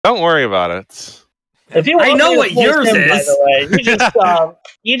Don't worry about it. If you want I know me to what place yours him, by is. the way,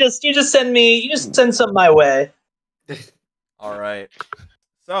 you just send something my way. All right.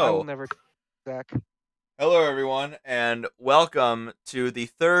 I will So, never Zach. hello everyone, and welcome to the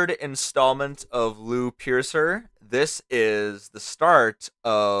third installment of Lou Piercer. This is the start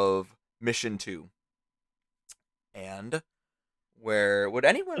of Mission 2. And would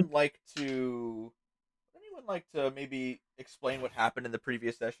anyone like to maybe explain what happened in the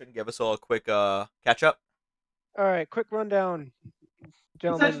previous session? Give us all a quick catch up. All right, quick rundown,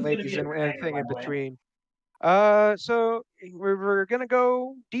 gentlemen, actually gonna ladies, be a and banger, anything by in the way. between. So we're gonna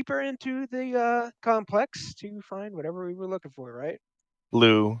go deeper into the complex to find whatever we were looking for, right?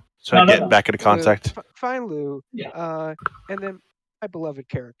 Lou, try to get back into contact. Find Lou. Yeah. And then my beloved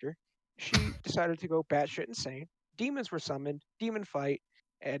character, she decided to go batshit insane. Demons were summoned, demon fight,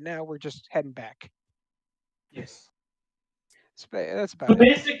 and now we're just heading back. Yes. That's about So it.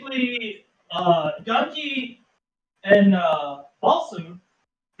 basically, Gunky and Balsam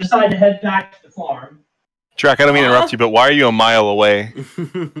decide to head back to the farm. Drak, I don't mean to interrupt you, but why are you a mile away?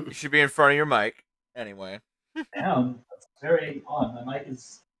 You should be in front of your mic. Anyway. Damn, that's very odd. My mic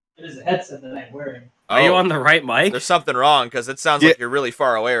is a headset that I'm wearing. Are you on the right mic? There's something wrong, because it sounds like you're really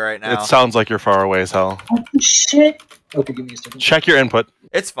far away right now. It sounds like you're far away as hell. Oh, shit. Okay, give me a second. Check your input.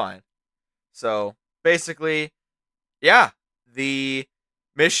 It's fine. So, basically, yeah, the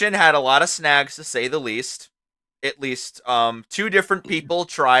mission had a lot of snags, to say the least. At least, two different people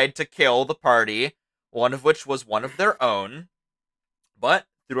tried to kill the party, one of which was one of their own. But,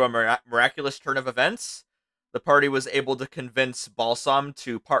 through a miraculous turn of events, the party was able to convince Balsam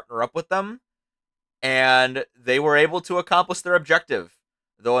to partner up with them, and they were able to accomplish their objective.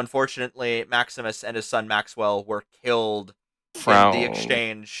 Though, unfortunately, Maximus and his son Maxwell were killed in the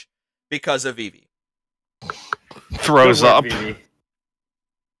exchange because of Vivi. Throws up.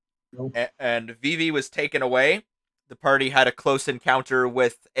 And Vivi was taken away. The party had a close encounter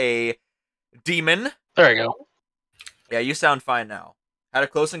with a demon. There you go. Yeah, you sound fine now. Had a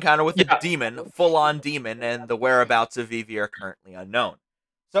close encounter with a demon, full-on demon, and the whereabouts of Vivi are currently unknown.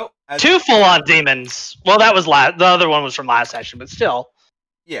 So, Two full-on demons. Well, that was the other one was from last session, but still.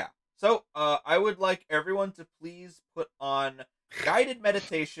 Yeah. So, I would like everyone to please put on Guided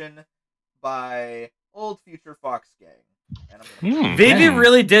Meditation by Old Future Fox Gang. And Vivi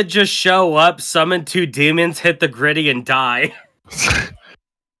really did just show up, summon two demons, hit the gritty, and die.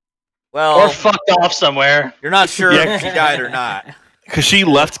 Well, or fucked off somewhere. You're not sure if she died or not. Because she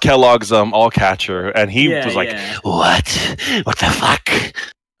left Kellogg's all catcher, and he was like, "What? What the fuck?"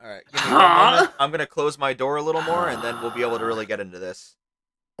 All right, give me 1 moment. I'm gonna close my door a little more, and then we'll be able to really get into this.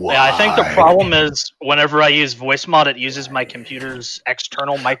 Why? Yeah, I think the problem is whenever I use voice mod, it uses my computer's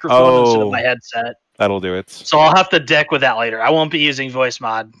external microphone instead of my headset. That'll do it. So I'll have to deck with that later. I won't be using voice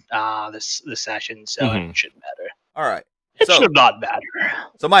mod this session, so it shouldn't matter. All right. It should not matter.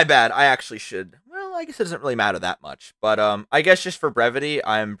 So my bad. I actually should. Well, I guess it doesn't really matter that much. But I guess just for brevity,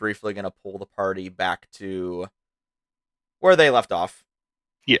 I'm briefly gonna pull the party back to where they left off.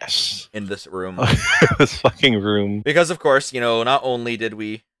 Yes. In this room. This fucking room. Because of course, not only did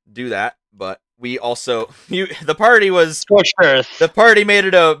we do that, but we also the party made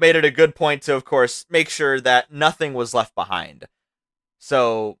it a good point to, of course, make sure that nothing was left behind.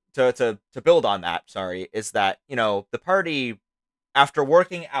 So to build on that, is that the party, after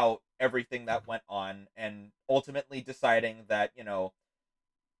working out everything that went on and ultimately deciding that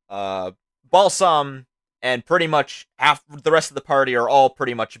Balsam and pretty much half the rest of the party are all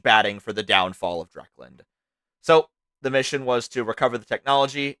pretty much batting for the downfall of Drekland. So the mission was to recover the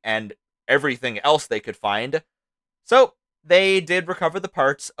technology and everything else they could find. So they did recover the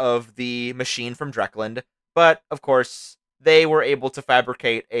parts of the machine from Drekland, but of course they were able to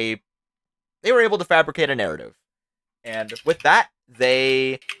fabricate a narrative. And with that,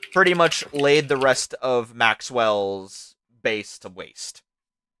 they pretty much laid the rest of Maxwell's base to waste.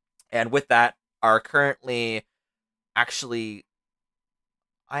 And with that, are currently I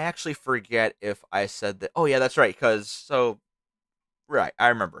actually forget if I said that. Oh yeah, that's right. Right, I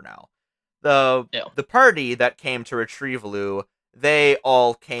remember now. The party that came to retrieve Lou, they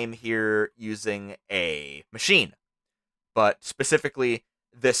all came here using a machine. But specifically,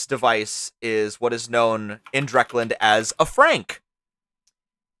 this device is what is known in Drekland as a Frank.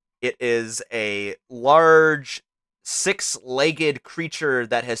 It is a large, six-legged creature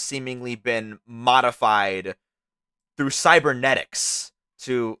that has seemingly been modified through cybernetics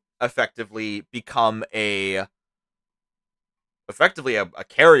to effectively become a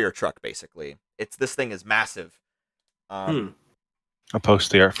carrier truck, basically. This thing is massive. I'll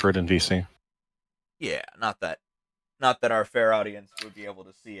post the art for it in VC. Yeah, not that Not that our fair audience would be able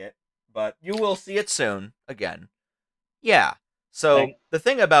to see it, but you will see it soon again. Yeah. So the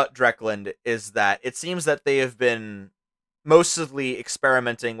thing about Drekland is that it seems that they have been mostly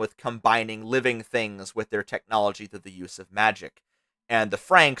experimenting with combining living things with their technology through the use of magic. And the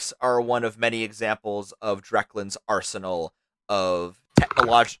Franks are one of many examples of Drekland's arsenal of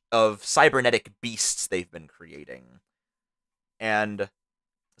cybernetic beasts they've been creating. And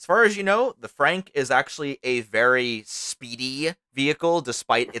as far as you know, the Frank is actually a very speedy vehicle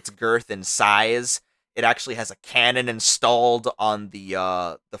despite its girth and size. It actually has a cannon installed on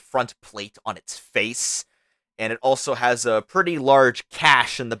the front plate on its face. And it also has a pretty large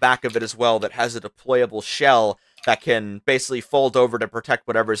cache in the back of it as well that has a deployable shell that can basically fold over to protect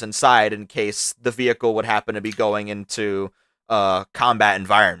whatever's inside in case the vehicle would happen to be going into combat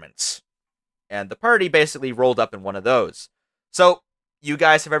environments. And the party basically rolled up in one of those. So, you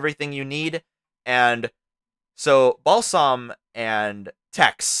guys have everything you need, and so Balsam and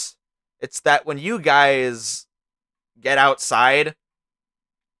Tex, it's that when you guys get outside,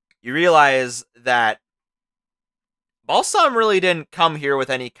 you realize that Balsam really didn't come here with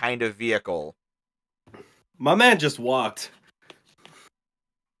any kind of vehicle. My man just walked.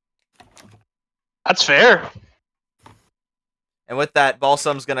 That's fair. And with that,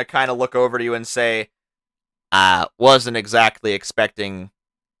 Balsam's gonna kind of look over to you and say, I wasn't exactly expecting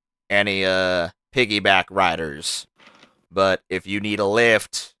any piggyback riders, but if you need a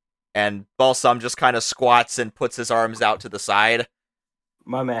lift, and Balsam just kind of squats and puts his arms out to the side.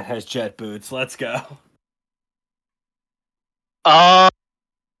 My man has jet boots. Let's go. I'm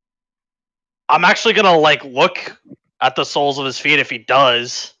actually gonna look at the soles of his feet if he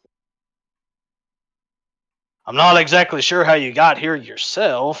does. I'm not exactly sure how you got here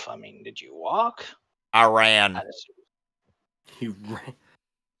yourself. I mean, did you walk? I ran. He ran.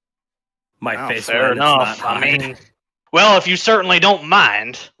 My face. Fair enough. I mean, well, if you certainly don't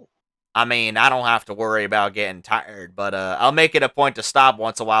mind. I mean, I don't have to worry about getting tired, but I'll make it a point to stop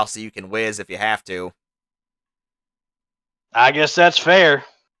once in a while so you can whiz if you have to. I guess that's fair.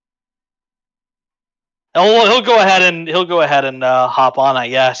 He'll go ahead and hop on, I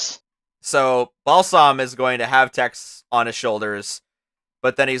guess. So Balsam is going to have Tex on his shoulders,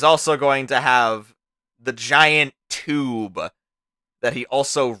 but then he's also going to have the giant tube that he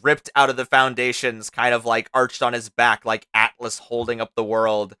also ripped out of the foundations, kind of arched on his back, like Atlas holding up the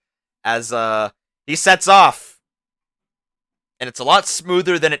world, as he sets off. And it's a lot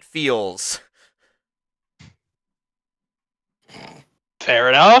smoother than it feels. Fair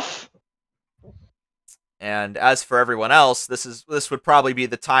enough. And as for everyone else, this would probably be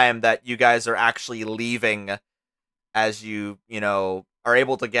the time that you guys are actually leaving, as you are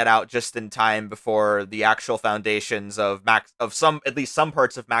able to get out just in time before the actual foundations of at least some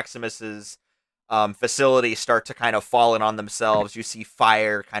parts of Maximus's facility start to kind of fall in on themselves. You see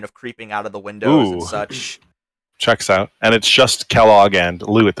fire kind of creeping out of the windows and such. Checks out. And it's just Kellogg and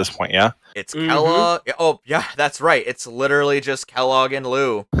Lou at this point, yeah? It's Kellogg. Oh, yeah, that's right. It's literally just Kellogg and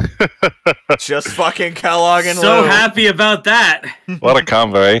Lou. Just fucking Kellogg and Lou. So happy about that. What a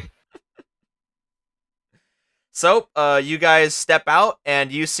combo, eh? So, you guys step out,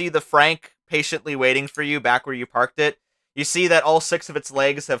 and you see the Frank patiently waiting for you back where you parked it. You see that all 6 of its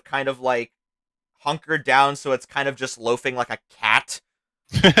legs have kind of, hunkered down, so it's kind of just loafing like a cat.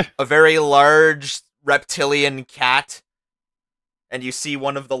 A very large reptilian cat. And you see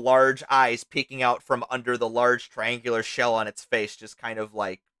one of the large eyes peeking out from under the large triangular shell on its face, just kind of,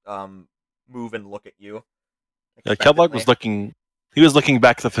 move and look at you. Yeah, Kellogg was looking... He was looking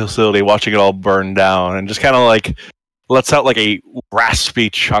back at the facility, watching it all burn down, and just kind of lets out a raspy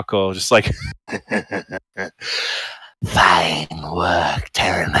chuckle, just fine work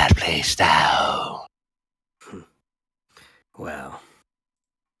tearing that place down. Well,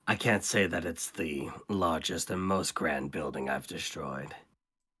 I can't say that it's the largest and most grand building I've destroyed.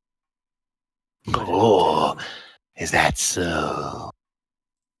 Oh, is that so?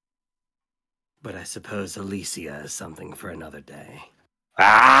 But I suppose Alicia is something for another day.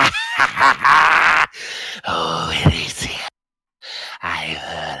 Oh, Alicia. I've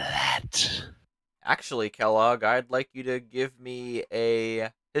heard of that. Actually, Kellogg, I'd like you to give me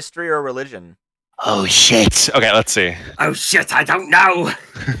a history or religion. Oh, shit. Okay, let's see. Oh, shit, I don't know.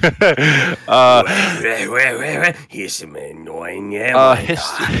 Here's some annoying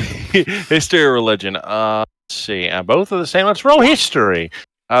history or religion. Let's see. Both are the same. Let's roll history.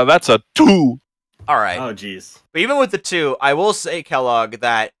 That's a 2. All right. Oh, jeez. But even with the 2, I will say, Kellogg,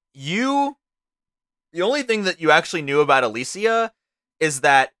 that the only thing that you actually knew about Alicia is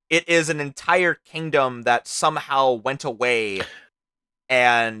that it is an entire kingdom that somehow went away,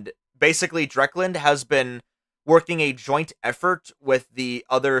 and basically Drekland has been working a joint effort with the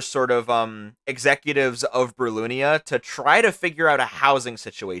other sort of executives of Berlunia to try to figure out a housing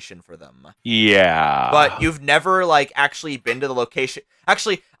situation for them. Yeah. But you've never like actually been to the location.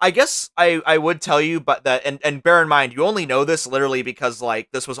 Actually, I guess I would tell you, but that and bear in mind you only know this literally because like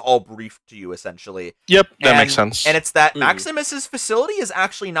this was all briefed to you essentially. Yep, that makes sense. And it's that Maximus's facility is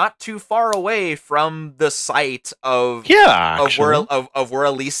actually not too far away from the site of where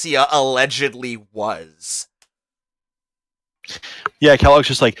Alicia allegedly was. Yeah, Kellogg's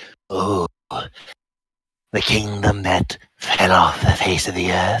just like, Oh, the kingdom that fell off the face of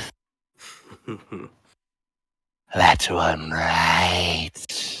the earth. That's one, right?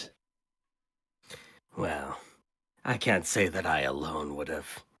 Well, I can't say that I alone would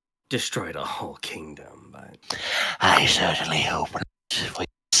have destroyed a whole kingdom, but I certainly hope not, for your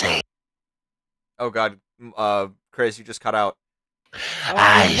sake. Oh god, Kriz, you just cut out.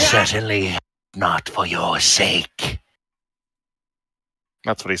 I certainly hope not for your sake.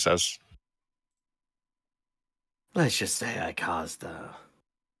 that's what he says. let's just say I caused a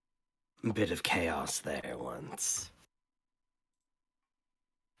bit of chaos there once.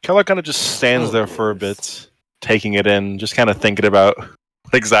 Kellogg kind of just stands there for a bit, taking it in, just kind of thinking about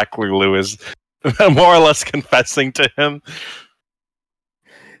what exactly Lou is more or less confessing to him.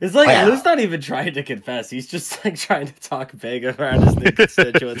 It's like Well. Lou's not even trying to confess. He's just like trying to talk big around his new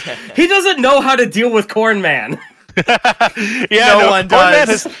constituents. He doesn't know how to deal with Corn Man. No one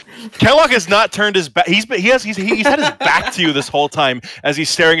does. Kellogg has not turned his back. He's had his back to you this whole time as he's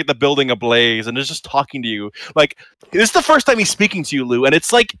staring at the building ablaze and is just talking to you. Like, this is the first time he's speaking to you, Lou, and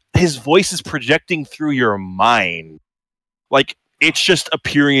it's like his voice is projecting through your mind. Like, it's just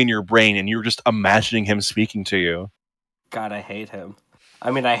appearing in your brain, and you're just imagining him speaking to you. God, I hate him.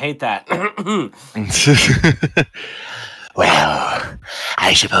 I mean, I hate that. Well,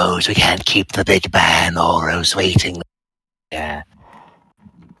 I suppose we can't keep the big man Oros waiting. Yeah.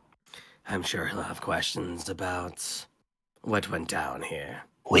 I'm sure he'll have questions about what went down here.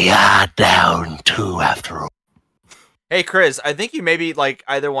 We are down two after all. Hey, Kriz, I think you maybe like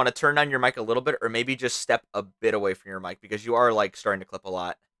either want to turn down your mic a little bit or maybe just step a bit away from your mic because you are like starting to clip a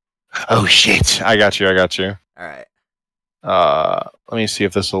lot. Oh shit. I got you. All right. Let me see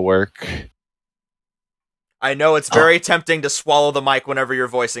if this will work. I know it's very tempting to swallow the mic whenever you're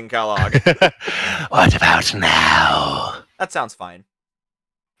voicing Kellogg. What about now? That sounds fine.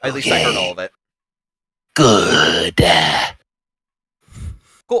 At least I heard all of it. Good.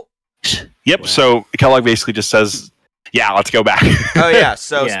 Cool. Yep, so Kellogg basically just says, yeah, let's go back. Oh yeah,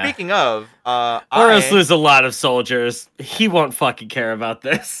 so Yeah. speaking of, Oros lose a lot of soldiers. He won't fucking care about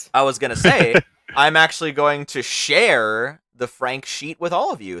this. I was gonna say, I'm actually going to share the Frank sheet with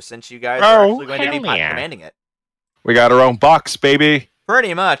all of you since you guys are actually going to be hell yeah. commanding it. We got our own box, baby.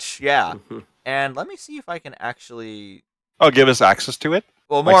 Pretty much, yeah. And let me see if I can actually. Oh, give us access to it?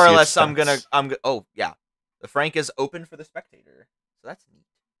 Well, Like, more or see its less, I'm stats. gonna. Oh yeah, the Frank is open for the spectator, so that's neat.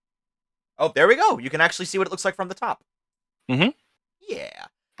 Oh, there we go. You can actually see what it looks like from the top. Mhm. Yeah.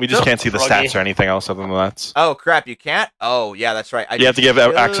 We just So- can't see the Froggy. stats or anything else other than that. Oh crap! You can't. Oh yeah, that's right. You have to give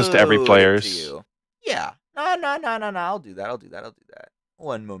access to every showed it player's. you. Yeah. No. I'll do that.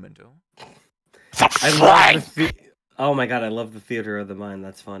 One momento. I love oh my god, I love the theater of the mind.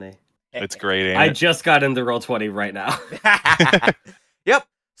 That's funny. It's great, ain't I it? just got into Roll20 right now. Yep.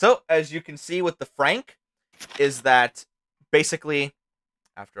 So as you can see with the Frank, is that basically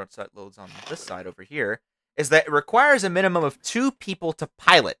after it loads on this side over here, is that it requires a minimum of 2 people to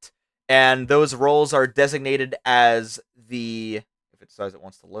pilot, and those roles are designated as the if it decides it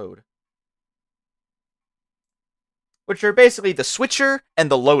wants to load, which are basically the switcher and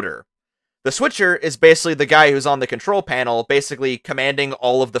the loader. The switcher is basically the guy who's on the control panel, basically commanding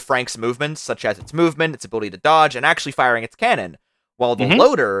all of the Frank's movements, such as its movement, its ability to dodge, and actually firing its cannon. While the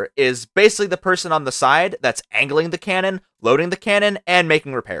loader is basically the person on the side that's angling the cannon, loading the cannon, and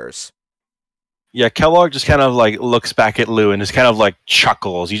making repairs. Yeah, Kellogg just kind of like looks back at Lou and just kind of like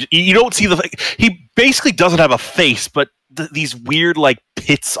chuckles. You don't see he basically doesn't have a face, but these weird like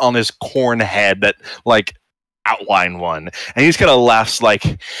pits on his corn head that like outline one, and he just kind of laughs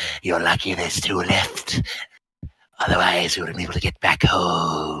like, You're lucky there's 2 left. Otherwise, we wouldn't be able to get back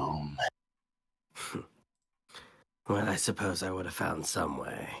home. Well, I suppose I would have found some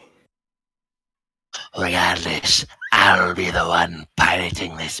way. Regardless, I'll be the one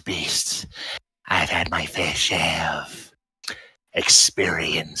piloting this beast. I've had my fair share of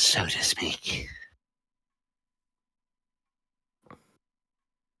experience, so to speak.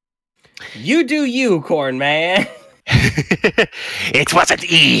 You do you, Corn Man. It wasn't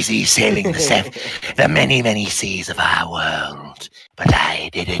easy sailing the many, many seas of our world, but I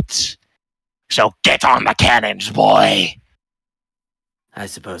did it. So get on the cannons, boy. I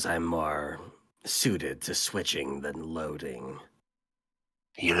suppose I'm more suited to switching than loading.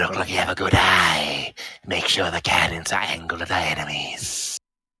 You look like you have a good eye. Make sure the cannons are angled at our enemies,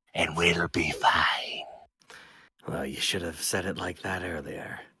 and we'll be fine. Well, you should have said it like that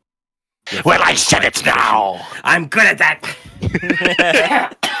earlier. Well, I said it now. I'm good at that.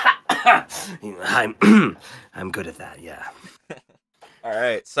 I'm good at that. Yeah. All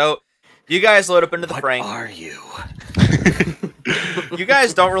right, so you guys load up into the What Frank. are you? You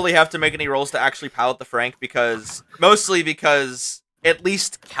guys don't really have to make any rolls to actually pilot the Frank mostly because at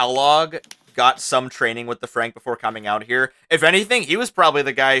least Kellogg got some training with the Frank before coming out here. If anything, he was probably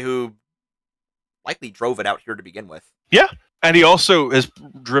the guy who likely drove it out here to begin with. Yeah, and he also has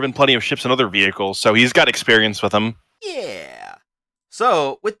driven plenty of ships and other vehicles, so he's got experience with them. Yeah.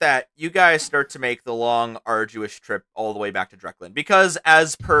 So, with that, you guys start to make the long, arduous trip all the way back to Dreklin. Because,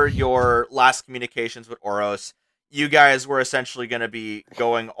 as per your last communications with Oros, you guys were essentially going to be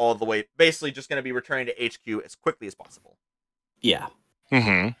going all the way, basically just going to be returning to HQ as quickly as possible. Yeah.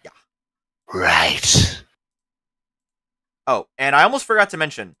 Mm-hmm. Right. Oh, and I almost forgot to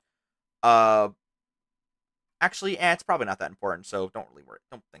mention, actually, it's probably not that important, so don't really worry.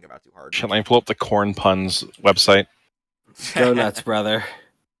 Don't think about it too hard. Shall I pull up the Corn Puns website? Go nuts, brother.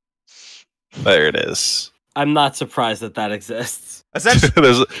 There it is. I'm not surprised that exists. Essentially,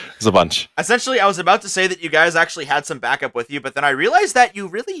 there's a bunch. Essentially, I was about to say that you guys actually had some backup with you, but then I realized that you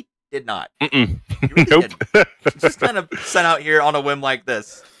really did not. Mm-mm. You really Nope. didn't. Just kind of sent out here on a whim like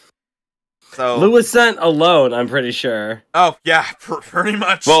this. So Lou was sent alone, I'm pretty sure. Oh, yeah, pretty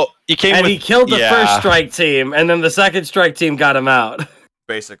much. Well, you came And with... he killed the yeah. first strike team, and then the second strike team got him out.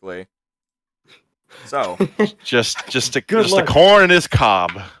 Basically. So, Just a luck. corn in his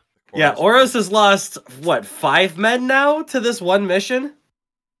cob. Yeah, Oros has lost, what, 5 men now to this one mission?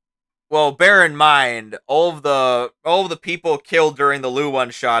 Well, bear in mind, all of the people killed during the Lu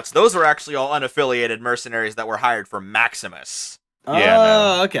one-shots, those were actually all unaffiliated mercenaries that were hired for Maximus. Yeah,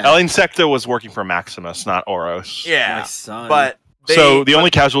 Oh, okay. El Insecto was working for Maximus, not Oros. Yeah, My son. but So the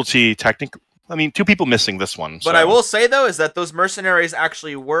only casualty, technically, I mean, 2 people missing this one. But so. I will say, though, is that those mercenaries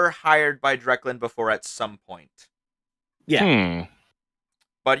actually were hired by Dreklin before at some point. Yeah.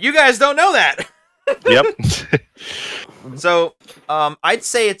 But you guys don't know that! Yep. So, I'd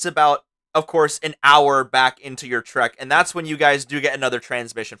say it's about, of course, an hour back into your trek, and that's when you guys do get another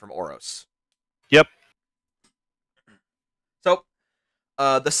transmission from Oros. Yep. So,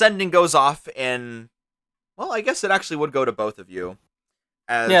 the sending goes off, and, well, I guess it actually would go to both of you.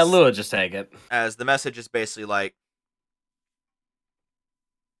 Yeah, Lou would just take it. As the message is basically like,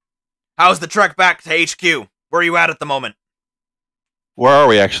 how's the trek back to HQ? Where are you at the moment? Where are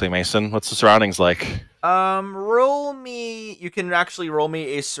we actually, Mason? What's the surroundings like? Roll me... You can actually roll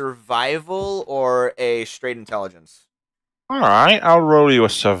me a survival or a straight intelligence. Alright, I'll roll you a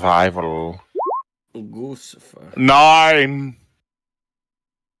survival. Goosifer. 9!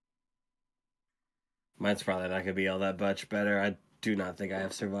 Mine's probably not going to be all that much better. I do not think I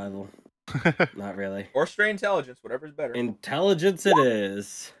have survival. Not really. Or straight intelligence, whatever's better. Intelligence it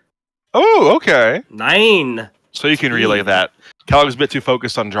is. Oh, okay. 9! So you can relay that. Kellogg's a bit too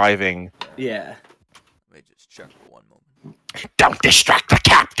focused on driving. Yeah. Let me just check for one moment. Don't distract the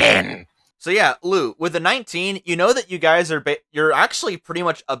captain. So yeah, Lou, with the 19, you know that you guys are you're actually pretty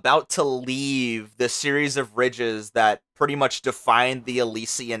much about to leave the series of ridges that pretty much define the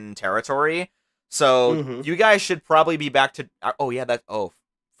Elysian territory. So you guys should probably be back to... Oh yeah,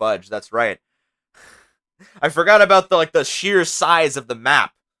 fudge, that's right. I forgot about the sheer size of the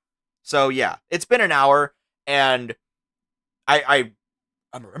map. So yeah, it's been an hour, and I'm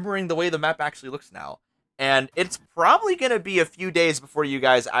remembering the way the map actually looks now. And it's probably going to be a few days before you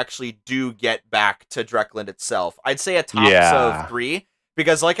guys actually do get back to Dreklin itself. I'd say a tops of 3,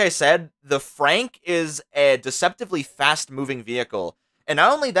 because like I said, the Frank is a deceptively fast-moving vehicle. And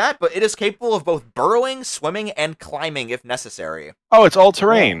not only that, but it is capable of both burrowing, swimming, and climbing if necessary. Oh, it's all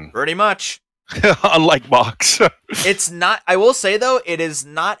terrain. Pretty much. Unlike Box. It's not... I will say, though, it is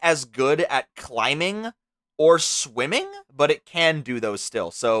not as good at climbing or swimming, but it can do those still.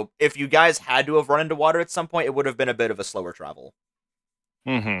 So if you guys had to have run into water at some point, it would have been a bit of a slower travel.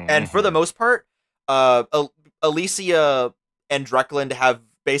 And for the most part, Elysia and Dreklin have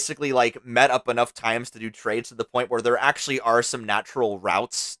basically met up enough times to do trades to the point where there actually are some natural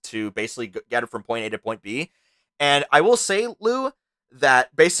routes to basically get it from point A to point B. And I will say, Lou,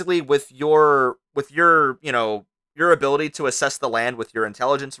 that basically with your your ability to assess the land with your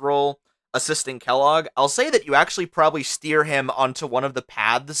intelligence roll, assisting Kellogg, I'll say that you actually probably steer him onto one of the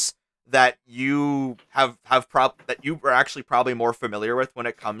paths that you that you are actually probably more familiar with when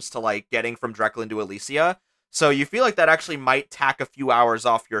it comes to like getting from Dreklin to Elysia. So you feel like that actually might tack a few hours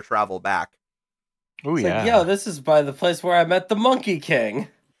off your travel back. Oh It's yeah. like, yo, this is by the place where I met the Monkey King.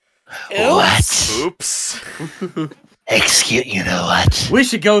 What? Oops. Excuse, you know what? We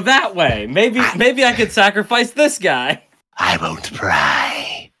should go that way. Maybe I could sacrifice this guy. I won't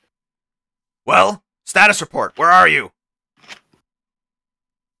pry. Well, status report. Where are you?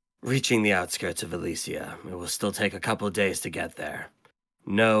 Reaching the outskirts of Elysia. It will still take a couple days to get there.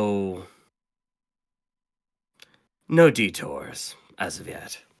 No detours, as of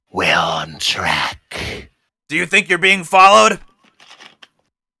yet. We're on track. Do you think you're being followed?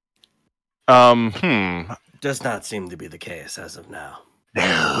 Does not seem to be the case as of now. We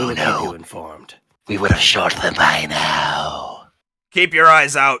No, will keep you no. informed. We would have shot them by now. Keep your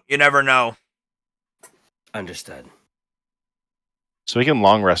eyes out. You never know. Understood. So we can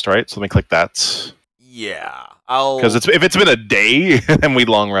long rest, right? So let me click that. Yeah, I'll. Because if it's been a day, then we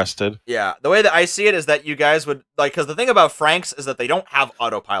long rested. Yeah, the way that I see it is that you guys would like, because the thing about Franks is that they don't have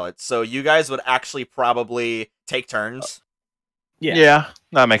autopilot, so you guys would actually probably take turns. Yeah.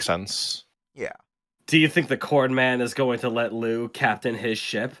 That makes sense. Yeah. Do you think the Corn Man is going to let Lou captain his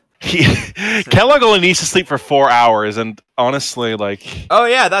ship? Kellogg only needs to sleep for 4 hours, and honestly, like, Oh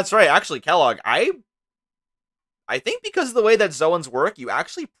yeah, that's right. Actually, Kellogg, I think because of the way that Zoans work, you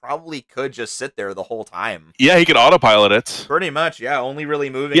actually probably could just sit there the whole time. yeah, he could autopilot it. Pretty much, yeah. Only really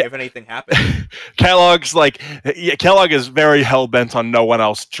moving Yeah. if anything happens. Kellogg's like, Kellogg is very hell bent on no one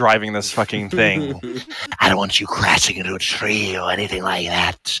else driving this fucking thing. I don't want you crashing into a tree or anything like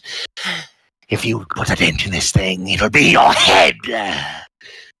that. If you put a dent in this thing, it'll be your head.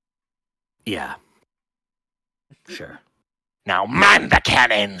 Yeah. Sure. Now man the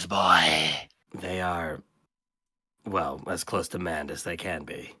cannons, boy. They are, well, as close to manned as they can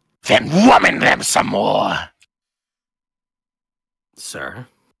be. Then woman them some more. Sir?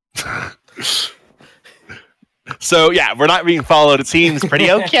 So yeah, we're not being followed. It seems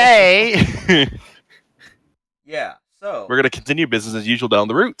pretty okay. Yeah. So We're gonna continue business as usual down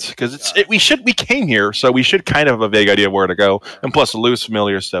the route because we came here, so we should kind of have a vague idea of where to go. And plus, Lou's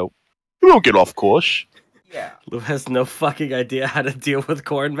familiar, so we won't get off course. yeah. Lou has no fucking idea how to deal with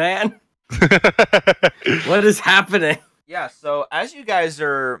Corn Man. What is happening? Yeah, so as you guys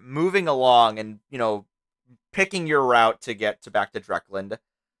are moving along and, picking your route to get back to Dreckland,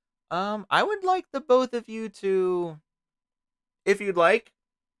 I would like the both of you to, if you'd like,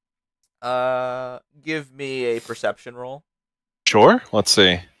 give me a perception roll. Sure. Let's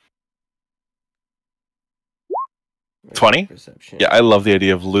see. 20? Perception. Yeah, I love the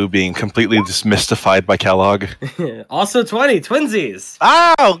idea of Lou being completely just mystified by Kellogg. Also 20, twinsies.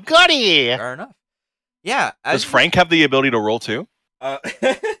 Oh, goody! Fair enough. Yeah. Does Frank have the ability to roll too?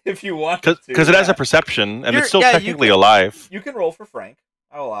 If you want Because to. it has a perception, and You're- it's still yeah, you technically can- alive. You can roll for Frank.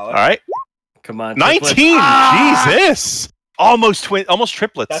 I'll allow it. All right. Come on. 19! triplets. Jesus! Almost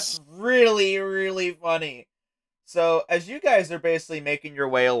triplets. That's really, really funny. So, as you guys are basically making your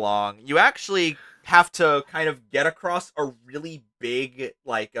way along, you actually have to kind of get across a really big,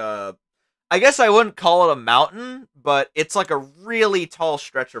 I guess I wouldn't call it a mountain, but it's like a really tall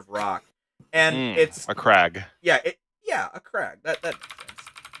stretch of rock. And it's a crag. a crag. That makes sense.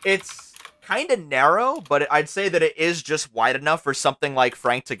 It's kind of narrow, but I'd say that it is just wide enough for something like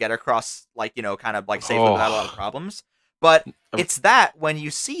Frank to get across, kind of safely without a lot of problems. But it's that when you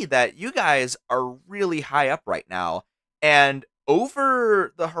see that you guys are really high up right now, and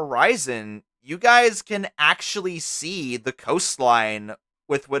over the horizon, you guys can actually see the coastline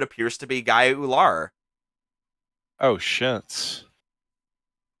with what appears to be Gaia Ular. Oh shit.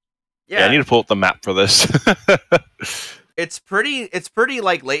 Yeah, I need to pull up the map for this. it's pretty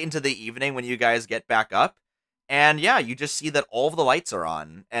late into the evening when you guys get back up, and yeah, you just see that all of the lights are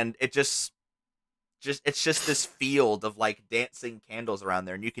on, and it's just this field of dancing candles around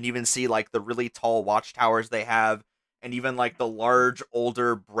there, and you can even see the really tall watchtowers they have, and even the large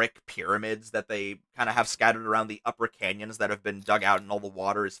older brick pyramids that they kind of have scattered around the upper canyons that have been dug out and all the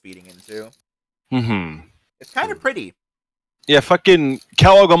water is feeding into. Mm-hmm. It's kind of pretty. Yeah, fucking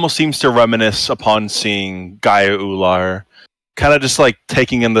Kellogg almost seems to reminisce upon seeing Gaia Ular. Kind of just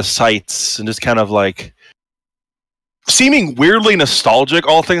taking in the sights and just kind of seeming weirdly nostalgic,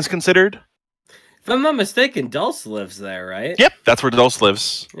 all things considered. If I'm not mistaken, Dulce lives there, right? Yep, that's where Dulce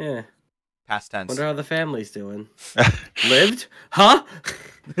lives. Yeah. Past tense. Wonder how the family's doing. Lived? Huh?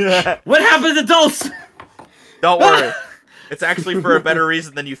 What happened to Dulce? Don't worry. It's actually for a better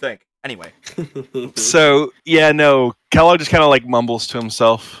reason than you think. Anyway. So, yeah, no, Kellogg just kind of mumbles to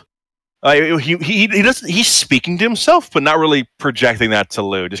himself. He doesn't. He's speaking to himself, but not really projecting that to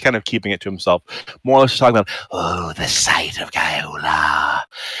Lou. Just kind of keeping it to himself. More or less talking about, Oh, the sight of Gaiola.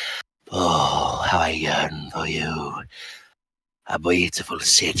 Oh, how I yearn for you. A beautiful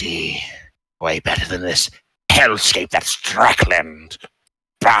city. Way better than this hellscape that's Drakland.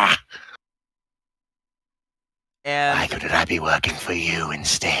 Bah! And Why couldn't I be working for you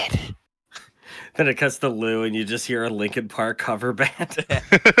instead? Then it cuts to Lou, and you just hear a Linkin Park cover band.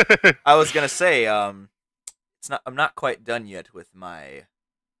 I was gonna say, it's not. I'm not quite done yet with my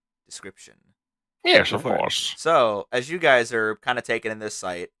description. yes, of course. So, as you guys are kind of taking in this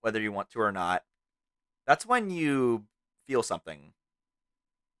site, whether you want to or not, that's when you feel something.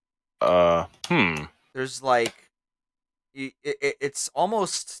 There's like, it's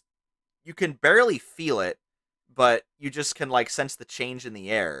almost, you can barely feel it, but you just can like sense the change in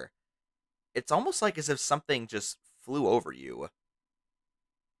the air. It's almost like as if something just flew over you.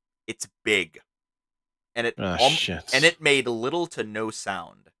 It's big, and it made little to no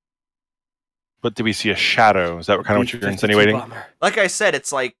sound. But did we see a shadow? Is that kind of what you're insinuating? Like I said,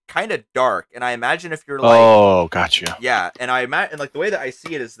 it's like kind of dark, and I imagine if you're like, oh, gotcha. Yeah, and I imagine like the way that I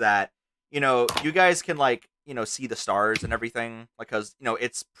see it is that, you know, you guys can like, you know, see the stars and everything, because, you know,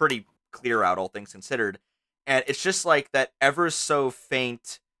 it's pretty clear out, all things considered, and it's just like that ever so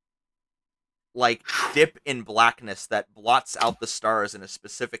faint like dip in blackness that blots out the stars in a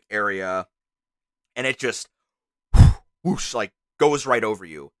specific area, and it just whoosh, like goes right over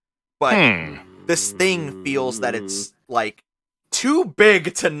you. But this thing feels that it's like too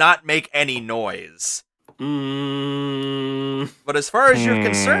big to not make any noise. But as far as you're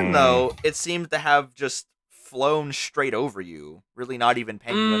concerned, though, it seems to have just flown straight over you, really not even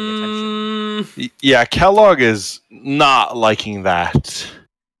paying you any attention. Yeah, Kellogg is not liking that.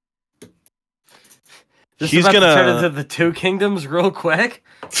 He's gonna turn into the Two Kingdoms real quick.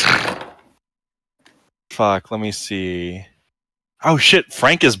 Fuck, let me see. Oh shit,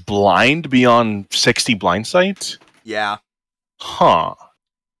 Frank is blind beyond 60 blind sight? Yeah. Huh.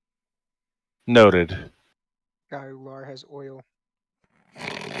 Noted. Gaiolar has oil.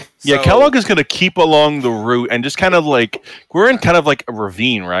 Yeah, So- Kellogg is gonna keep along the route and just kind of like, we're in kind of like a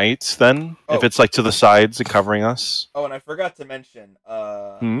ravine, right? Then, if Oh. it's like to the sides and covering us. Oh, and I forgot to mention,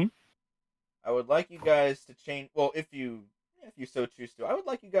 I would like you guys to change. Well, if you so choose to, I would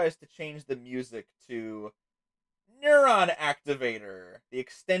like you guys to change the music to Neuron Activator, the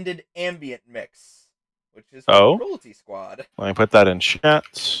extended ambient mix, which is from Cruelty Squad. Let me put that in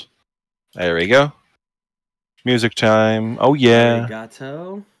chat. There we go. Music time. Oh yeah,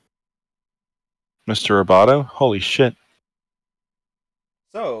 Arigato. Mr. Roboto. Holy shit.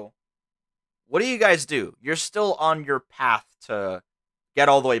 So, what do you guys do? You're still on your path to get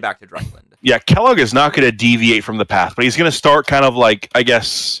all the way back to Drakland. Yeah, Kellogg is not going to deviate from the path, but he's going to start kind of like, I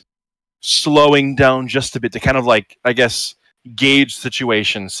guess, slowing down just a bit to kind of like, I guess, gauge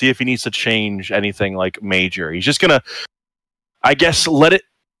situation, see if he needs to change anything like major. He's just going to, I guess,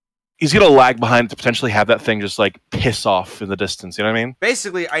 he's going to lag behind to potentially have that thing just like piss off in the distance. You know what I mean?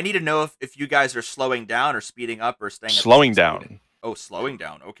 Basically, I need to know if you guys are slowing down or speeding up or staying at the Slowing same down. speed. Oh, slowing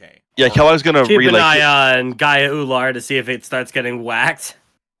down. Okay. Yeah, Kellogg's going to Keep an relay. eye on Gaia Ular to see if it starts getting whacked.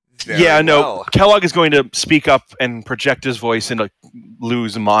 Very Yeah, no. well. Kellogg is going to speak up and project his voice into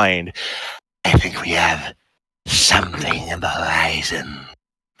Lou's mind. I think we have something in the horizon.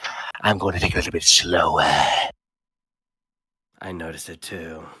 I'm going to take it a little bit slower. I noticed it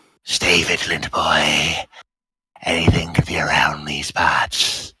too. Stay vigilant, boy. Anything could be around these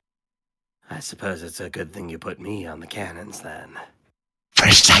parts. I suppose it's a good thing you put me on the cannons then.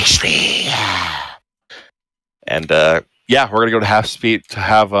 Precisely. And yeah, we're gonna go to half speed to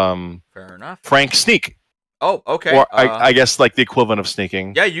have Fair enough. Frank sneak, Oh, okay. or I guess like the equivalent of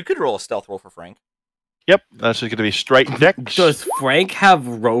sneaking. Yeah, you could roll a stealth roll for Frank. Yep, that's just gonna be straight next. Does Frank have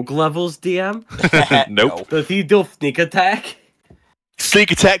rogue levels, DM? Nope. Does he do sneak attack?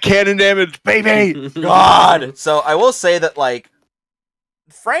 Sneak attack, cannon damage, baby. God. So I will say that like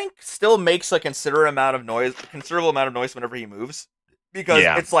Frank still makes a considerable amount of noise whenever he moves, because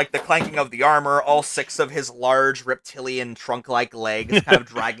Yeah. it's like the clanking of the armor, all six of his large reptilian trunk-like legs kind of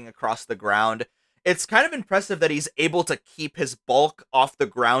dragging across the ground. It's kind of impressive that he's able to keep his bulk off the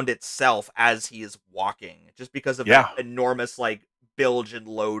ground itself as he is walking, just because of that enormous like bilge and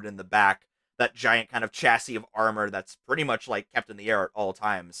load in the back, that giant kind of chassis of armor that's pretty much like kept in the air at all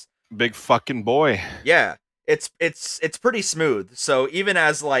times. Big fucking boy. Yeah, it's pretty smooth. So even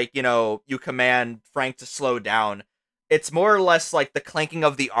as like, you know, you command Frank to slow down, it's more or less like the clanking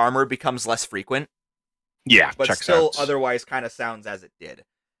of the armor becomes less frequent, Yeah, but checks still out. otherwise kind of sounds as it did.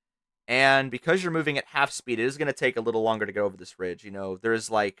 And because you're moving at half speed, it is going to take a little longer to get over this ridge. You know, there's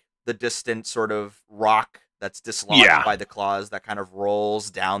like the distant sort of rock that's dislodged Yeah. by the claws that kind of rolls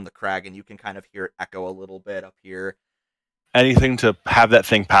down the crag, and you can kind of hear it echo a little bit up here. Anything to have that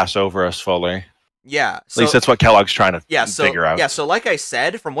thing pass over us fully. Yeah. At least that's what Kellogg's trying to figure out. Yeah, so like I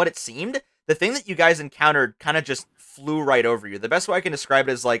said, from what it seemed, the thing that you guys encountered kind of just flew right over you. The best way I can describe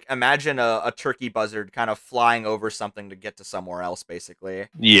it is like, imagine a turkey buzzard kind of flying over something to get to somewhere else, basically.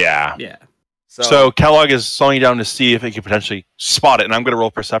 Yeah. Yeah. So Kellogg is slowing down to see if he can potentially spot it, and I'm going to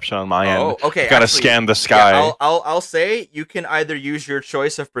roll perception on my end. Okay. Got to scan the sky. Yeah, I'll say you can either use your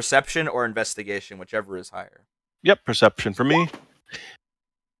choice of perception or investigation, whichever is higher. Yep, perception for me.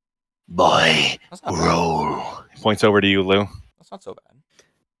 Boy, That's not bad. roll. He points over to you, Lou. That's not so bad.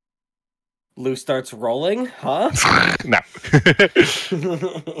 Lou starts rolling, huh? No.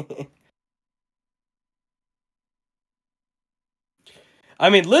 I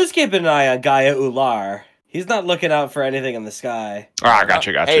mean, Lou's keeping an eye on Gaia Ular. He's not looking out for anything in the sky.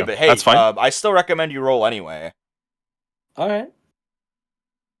 Gotcha. Hey, but hey, That's fine. I still recommend you roll anyway. All right.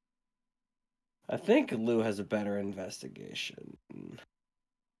 I think Lou has a better investigation.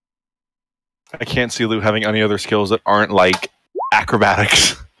 I can't see Lou having any other skills that aren't like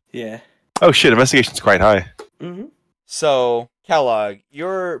acrobatics. Yeah. Oh shit, investigation's quite high. Mm-hmm. So Kellogg,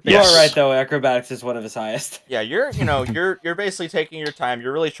 you're You are right though. Acrobatics is one of his highest. yeah, you're basically taking your time.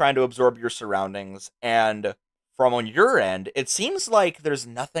 You're really trying to absorb your surroundings, and from on your end, it seems like there's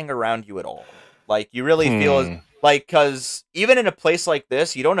nothing around you at all. Like you really feel like, because even in a place like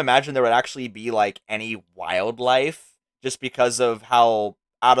this, you don't imagine there would actually be like any wildlife, just because of how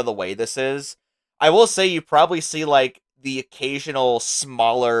out of the way this is. I will say you probably see like the occasional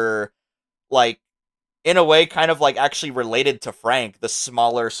smaller, like, in a way, kind of like actually related to Frank, the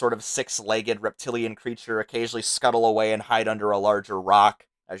smaller sort of six-legged reptilian creature occasionally scuttle away and hide under a larger rock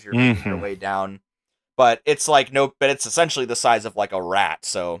as you're making your way down. But it's like but it's essentially the size of like a rat,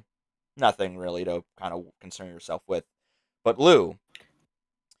 so nothing really to kind of concern yourself with. But Lou,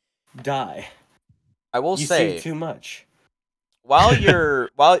 Die. I will You say, see too much. while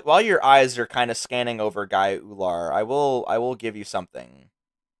your eyes are kind of scanning over Gaia Ular, I will give you something.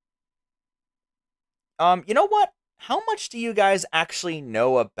 You know what? How much do you guys actually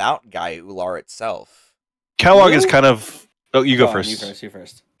know about Gaia Ular itself? Kellogg is kind of. Oh, you go on, first. You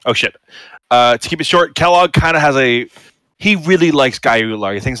first. Oh shit. To keep it short, Kellogg kind of has he really likes Gaia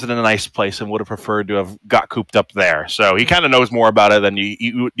Ular. He thinks it's in a nice place and would have preferred to have got cooped up there. So he kind of knows more about it than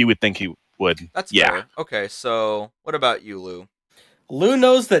you would think he would. That's fair. Okay, so what about you, Lou? Lou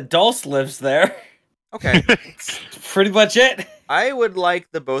knows that Dulce lives there. Okay. That's pretty much it. I would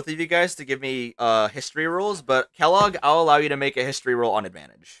like the both of you guys to give me history rolls, but Kellogg, I'll allow you to make a history roll on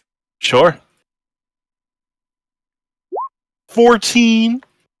advantage. Sure. 14.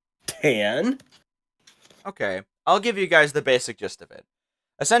 10. Okay, I'll give you guys the basic gist of it.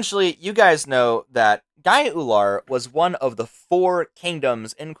 Essentially, you guys know that Gaia Ular was one of the 4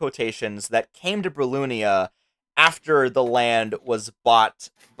 kingdoms, in quotations, that came to Brelunia after the land was bought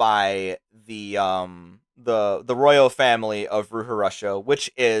by the royal family of Ruhurusha, which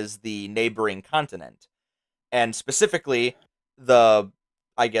is the neighboring continent. And specifically,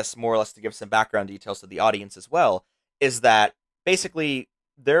 I guess more or less to give some background details to the audience as well, is that basically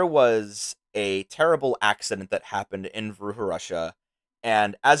there was a terrible accident that happened in Ruhurusha,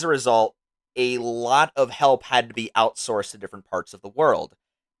 and as a result, a lot of help had to be outsourced to different parts of the world.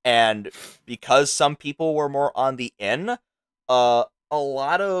 And because some people were more on the in, a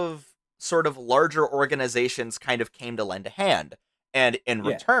lot of sort of larger organizations kind of came to lend a hand. And in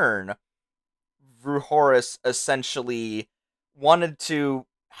return, Ruhorus essentially wanted to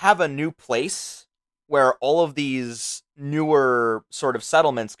have a new place where all of these newer sort of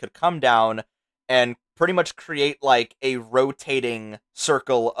settlements could come down and pretty much create like a rotating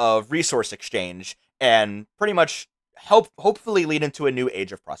circle of resource exchange and pretty much hopefully lead into a new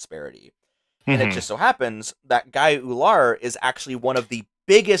age of prosperity. And it just so happens that Gaia Ular is actually one of the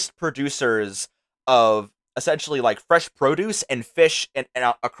biggest producers of essentially like fresh produce and fish and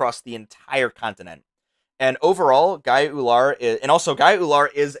across the entire continent. And overall, Gaia Ular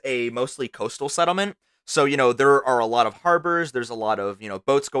is a mostly coastal settlement. So, there are a lot of harbors, there's a lot of,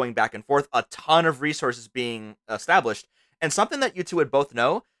 boats going back and forth, a ton of resources being established. And something that you two would both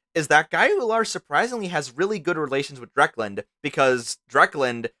know is that Gaia Ular surprisingly has really good relations with Drekland, because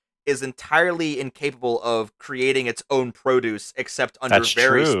Drekland is entirely incapable of creating its own produce except under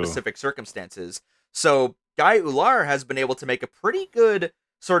very specific circumstances. So Gaia Ular has been able to make a pretty good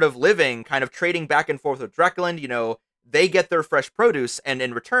sort of living kind of trading back and forth with Drekland. They get their fresh produce, and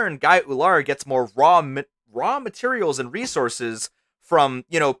in return, Gaia Ular gets more raw materials and resources from,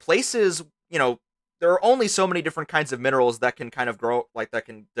 places, there are only so many different kinds of minerals that can kind of grow, like that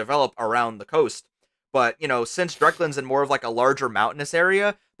can develop around the coast. But, you know, since Dreklin's in more of like a larger mountainous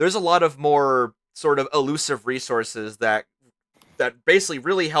area, there's a lot of more sort of elusive resources that basically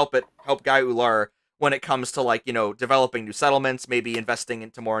really help Guy Ular when it comes to, like, you know, developing new settlements, maybe investing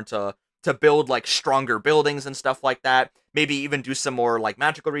into to build like stronger buildings and stuff like that. Maybe even do some more like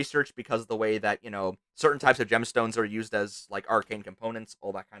magical research because of the way that, you know, certain types of gemstones are used as like arcane components,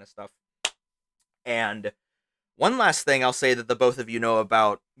 all that kind of stuff. And one last thing I'll say that the both of you know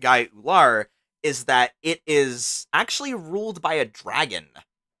about Guy Ular is that it is actually ruled by a dragon.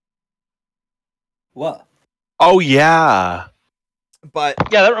 What? Oh yeah. But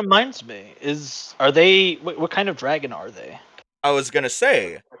Yeah, that reminds me. Are they? What kind of dragon are they? I was gonna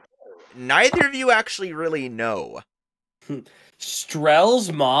say, neither of you actually really know.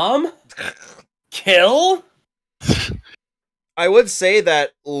 Strel's mom? Kill? I would say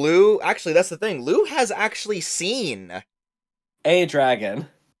that Lou, actually that's the thing, Lou has actually seen A dragon.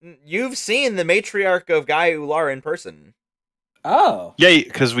 You've seen the matriarch of Guy Ular in person. Oh. Yeah,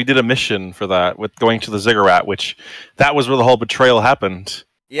 because we did a mission for that with going to the ziggurat, which that was where the whole betrayal happened.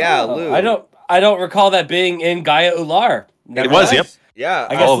 Yeah, Oh, Lou. I don't recall that being in Gaia Ular. It was, yep. Yeah.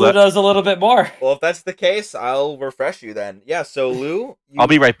 I guess Lou knows a little bit more. Well, if that's the case, I'll refresh you then. Yeah, so Lou... I'll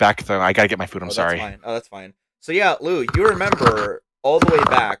be right back, though. I gotta get my food, I'm sorry. That's fine. Oh, that's fine. So yeah, Lou, you remember all the way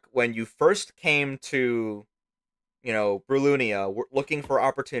back when you first came to, you know, Brulunia, looking for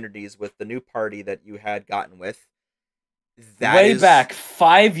opportunities with the new party that you had gotten with. Way back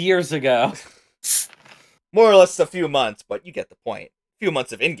 5 years ago. More or less a few months, but you get the point. A few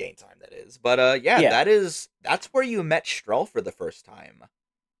months of in-game time, that is. But yeah, that's where you met Strel for the first time.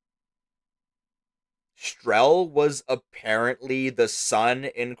 Strel was apparently the son,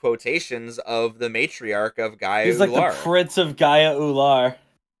 in quotations, of the matriarch of Gaia Ular. He's like the prince of Gaia Ular.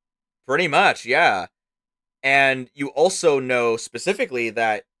 Pretty much, yeah. And you also know specifically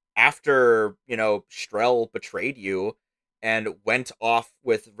that after, you know, Strel betrayed you and went off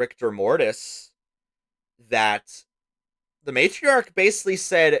with Richter Mortis, that the matriarch basically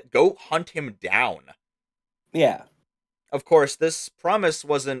said, go hunt him down. Yeah. Of course, this promise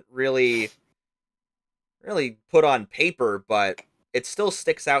wasn't really put on paper, but it still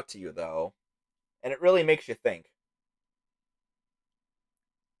sticks out to you, though. And it really makes you think.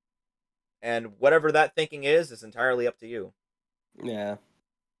 And whatever that thinking is entirely up to you. Yeah.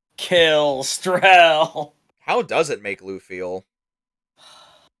 Kill Strel! How does it make Lou feel?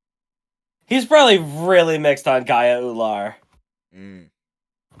 He's probably really mixed on Gaia Ular.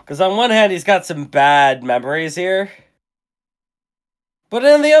 Because on one hand, he's got some bad memories here. But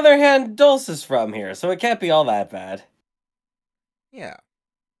on the other hand, Dulce is from here, so it can't be all that bad. Yeah.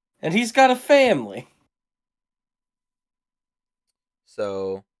 And he's got a family.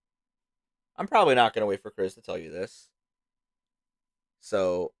 So, I'm probably not going to wait for Kriz to tell you this.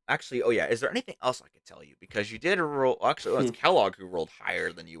 So, actually, oh yeah, is there anything else I could tell you? Because you did roll, actually, it's Kellogg who rolled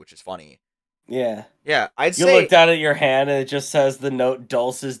higher than you, which is funny. Yeah. Yeah, I'd say... You look down at your hand and it just says the note,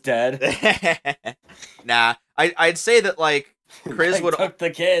 Dulce is dead. Nah, I'd say that, like, Kriz would... took the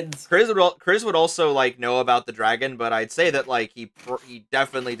kids. Kriz would also, like, know about the dragon, but I'd say that, like, he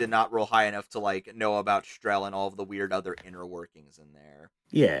definitely did not roll high enough to, like, know about Strel and all of the weird other inner workings in there.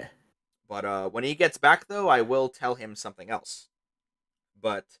 Yeah. But, when he gets back, though, I will tell him something else.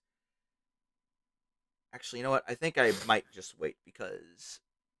 But, actually, you know what? I think I might just wait, because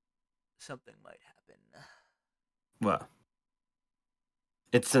something might happen. Well,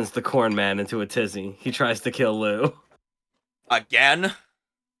 it sends the corn man into a tizzy. He tries to kill Lou. Again?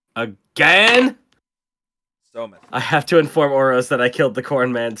 Again? So much. I have to inform Oros that I killed the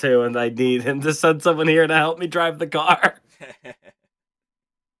corn man too, and I need him to send someone here to help me drive the car.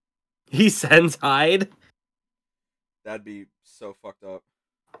 He sends Hyde? That'd be so fucked up.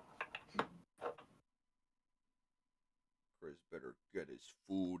 Kriz better get his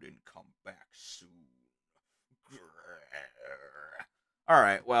food and come back soon.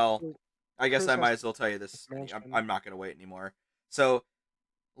 Alright, well, I guess I might as well tell you this. I'm not going to wait anymore. So,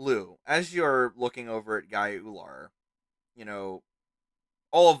 Lou, as you're looking over at Guy Ular, you know,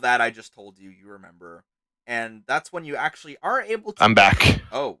 all of that I just told you, you remember. And that's when you actually are able to... I'm back.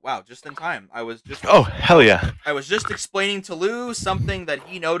 Oh, wow, just in time. I was just... Oh, hell yeah. I was just explaining to Lou something that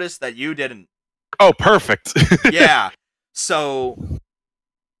he noticed that you didn't. Oh, perfect. Yeah. So,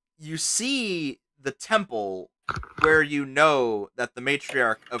 you see the temple where you know that the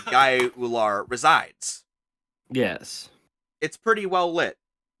matriarch of Guy Ular resides. Yes. It's pretty well lit.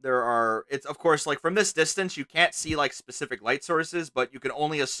 It's of course, like, from this distance, you can't see, like, specific light sources, but you can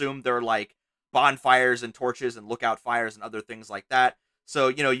only assume they're, like, bonfires and torches and lookout fires and other things like that. So,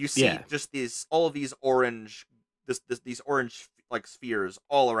 you see Yeah. just all of these orange, these orange like spheres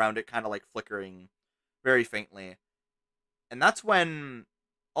all around it, kind of like flickering very faintly. And that's when,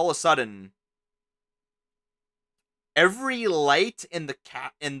 all of a sudden, every light in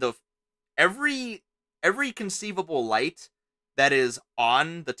every conceivable light that is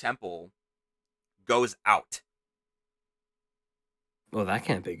on the temple goes out. Well, that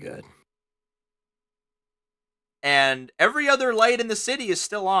can't be good. And every other light in the city is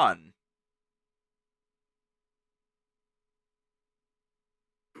still on.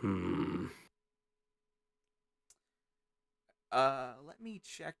 Let me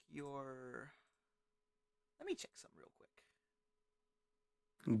check some real quick.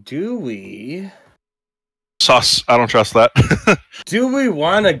 Do we Sus. I don't trust that.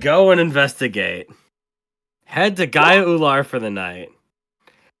 want to go and investigate? Head to Gaia Ular for the night.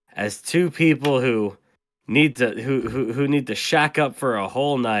 As two people who need to shack up for a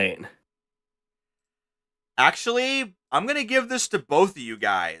whole night. Actually, I'm gonna give this to both of you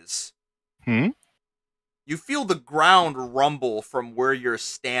guys. You feel the ground rumble from where you're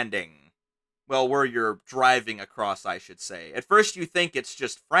standing. Well, where you're driving across, I should say. At first you think it's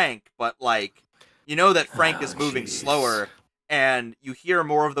just Frank, but like, you know that Frank is moving slower, and you hear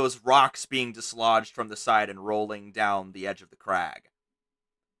more of those rocks being dislodged from the side and rolling down the edge of the crag.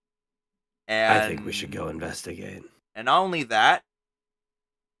 And I think we should go investigate. And not only that,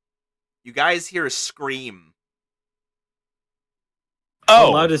 you guys hear a scream.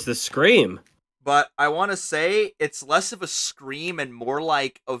 How loud is the scream? But I want to say it's less of a scream and more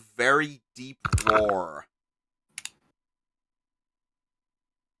like a very deep roar.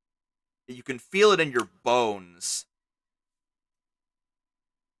 You can feel it in your bones.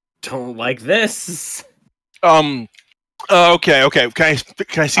 Don't like this. Okay. Can I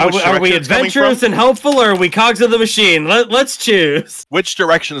see which Are direction we it's coming adventurous from? and helpful, or are we cogs of the machine? Let's choose. Which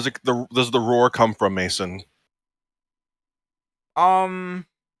direction does the roar come from, Mason?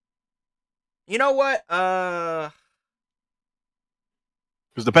 You know what?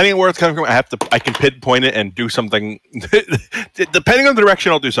 Because depending on where it's coming from, I can pinpoint it and do something. Depending on the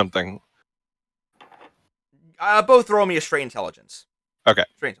direction, I'll do something. Both roll me a straight intelligence. Okay.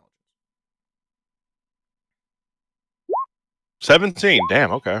 Straight intelligence. 17.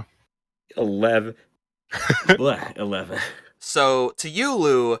 Damn. Okay. 11. 11. So to you,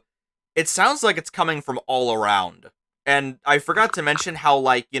 Lou, it sounds like it's coming from all around. And I forgot to mention how,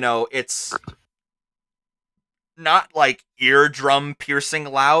 like, it's not like eardrum piercing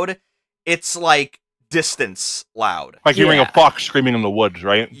loud. It's like distance loud. Like hearing a fox screaming in the woods,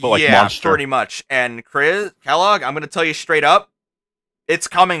 right? But like monster. Pretty much. And Kriz, Kellogg, I'm going to tell you straight up, it's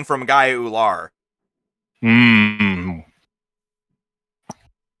coming from Gaia Ular.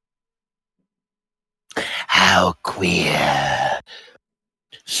 How queer.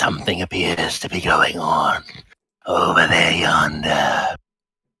 Something appears to be going on over there yonder.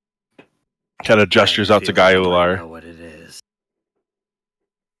 Kind of gestures out to Gaia Ular. I know what it is.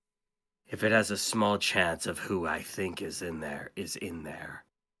 If it has a small chance of who I think is in there,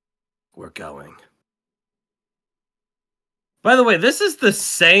 we're going. By the way, this is the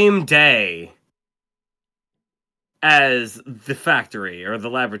same day as the factory or the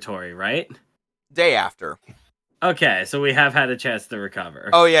laboratory, right? Day after. Okay, so we have had a chance to recover.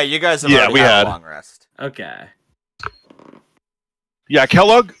 Oh yeah, you guys have already had a long rest. Okay. Yeah,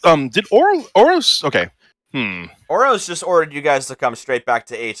 Kellogg, did Oros... Okay. Oros just ordered you guys to come straight back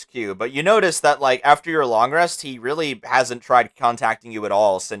to HQ, but you notice that, like, after your long rest, he really hasn't tried contacting you at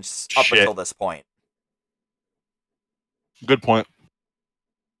all since up until this point. Good point.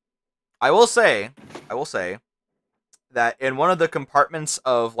 I will say that in one of the compartments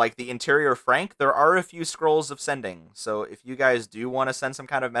of, like, the interior Frank, there are a few scrolls of sending, so if you guys do want to send some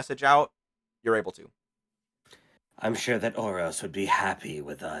kind of message out, you're able to. I'm sure that Oros would be happy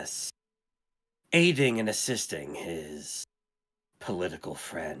with us aiding and assisting his political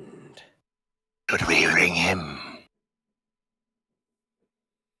friend. Should we ring him?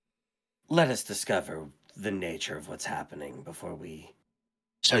 Let us discover the nature of what's happening before we...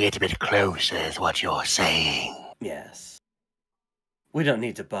 So get a bit closer is what you're saying. Yes. We don't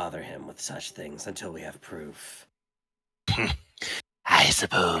need to bother him with such things until we have proof. I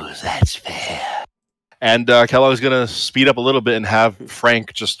suppose that's fair. And Kellogg's going to speed up a little bit and have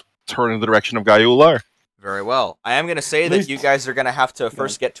Frank just turn in the direction of Gaia Ular. Very well. I am going to say that you guys are going to have to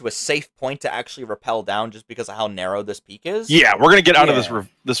first get to a safe point to actually rappel down just because of how narrow this peak is. Yeah, we're going to get out of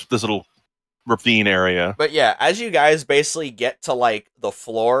this little ravine area. But yeah, as you guys basically get to, like, the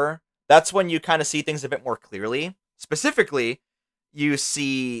floor, that's when you kind of see things a bit more clearly. Specifically, you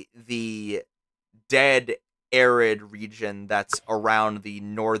see the dead arid region that's around the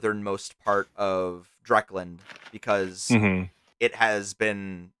northernmost part of Drekland, because Mhm. it has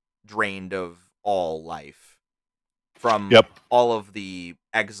been drained of all life from Yep. all of the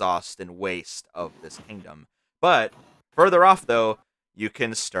exhaust and waste of this kingdom. But further off, though, you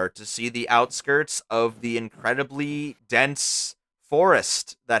can start to see the outskirts of the incredibly dense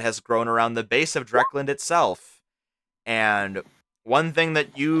forest that has grown around the base of Drekland itself. And one thing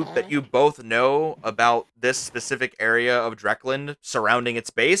that you both know about this specific area of Drekland surrounding its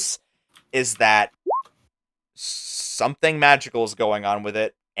base is that something magical is going on with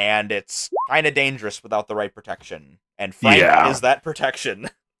it, and it's kind of dangerous without the right protection. And Frank is that protection.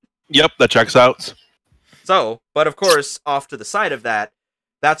 Yep, that checks out. So, but of course, off to the side of that,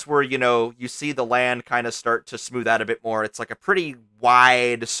 that's where, you see the land kind of start to smooth out a bit more. It's like a pretty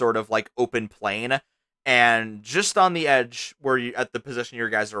wide sort of like open plain. And just on the edge where you at the position your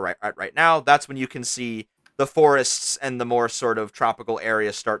guys are at right now, that's when you can see the forests and the more sort of tropical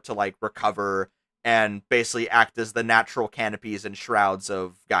areas start to like recover and basically act as the natural canopies and shrouds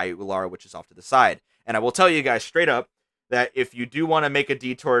of Gaia Ular, which is off to the side. And I will tell you guys straight up that if you do want to make a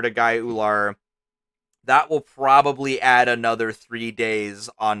detour to Gaia Ular, that will probably add another 3 days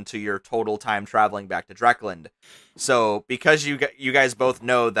onto your total time traveling back to Drekland. So because you guys both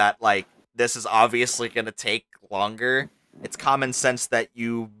know that like this is obviously going to take longer, it's common sense that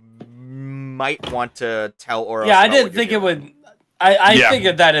you might want to tell Oros. Yeah, I didn't think it would. I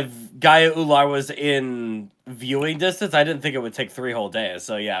figured that if Gaia Ular was in viewing distance, I didn't think it would take 3 whole days.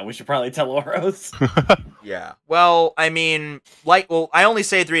 So yeah, we should probably tell Oros. Yeah. Well, I mean, I only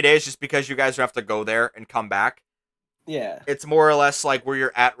say 3 days just because you guys have to go there and come back. Yeah. It's more or less like where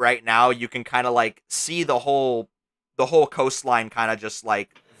you're at right now. You can kind of like see the whole coastline kind of just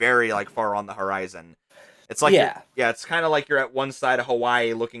like very like far on the horizon. It's like it's kind of like you're at one side of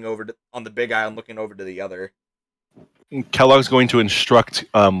Hawaii looking over on the Big Island looking over to the other. Kellogg's going to instruct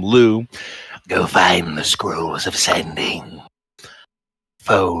Lou. Go find the scrolls of sending.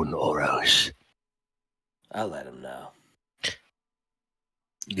 Phone Oros. I'll let him know.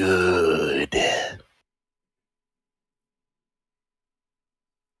 Good. There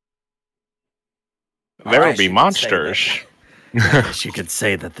will be monsters. You could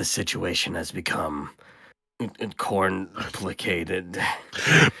say that the situation has become complicated.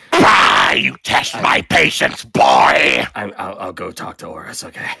 Bah, you test my patience, boy! I'll go talk to Oros,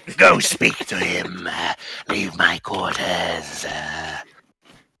 okay? Go speak to him. Leave my quarters.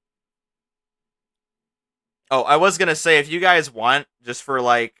 Oh, I was gonna say, if you guys want, just for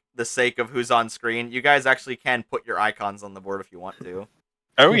like the sake of who's on screen, you guys actually can put your icons on the board if you want to.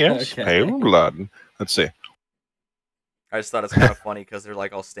 Oh yes. Okay. Hey, blood. Let's see. I just thought it's kind of funny because they're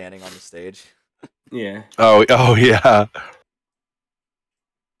like all standing on the stage. Yeah. Oh yeah.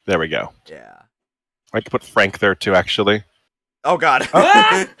 There we go. Yeah. I could put Frank there too, actually. Oh god.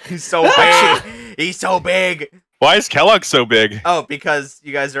 He's so big. He's so big. Why is Kellogg so big? Oh, because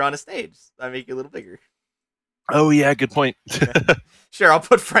you guys are on a stage. I make you a little bigger. Oh yeah, good point. Sure, I'll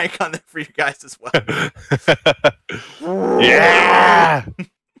put Frank on there for you guys as well. Yeah.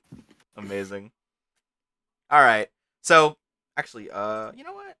 Amazing. All right. So, actually, you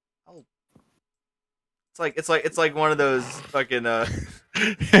know what? It's like one of those fucking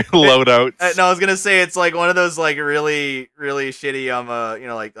loadouts. No, I was gonna say it's like one of those like really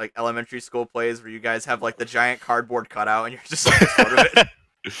shitty like elementary school plays where you guys have like the giant cardboard cutout and you're just like in front of it.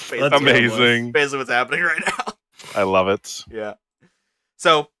 Amazing. Basically, what's happening right now. I love it. Yeah.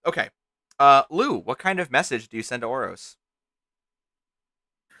 So, okay. Lou, what kind of message do you send to Oros?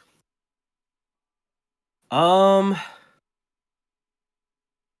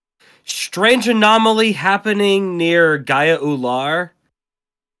 Strange anomaly happening near Gaia Ular.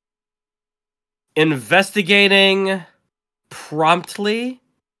 Investigating promptly.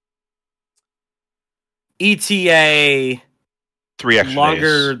 ETA 3 extra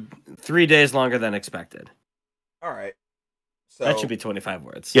longer, days. 3 days longer than expected. All right. So That should be 25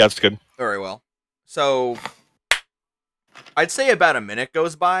 words. Yeah, that's good. very well. So I'd say about a minute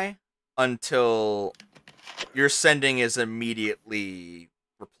goes by until your sending is immediately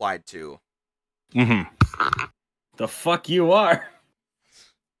replied to. Mm-hmm. The fuck you are.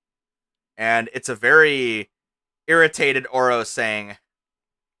 And it's a very irritated Oros saying,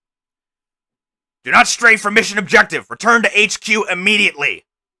 "Do not stray from mission objective. Return to HQ immediately."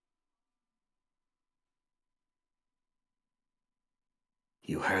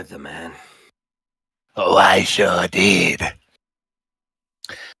 You heard the man. Oh, I sure did.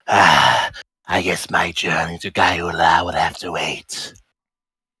 I guess my journey to Gaiula would have to wait.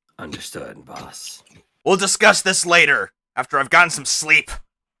 Understood, boss. We'll discuss this later, after I've gotten some sleep.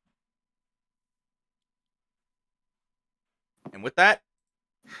 And with that,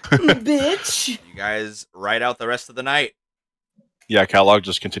 Bitch. you guys ride out the rest of the night. Yeah, Kellogg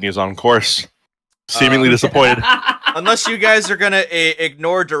just continues on course, seemingly disappointed. Unless you guys are gonna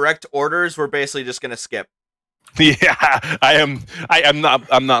ignore direct orders, we're basically just gonna skip. Yeah, I'm not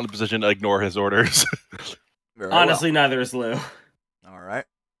in a position to ignore his orders. Very Honestly, neither is Lou. well. All right.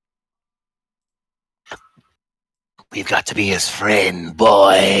 We've got to be his friend,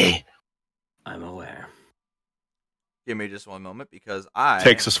 boy. I'm aware. Give me just one moment because I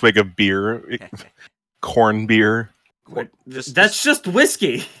Takes a swig of beer, corn beer. That's just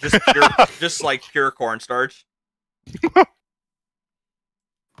whiskey. just like pure cornstarch. All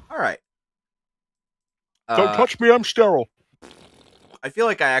right. Don't touch me, I'm sterile. I feel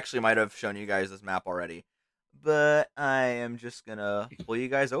like I actually might have shown you guys this map already, but I am just gonna pull you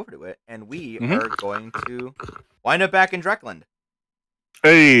guys over to it, and we are going to wind up back in Drekland.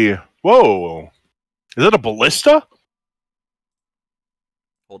 Hey, whoa. Is that a ballista?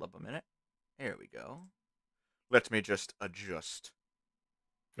 Hold up a minute. There we go. Let me just adjust.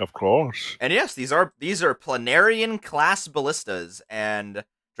 Of course. And yes, these are Planarian class ballistas, and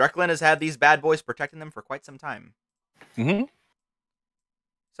Drekland has had these bad boys protecting them for quite some time. Mm-hmm.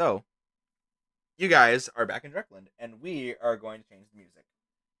 So, you guys are back in Drekland, and we are going to change the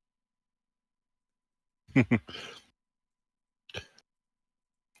music.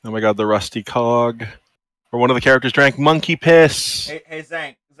 Oh my god, the rusty cog. Or one of the characters drank monkey piss. Hey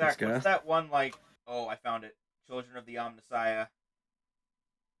Zach, what's that one like? Oh, I found it. Children of the Omnissiah.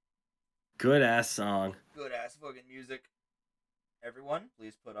 Good ass song. Good ass fucking music. Everyone,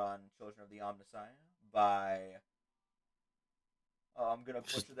 please put on Children of the Omnissiah by... Oh, I'm gonna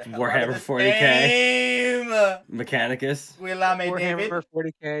butcher the hell out Warhammer of this 40K. name! Mechanicus. Willame David.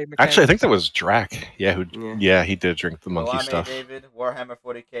 Warhammer 40K. Actually, I think that was Drak. Yeah, Yeah. he did drink the monkey Willame stuff. David, Warhammer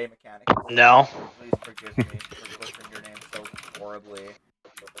 40K Mechanicus. No. Please forgive me for butchering your name so horribly.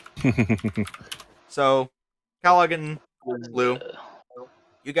 So, Kellogg and Lou,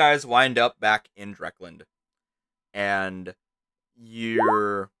 you guys wind up back in Drekland, and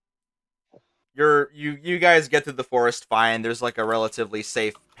you guys get through the forest fine. There's like a relatively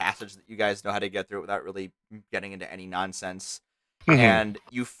safe passage that you guys know how to get through without really getting into any nonsense. And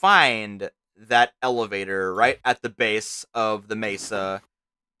you find that elevator right at the base of the mesa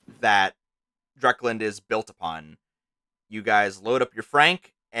that Drekland is built upon. You guys load up your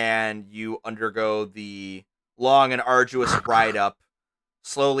Frank, and you undergo the long and arduous ride up,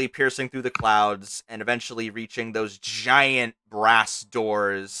 slowly piercing through the clouds, and eventually reaching those giant brass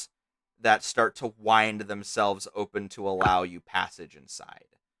doors that start to wind themselves open to allow you passage inside.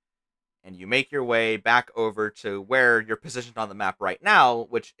 And you make your way back over to where you're positioned on the map right now,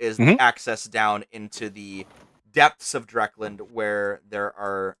 which is the access down into the depths of Drekland, where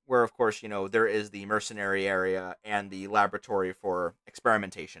of course, there is the mercenary area and the laboratory for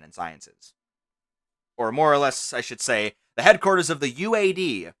experimentation and sciences. Or more or less, I should say, the headquarters of the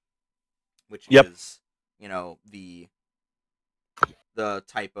UAD, which is, the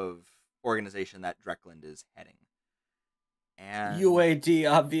type of organization that Drekland is heading. And UAD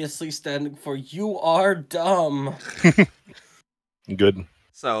obviously standing for "You Are Dumb." Good.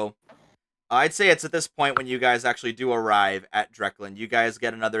 So, I'd say it's at this point when you guys actually do arrive at Drekland, you guys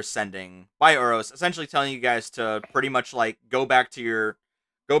get another sending by Uros, essentially telling you guys to pretty much like go back to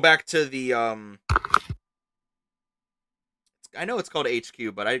the I know it's called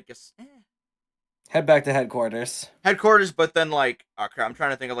HQ, but I guess Head back to headquarters. Headquarters, but then like oh crap, I'm trying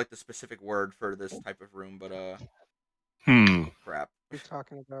to think of like the specific word for this type of room, but crap. What are you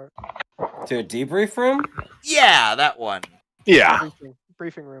talking about? To a debrief room? Yeah, that one. Yeah.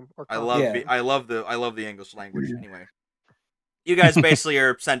 Briefing room. Or I conference. love the English language. Anyway, you guys basically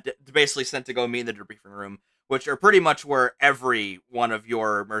are sent to go meet in the debriefing room, which are pretty much where every one of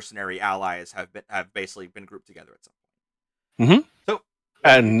your mercenary allies have basically been grouped together at some point. So,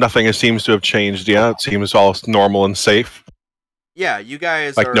 and nothing seems to have changed yet. It seems all normal and safe. Yeah, you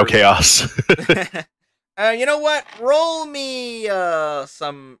guys like no chaos. You know what? Roll me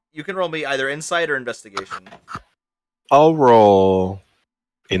some. You can roll me either insight or investigation. I'll roll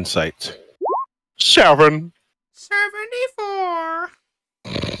insight. 7. 74.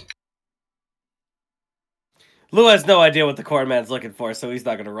 Lou has no idea what the core man's looking for, so he's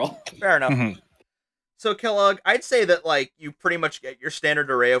not going to roll. Fair enough. So, Kellogg, I'd say that, like, you pretty much get your standard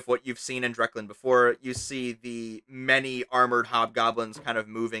array of what you've seen in Drekland before. You see the many armored hobgoblins kind of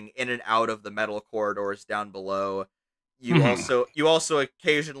moving in and out of the metal corridors down below. You also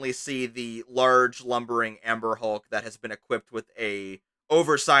occasionally see the large, lumbering Amber Hulk that has been equipped with a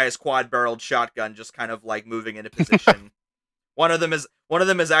oversized quad-barreled shotgun just kind of, like, moving into position. One of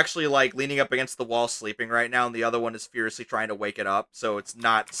them is actually like leaning up against the wall, sleeping right now, and the other one is furiously trying to wake it up, so it's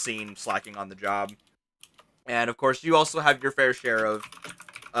not seen slacking on the job. And of course, you also have your fair share of,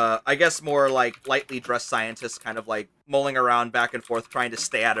 I guess, more like lightly dressed scientists, kind of like mulling around back and forth, trying to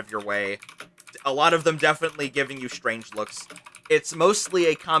stay out of your way. A lot of them definitely giving you strange looks. It's mostly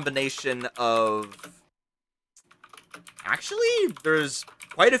a combination of. Actually, there's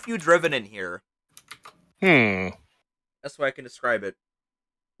quite a few driven in here. That's why I can describe it.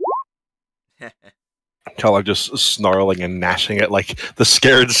 Kellogg just snarling and gnashing at like the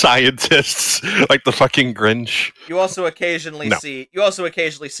scared scientists, like the fucking Grinch. You also occasionally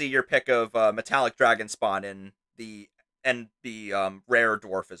see your pick of metallic dragon spawn in the rare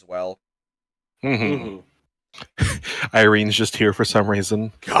dwarf as well. Irene's just here for some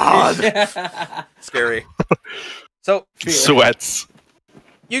reason. God, scary. So sweats.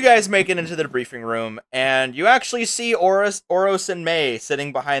 You guys make it into the briefing room, and you actually see Oros and May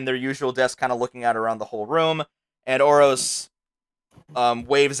sitting behind their usual desk, kind of looking out around the whole room. And Oros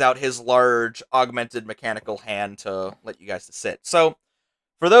waves out his large, augmented mechanical hand to let you guys to sit. So,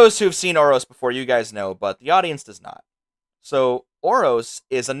 for those who've seen Oros before, you guys know, but the audience does not. So, Oros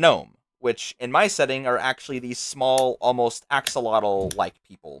is a gnome, which in my setting are actually these small, almost axolotl-like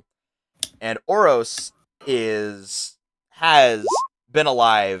people. And Oros has been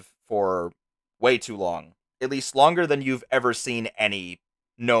alive for way too long. At least longer than you've ever seen any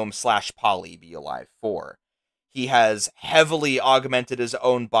gnome/poly be alive for. He has heavily augmented his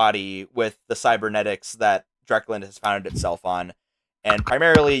own body with the cybernetics that Drekland has founded itself on. And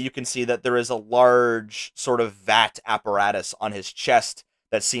primarily, you can see that there is a large sort of vat apparatus on his chest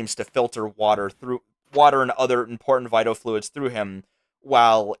that seems to filter water and other important vital fluids through him,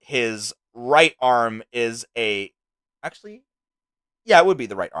 while his right arm is it would be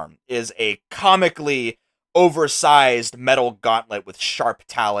the right arm, is a comically oversized metal gauntlet with sharp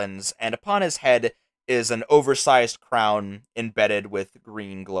talons, and upon his head is an oversized crown embedded with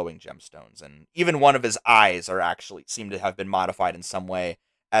green glowing gemstones. And even one of his eyes seem to have been modified in some way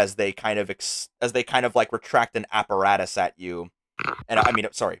as they kind of like retract an apparatus at you. And I mean,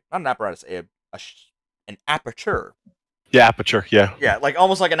 sorry, not an apparatus, an aperture. Yeah, aperture, yeah. Yeah, like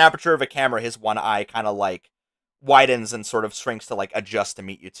almost like an aperture of a camera, his one eye kind of like widens and sort of shrinks to like adjust to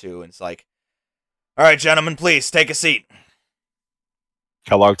meet you two, and it's like, all right, gentlemen, please take a seat.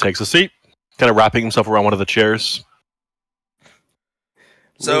 Kellogg takes a seat, kind of wrapping himself around one of the chairs.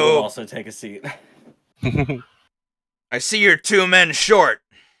 So Lou will also take a seat. I see you're 2 men short.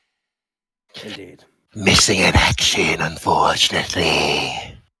 Indeed. Missing in action,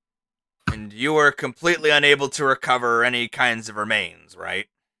 unfortunately. And you were completely unable to recover any kinds of remains, right?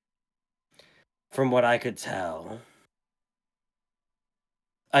 From what I could tell,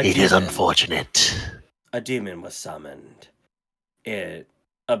 It is unfortunate. A demon was summoned. It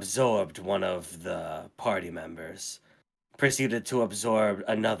absorbed one of the party members, proceeded to absorb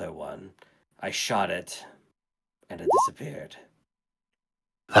another one. I shot it, and it disappeared.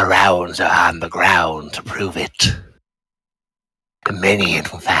 The rounds are on the ground to prove it. Many, in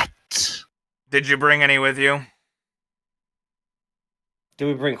fact. Did you bring any with you? Did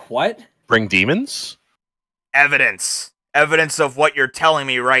we bring what? Bring demons? Evidence. Evidence of what you're telling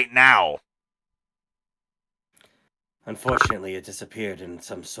me right now. Unfortunately, it disappeared in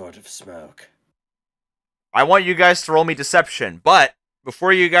some sort of smoke. I want you guys to roll me deception, but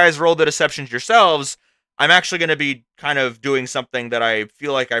before you guys roll the deceptions yourselves, I'm actually going to be kind of doing something that I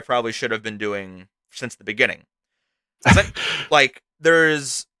feel like I probably should have been doing since the beginning. Like,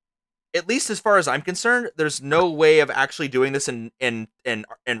 there's, at least as far as I'm concerned, there's no way of actually doing this in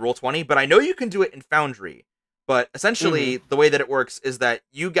Roll20, but I know you can do it in Foundry. But essentially, the way that it works is that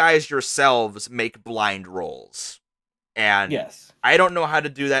you guys yourselves make blind rolls. And yes, I don't know how to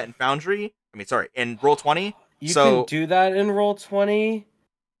do that in Foundry. In Roll20. You can do that in Roll20.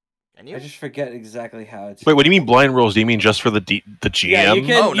 Can you? I just forget exactly how to. Wait, what do you mean blind rolls? Do you mean just for the GM? Yeah, you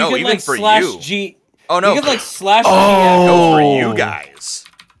can, no, even like for slash you. Oh no, you can like slash GM. No, for you Oh. guys.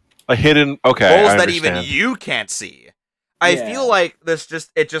 A hidden okay. Rolls I that understand. even you can't see. I feel like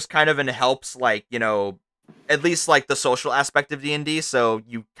it just kind of helps, like, you know, at least like the social aspect of D&D, so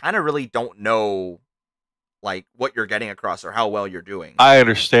you kind of really don't know like what you're getting across or how well you're doing. I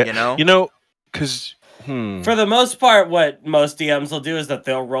understand. You know? Because for the most part, what most DMs will do is that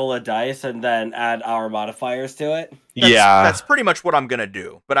they'll roll a dice and then add our modifiers to it. That's pretty much what I'm gonna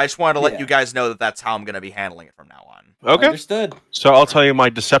do. But I just wanted to let you guys know that that's how I'm gonna be handling it from now on. Okay. Understood. So I'll tell you, my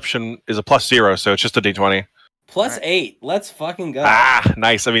deception is a +0, so it's just a D20. +8. Let's fucking go. Ah,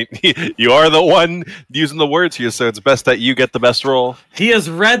 nice. I mean, you are the one using the words here, so it's best that you get the best roll. He has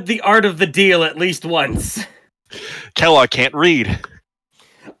read The Art of the Deal at least once. Kellogg can't read.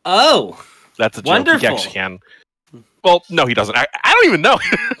 Oh, That's a joke. wonderful. He actually can. Well, no, he doesn't. I don't even know.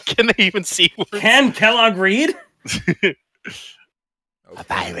 Can they even see words? Can Kellogg read? A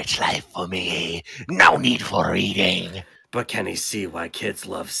pirate's life for me. No need for reading. But can he see why kids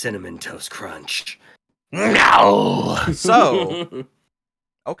love Cinnamon Toast Crunch? No. So,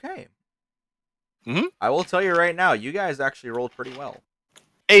 okay. Mhm. I will tell you right now, you guys actually rolled pretty well.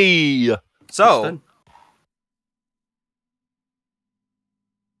 Hey. So,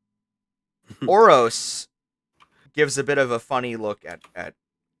 Oros gives a bit of a funny look at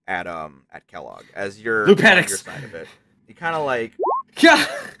Kellogg as you're Blue on panics. your side of it. He kind of like Yeah.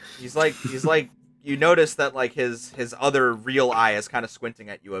 he's like you notice that like his other real eye is kind of squinting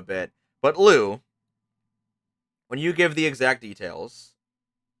at you a bit. But Lou, when you give the exact details,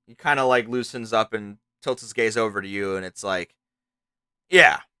 he kind of like loosens up and tilts his gaze over to you, and it's like,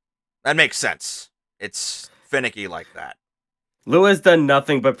 yeah, that makes sense. It's finicky like that. Lou has done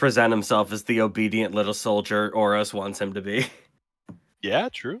nothing but present himself as the obedient little soldier Oros wants him to be. Yeah,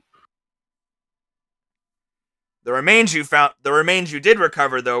 true. The remains you did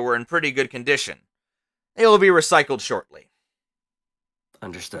recover, though, were in pretty good condition. They will be recycled shortly.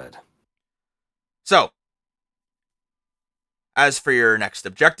 Understood. So, as for your next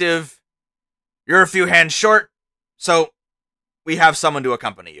objective, you're a few hands short, so we have someone to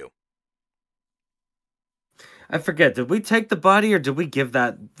accompany you. I forget, did we take the body or did we give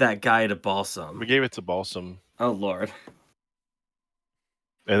that guy to Balsam? We gave it to Balsam. Oh, Lord.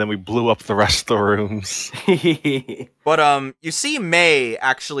 And then we blew up the rest of the rooms. But you see May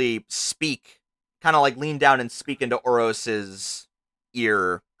actually speak, kind of like lean down and speak into Oros's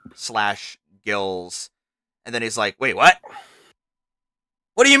ear / gills, and then he's like, "Wait, what?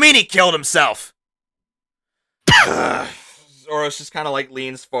 What do you mean he killed himself?" Oros just kind of like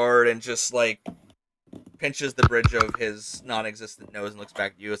leans forward and just like pinches the bridge of his non-existent nose and looks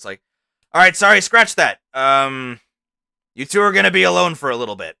back at you. It's like, "All right, sorry, scratch that. You two are gonna be alone for a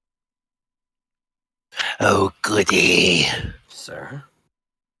little bit." Oh, goody. Sir?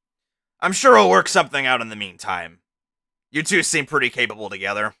 I'm sure we'll work something out in the meantime. You two seem pretty capable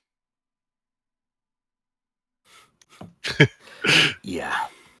together. Yeah.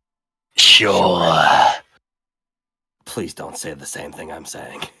 Sure. Please don't say the same thing I'm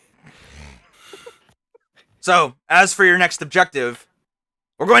saying. So, as for your next objective,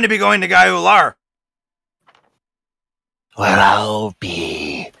 we're going to be going to Gaiular. Well, I'll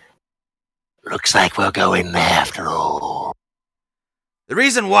be. Looks like we're going there after all. The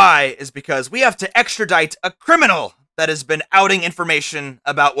reason why is because we have to extradite a criminal that has been outing information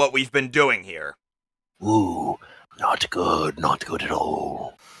about what we've been doing here. Ooh, not good at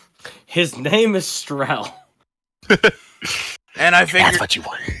all. His name is Strel. And I That's figured, what you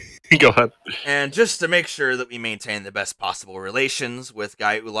want. Go ahead. and just to make sure that we maintain the best possible relations with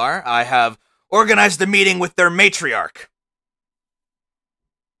Gaiular, I have organized a meeting with their matriarch.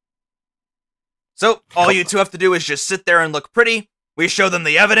 So, all you two have to do is just sit there and look pretty, we show them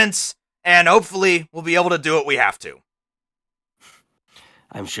the evidence, and hopefully we'll be able to do what we have to.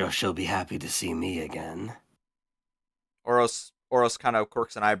 I'm sure she'll be happy to see me again. Oros kind of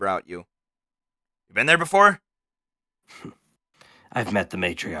quirks an eyebrow at you. You been there before? I've met the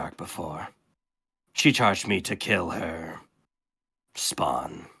matriarch before. She charged me to kill her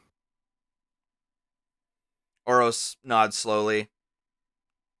spawn. Oros nods slowly.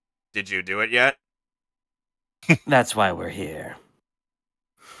 Did you do it yet? That's why we're here.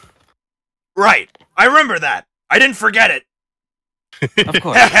 Right. I remember that. I didn't forget it. Of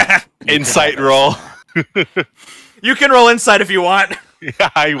course. You Insight could roll. have You can roll insight if you want. Yeah,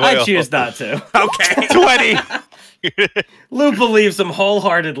 I will. I choose not to. Okay. 20. Lou believes him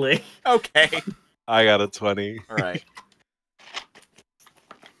wholeheartedly. Okay. I got a 20. All right.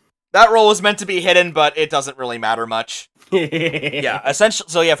 That roll was meant to be hidden, but it doesn't really matter much. Yeah, essentially.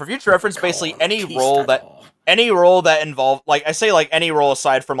 So yeah, for future reference, basically any roll that involve, like I say, like any roll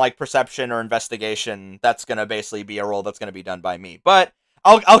aside from like perception or investigation, that's gonna basically be a roll that's gonna be done by me. But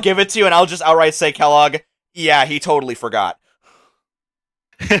I'll give it to you, and I'll just outright say, Kellogg, yeah, he totally forgot.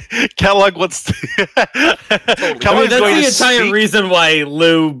 Kellogg wants to... Kellogg's That's going the to entire speak. reason why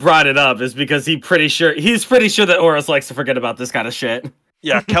Lou brought it up, is because he's pretty sure that Oros likes to forget about this kind of shit.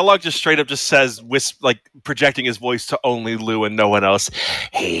 Yeah, Kellogg just straight up just says, projecting his voice to only Lou and no one else.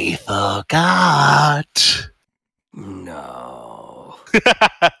 He forgot. No.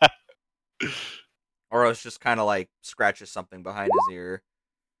 Oros just kind of like scratches something behind his ear.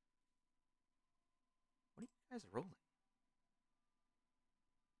 What are you guys rolling?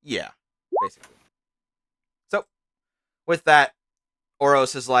 Yeah, basically. So, with that,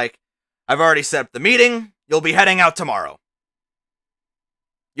 Oros is like, I've already set up the meeting. you'll be heading out tomorrow.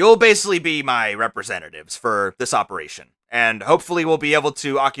 You'll basically be my representatives for this operation, and hopefully we'll be able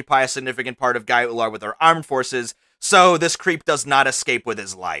to occupy a significant part of Gaia Ular with our armed forces, so this creep does not escape with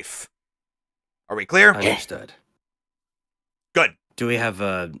his life. Are we clear? Understood. Good. Do we have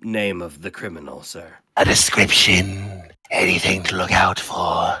a name of the criminal, sir? A description? Anything to look out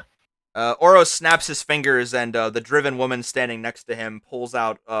for? Oros snaps his fingers, and the driven woman standing next to him pulls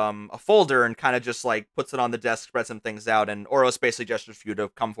out a folder and kind of just like puts it on the desk, spreads some things out, and Oros basically gestures for you to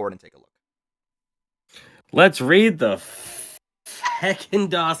come forward and take a look. Let's read the heckin'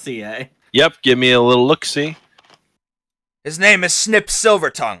 dossier. Yep, give me a little look-see. His name is Snip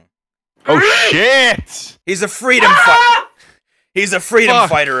Silvertongue. Oh shit! He's a freedom He's a freedom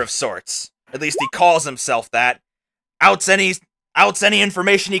fighter of sorts. At least he calls himself that. Outs any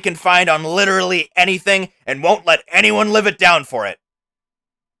information he can find on literally anything and won't let anyone live it down for it.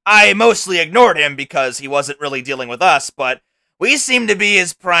 I mostly ignored him because he wasn't really dealing with us, but we seem to be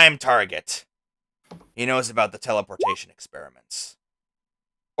his prime target. He knows about the teleportation experiments.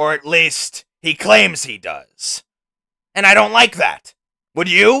 Or at least, he claims he does. And I don't like that. Would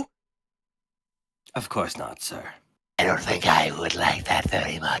you? Of course not, sir. I don't think I would like that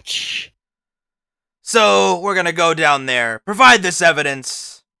very much. So, we're gonna go down there, provide this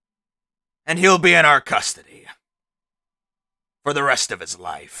evidence, and he'll be in our custody. For the rest of his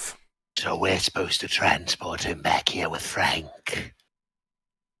life. So we're supposed to transport him back here with Frank.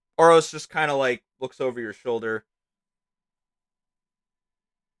 Oros just kind of like looks over your shoulder.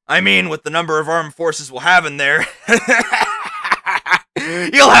 I mean, with the number of armed forces we'll have in there,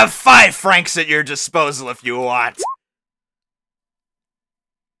 you'll have 5 Franks at your disposal if you want.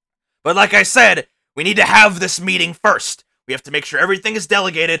 But like I said, we need to have this meeting first. We have to make sure everything is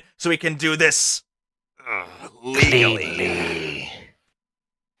delegated so we can do this legally. Cleanly.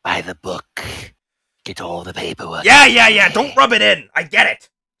 By the book. Get all the paperwork. Yeah. Don't rub it in. I get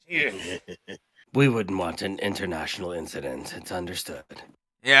it. We wouldn't want an international incident. It's understood.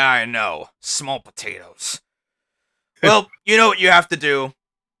 Yeah, I know. Small potatoes. Well, you know what you have to do.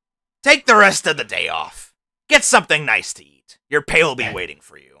 Take the rest of the day off. Get something nice to eat. Your pay will be waiting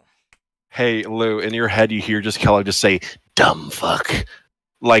for you. Hey, Lou, in your head you hear just Kellogg just say, Dumb fuck.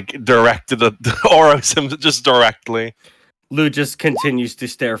 like, direct to the Oros, just directly. Lou just continues to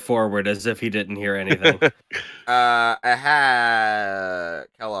stare forward as if he didn't hear anything.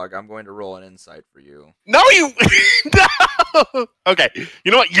 Kellogg, I'm going to roll an insight for you. No, you... No! Okay,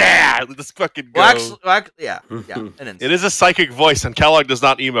 you know what? Yeah! Let's fucking go. Well, actually, yeah, an insight. It is a psychic voice, and Kellogg does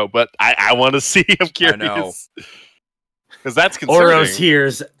not emote, but I want to see. I'm curious. Because that's concerning. Oros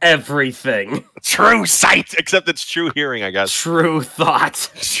hears everything. True sight, except it's true hearing, I guess. True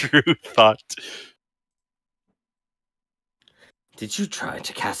thought. True thought. Did you try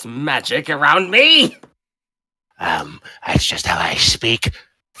to cast magic around me? That's just how I speak.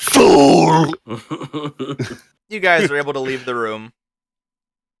 Fool! You guys are able to leave the room.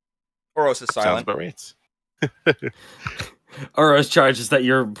 Oros is Sounds silent. about right. Oros charges that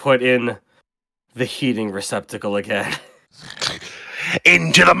you're put in the heating receptacle again.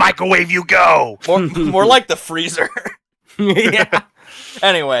 Into the microwave you go! More like the freezer. Yeah.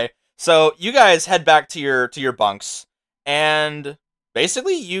 Anyway, so you guys head back to your bunks, and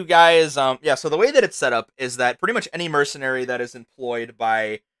basically you guys, so the way that it's set up is that pretty much any mercenary that is employed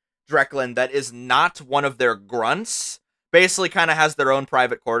by Dreklin that is not one of their grunts basically kind of has their own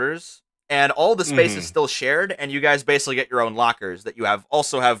private quarters, and all the space is still shared, and you guys basically get your own lockers that you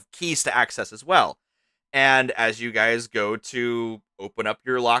also have keys to access as well. And as you guys go to open up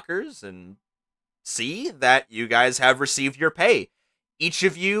your lockers and see that you guys have received your pay, each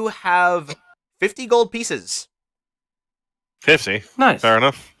of you have 50 gold pieces. 50. Nice. Fair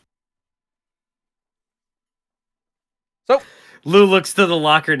enough. So, Lou looks to the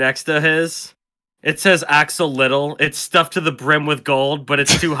locker next to his. It says Axel Little. It's stuffed to the brim with gold, but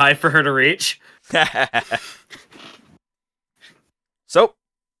it's too high for her to reach. So,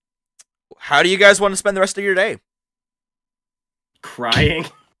 how do you guys want to spend the rest of your day? Crying.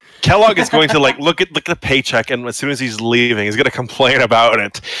 Kellogg is going to look at the paycheck, and as soon as he's leaving, he's going to complain about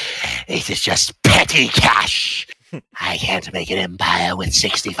it. This is just petty cash. I can't make an empire with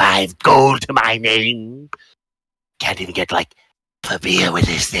 65 gold to my name. Can't even get, a beer with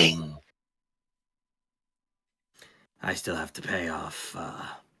this thing. I still have to pay off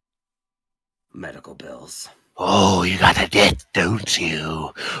medical bills. Oh, you got a debt, don't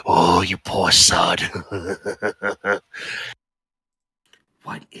you? Oh, you poor sod.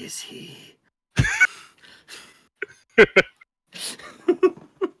 What is he?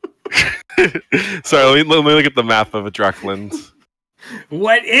 Sorry, let me look at the map of Dreckland.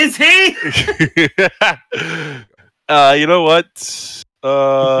 What is he? You know what?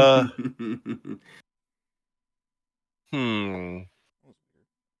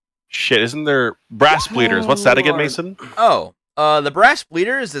 Shit, isn't there brass bleeders? What's that again, Mason? Oh, the Brass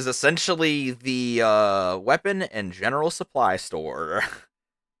Bleeders is essentially the weapon and general supply store.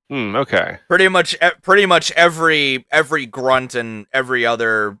 Okay. Pretty much every grunt and every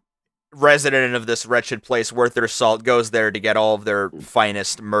other resident of this wretched place worth their salt goes there to get all of their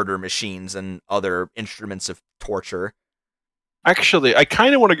finest murder machines and other instruments of torture. Actually, I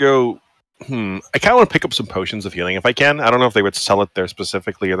kind of want to go. I kind of want to pick up some potions of healing if I can. I don't know if they would sell it there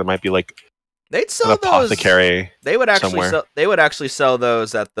specifically, or there might be like they'd sell an apothecary. They would actually somewhere. they would actually sell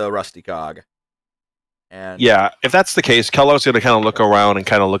those at the Rusty Cog. And Yeah, if that's the case, Kellogg's going to kind of look around and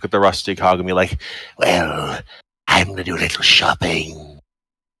kind of look at the Rusty Cog and be like, Well, I'm going to do a little shopping.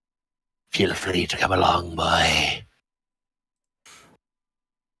 Feel free to come along, boy.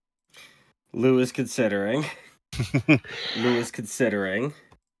 Lou is considering.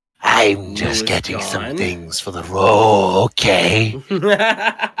 I'm just Louis getting gone. some things for the road. Okay.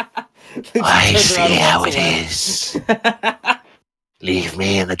 I see how it is. Leave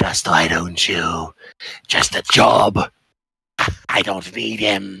me in the dust, why don't you? Just a job. I don't need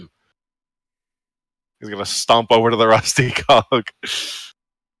him. he's going to stomp over to the Rusty Cog. if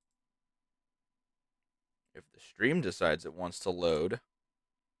the stream decides it wants to load,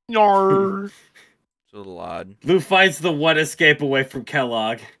 Yarr. it's a little odd. Lou finds the one escape away from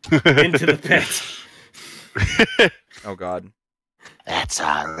Kellogg into the pit. Oh god. That's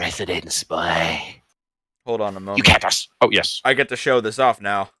our residence, boy. Hold on a moment. You can't just. Oh, yes. I get to show this off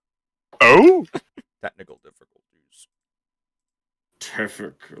now. Oh? Technical difficulties.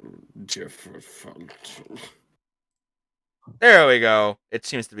 There we go. It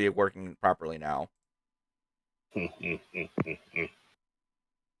seems to be working properly now.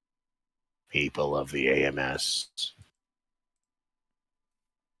 People of the AMS.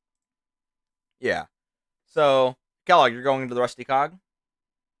 Yeah. So, Kellogg, you're going into the Rusty Cog?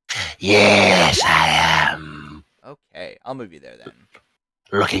 Yes, I am. Okay, I'll move you there then.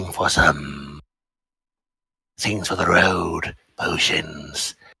 Looking for some things for the road,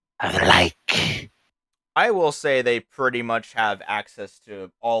 potions, and the like. I will say they pretty much have access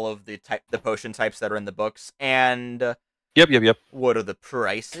to all of the potion types that are in the books. And Yep. what are the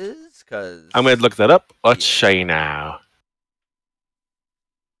prices? Because I'm going to look that up. Let's show you now.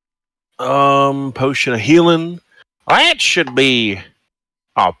 Potion of healing. That should be.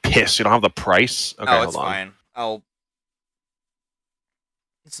 Oh, piss! You don't have the price. Okay, oh, it's hold on. fine.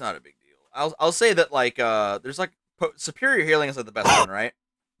 It's not a big deal. I'll say that like there's like superior healing is like the best one, right?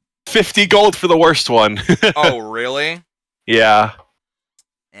 50 gold for the worst one. Oh, really? Yeah.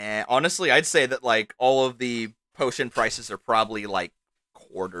 And honestly, I'd say that like all of the potion prices are probably like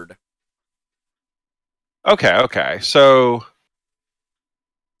quartered. Okay. So.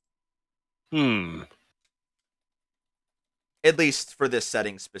 At least for this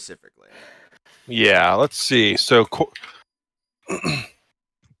setting specifically. Yeah, let's see. So.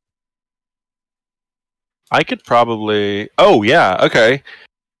 I could probably. Oh, yeah, okay.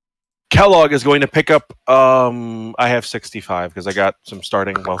 Kellogg is going to pick up. I have 65 because I got some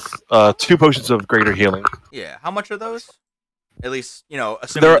starting wealth. 2 potions of greater healing. Yeah. How much are those? At least,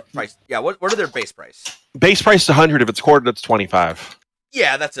 assuming the price. Yeah, what are their base price? Base price is 100. If it's quartered, it's 25.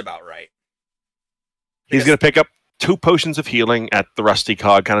 Yeah, that's about right. He's going to pick up 2 potions of healing at the Rusty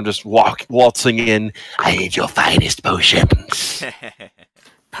Cog, kind of just waltzing in. I need your finest potions.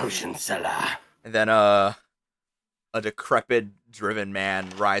 Potion seller. And then a decrepit, driven man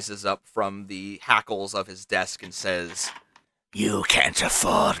rises up from the hackles of his desk and says, You can't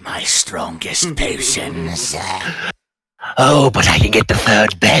afford my strongest potions. Oh, but I can get the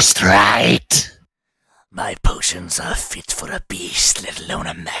 3rd best, right? My potions are fit for a beast, let alone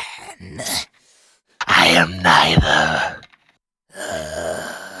a man. I am neither.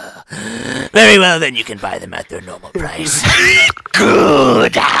 Very well, then you can buy them at their normal price.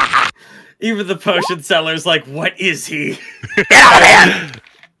 Good. Even the potion seller's like, what is he? Get out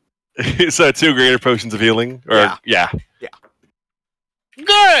of here! So 2 greater potions of healing? Or, yeah.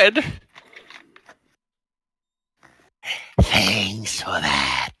 Good! Thanks for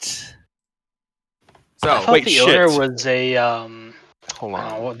that. So, I thought wait, the shit. owner was a Hold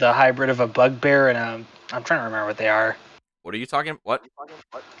on. the hybrid of a bugbear and I'm trying to remember what they are. what are you talking? What?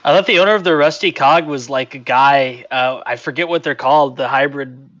 I thought the owner of the Rusty Cog was like a guy. I forget what they're called. The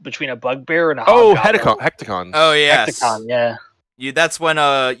hybrid between a bugbear and a Oh, hobgoblin. hecticons. Oh yes. Hecticon, yeah. That's when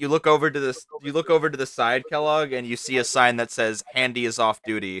you look over to this. You look over to the side, Kellogg, and you see a sign that says "Handy is off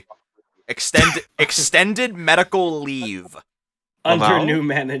duty." Extended medical leave. Under now? new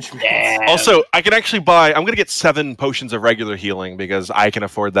management. Damn. Also, I can actually buy. I'm gonna get 7 potions of regular healing because I can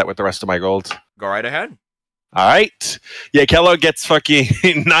afford that with the rest of my gold. Go right ahead. All right. Yeah, Kellogg gets fucking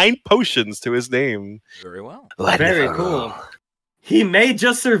 9 potions to his name. Very well. Very Wonderful. cool. He may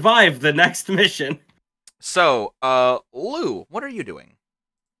just survive the next mission. So, Lou, what are you doing?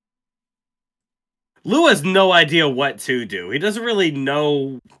 Lou has no idea what to do. He doesn't really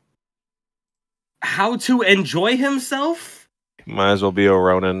know how to enjoy himself. Might as well be a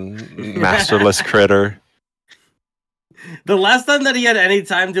Ronin, masterless critter. The last time that he had any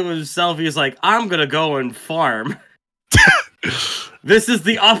time to himself, he was like, I'm gonna go and farm. This is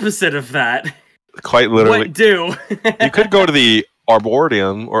the opposite of that. Quite literally. What do? You could go to the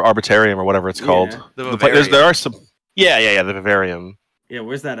Arboretum or Arbitrarium or whatever it's called. Yeah. The The pla- there's- Vivarium. there are some. Yeah, the Vivarium. Yeah,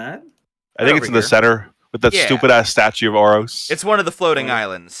 where's that at? I think Over it's in the here. center with that Yeah. stupid ass statue of Oros. It's one of the floating Oh.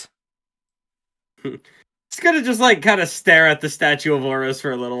 islands. It's gonna just like kind of stare at the statue of Oros for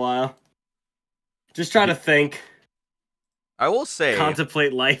a little while. Just try to think, I will say,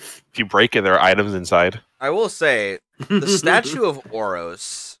 contemplate life. If you break it, there are items inside. I will say, the statue of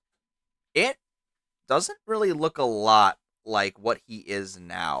Oros, it doesn't really look a lot like what he is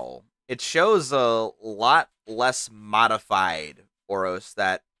now. It shows a lot less modified Oros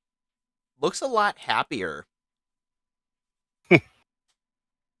that looks a lot happier.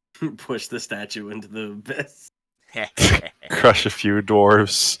 Push the statue into the abyss. Crush a few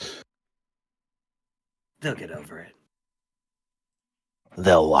dwarves. They'll get over it.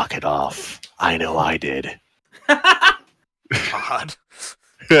 They'll walk it off. I know I did. God.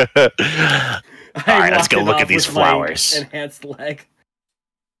 All right, let's go look at these flowers. Enhanced leg.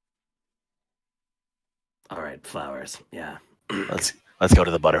 All right, flowers. Yeah. Let's go to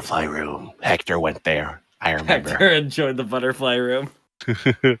the butterfly room. Hector went there. I remember. Hector enjoyed the butterfly room.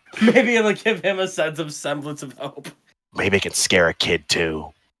 Maybe it'll give him a sense of semblance of hope. Maybe it can scare a kid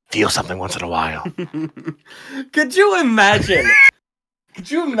too. Feel something once in a while. Could you imagine?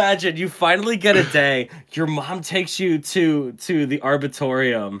 Could you imagine you finally get a day, your mom takes you to the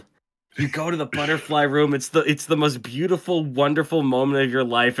arbitorium. You go to the butterfly room, it's the most beautiful, wonderful moment of your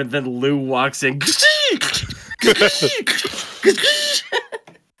life, and then Lou walks in. God.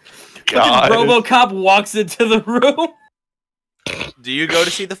 Fucking RoboCop walks into the room. Do you go to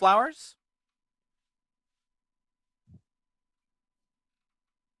see the flowers?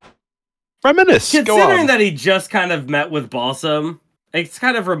 Reminisce. Go Considering on. that he just kind of met with Balsam, it's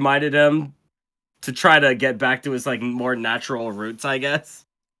kind of reminded him to try to get back to his like more natural roots, I guess.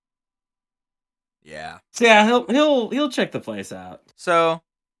 Yeah. So yeah, he'll check the place out. So,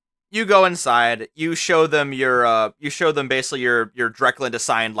 you go inside. You show them basically your Dreckland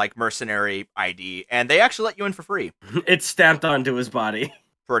assigned like mercenary ID, and they actually let you in for free. It's stamped onto his body.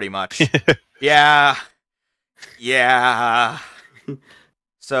 Pretty much. Yeah. Yeah.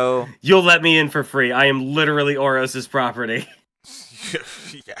 So, You'll let me in for free. I am literally Oros's property.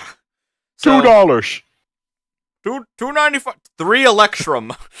 yeah. $2. $2.95. 3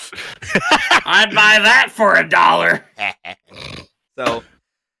 Electrum. I'd buy that for $1. So,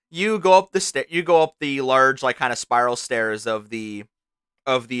 you go up the large like kind of spiral stairs of the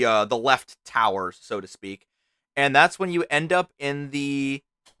left tower, so to speak, and that's when you end up in the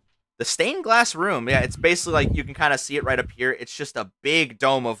stained glass room. Yeah, it's basically like you can kind of see it right up here. It's just a big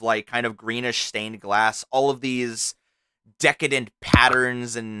dome of like kind of greenish stained glass. All of these decadent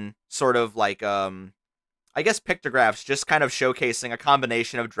patterns and sort of like I guess pictographs, just kind of showcasing a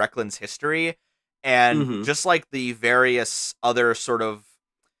combination of Dreckland's history and just like the various other sort of.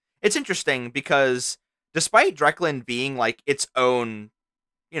 It's interesting because despite Dreckland being like its own,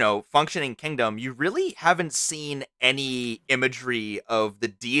 functioning kingdom, you really haven't seen any imagery of the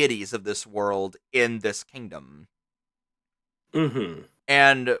deities of this world in this kingdom. Mm-hmm.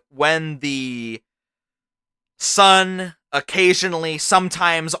 And when the sun occasionally,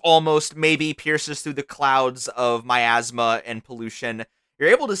 sometimes almost maybe pierces through the clouds of miasma and pollution, you're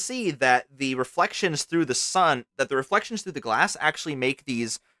able to see that the reflections through the glass actually make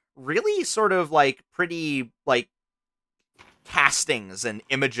these really sort of like pretty like castings and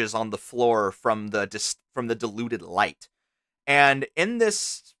images on the floor from the diluted light. And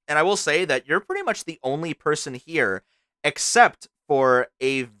I will say that you're pretty much the only person here, except for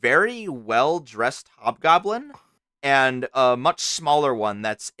a very well-dressed hobgoblin and a much smaller one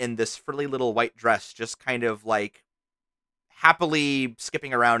that's in this frilly little white dress, just kind of like happily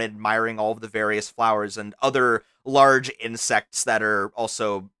skipping around and admiring all of the various flowers and other large insects that are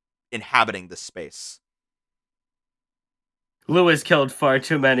also inhabiting this space. Lewis killed far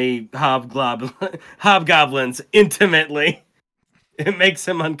too many hobgoblins intimately. It makes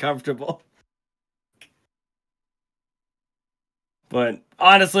him uncomfortable. But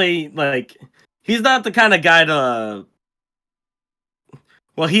honestly, like, he's not the kind of guy to...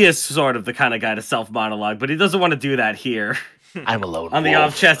 Well, he is sort of the kind of guy to self-monologue, but he doesn't want to do that here. I'm a lone On the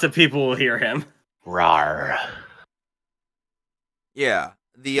wolf. off chance that people will hear him. Rawr. Yeah.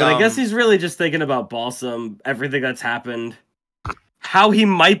 But I guess he's really just thinking about Balsam, everything that's happened, how he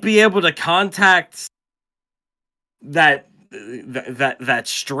might be able to contact that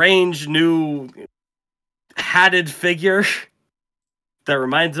strange new hatted figure that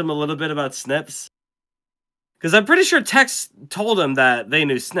reminds him a little bit about Snips. Because I'm pretty sure Tex told him that they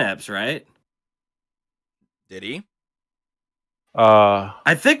knew Snips, right? Did he?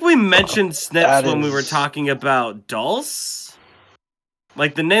 I think we mentioned Snips that when we is- were talking about Dulce.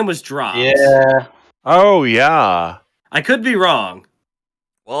 Like, the name was dropped. Yeah. Oh yeah. I could be wrong.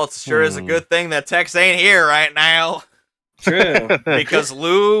 Well, it sure is a good thing that Tex ain't here right now. True. Because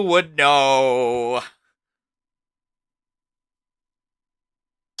Lou would know.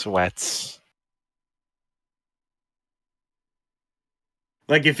 Sweats.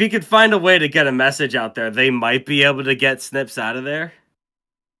 Like, if he could find a way to get a message out there, they might be able to get Snips out of there.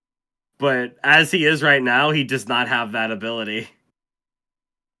 But as he is right now, he does not have that ability.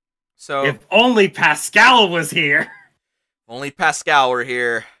 So If only Pascal was here. only Pascal were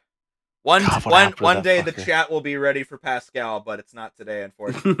here. One God, what happened to one that day the fucker? chat will be ready for Pascal, but it's not today,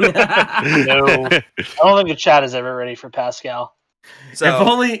 unfortunately. No. I don't think the chat is ever ready for Pascal. So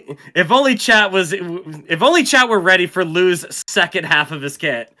if only chat were ready for Lou's second half of his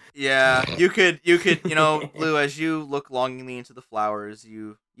kit. yeah, you could, Lou, as you look longingly into the flowers,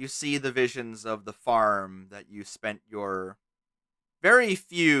 you see the visions of the farm that you spent your very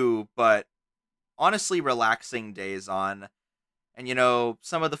few but honestly relaxing days on. And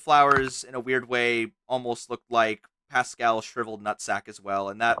some of the flowers in a weird way almost looked like Pascal's shriveled nutsack as well,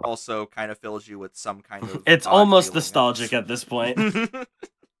 and that also kind of fills you with some kind of It's odd almost feeling. nostalgic at this point.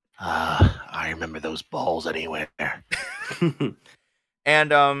 I remember those balls anywhere.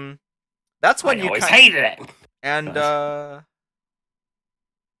 And that's when I you always kind hated it. and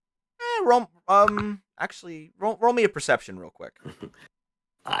roll me a perception real quick.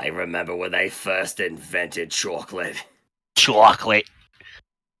 I remember when they first invented chocolate. Chocolate.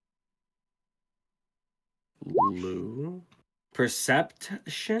 Lou? Perception?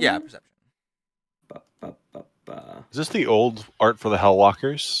 Yeah, perception. Ba. Is this the old art for the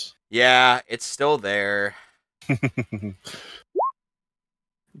Hellwalkers? Yeah, it's still there.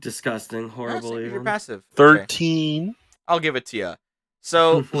 Disgusting, horrible, You're even. passive. Okay. 13. I'll give it to you.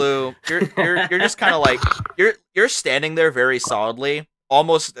 So, Lou, you're just kind of like you're standing there very solidly,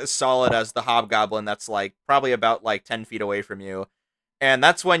 almost as solid as the hobgoblin that's like probably about like 10 feet away from you, and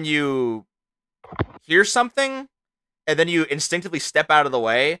that's when you hear something, and then you instinctively step out of the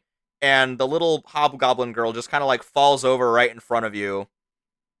way, and the little hobgoblin girl just kind of like falls over right in front of you,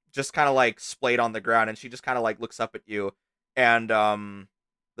 just kind of like splayed on the ground, and she just kind of like looks up at you, and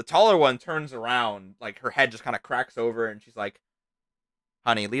the taller one turns around, like her head just kind of cracks over, and she's like,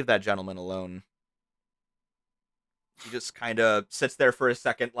 "Honey, leave that gentleman alone." She just kind of sits there for a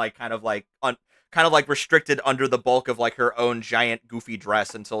second, like kind of like restricted under the bulk of like her own giant goofy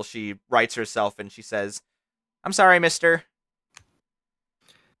dress until she rights herself and she says, "I'm sorry, mister."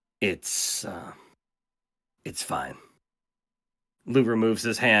 It's fine. Lou removes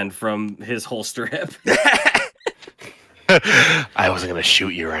his hand from his holster hip. I wasn't gonna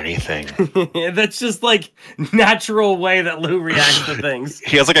shoot you or anything. That's just like natural way that Lou reacts to things.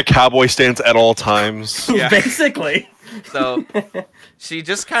 He has like a cowboy stance at all times. Yeah. Basically. So she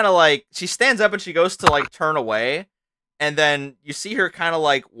just kind of like, she stands up and she goes to like turn away, and then you see her kind of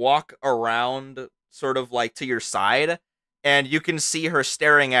like walk around sort of like to your side, and you can see her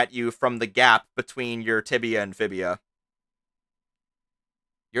staring at you from the gap between your tibia and fibia.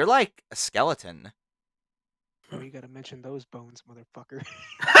 You're like a skeleton. Oh, you gotta mention those bones, motherfucker.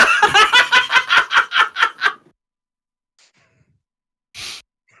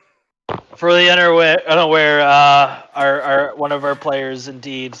 For the unaware, our one of our players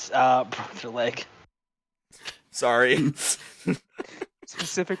indeed broke their leg. Sorry.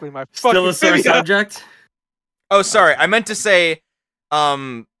 Specifically, my Still fucking a sore tibia. subject? Oh, sorry. I meant to say,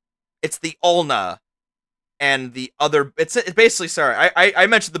 it's the ulna, and the other. It's basically, sorry. I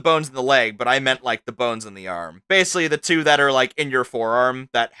mentioned the bones in the leg, but I meant like the bones in the arm. Basically, the two that are like in your forearm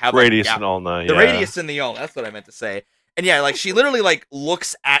that have like, Radius gap- and ulna. The Yeah. radius and the ulna. That's what I meant to say. And yeah, like she literally like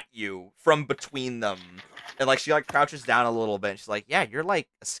looks at you from between them, and like she like crouches down a little bit. And she's like, "Yeah, you're like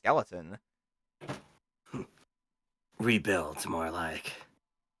a skeleton." Rebuild, more like.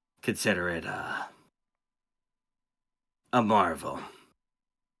 Consider it a marvel.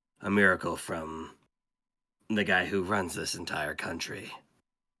 A miracle from the guy who runs this entire country.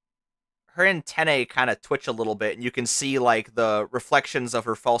 Her antennae kind of twitch a little bit, and you can see like the reflections of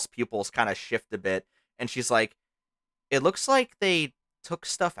her false pupils kind of shift a bit. And she's like, "It looks like they took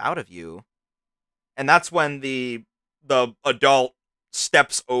stuff out of you." And that's when the adult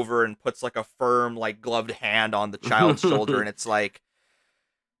steps over and puts like a firm, like gloved hand on the child's shoulder, and it's like,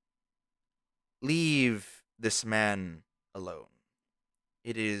 "Leave this man alone.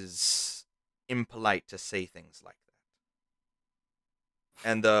 It is impolite to say things like that."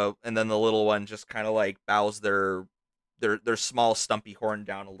 And then the little one just kind of like bows their small stumpy horn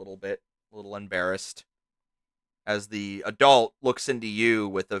down a little bit, a little embarrassed, as the adult looks into you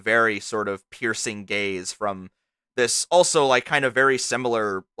with a very sort of piercing gaze from this also like kind of very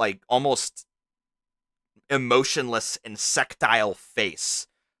similar, like almost emotionless insectile face.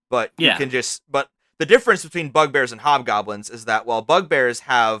 But you can but the difference between bugbears and hobgoblins is that while bugbears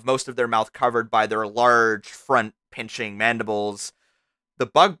have most of their mouth covered by their large front pinching mandibles, the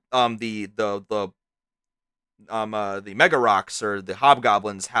mega rocks or the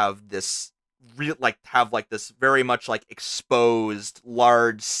hobgoblins have this this very much like exposed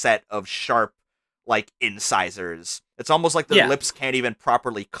large set of sharp like incisors. It's almost like the lips can't even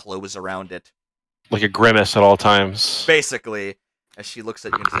properly close around it. Like a grimace at all times. Basically, as she looks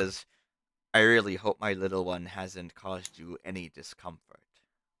at you and says, "I really hope my little one hasn't caused you any discomfort."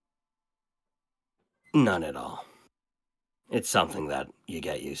 None at all. It's something that you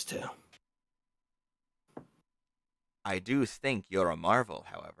get used to. I do think you're a marvel,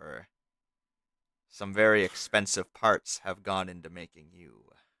 however. Some very expensive parts have gone into making you.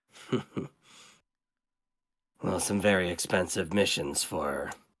 Well, some very expensive missions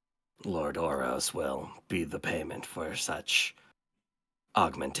for Lord Oros will be the payment for such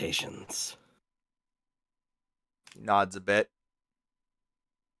augmentations. He nods a bit.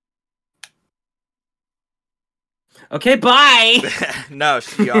 Okay, bye! No,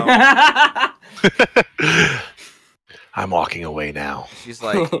 she, I'm walking away now. She's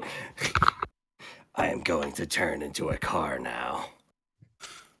like, I am going to turn into a car now.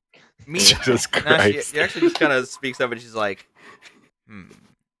 Jesus No, Christ. she actually just kind of speaks up and she's like,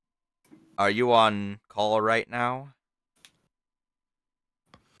 "Are you on call right now?"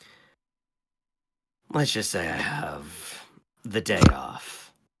 Let's just say I have the day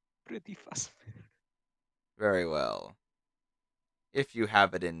off. Pretty fast. Very well. If you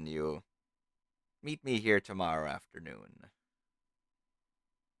have it in you, meet me here tomorrow afternoon.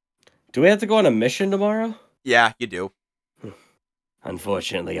 Do we have to go on a mission tomorrow? Yeah, you do.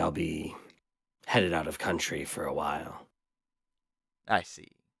 Unfortunately, I'll be headed out of country for a while. I see.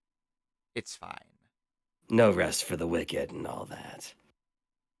 It's fine. No rest for the wicked and all that.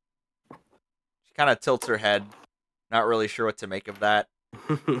 She kind of tilts her head, not really sure what to make of that.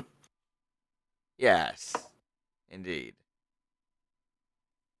 Yes, indeed.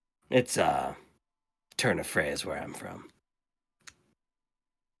 It's a turn of phrase where I'm from.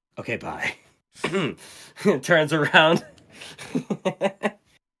 Okay, bye. Turns around.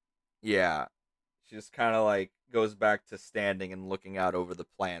 Yeah. She just kind of like goes back to standing and looking out over the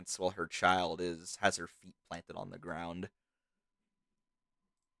plants while her child has her feet planted on the ground.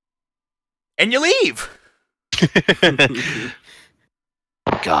 And you leave.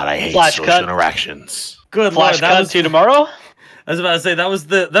 God, I hate Flash social cut. interactions. Good Flash lord, that cut was to tomorrow. I was about to say that was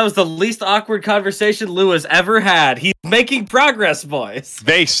the least awkward conversation Lou has ever had. He's making progress, boys.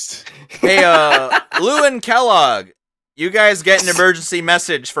 Based. Hey, Lou and Kellogg, you guys get an emergency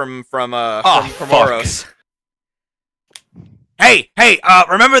message from fuck. Oros. Hey,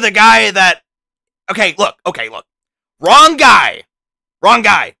 remember the guy that? Okay, look. Wrong guy.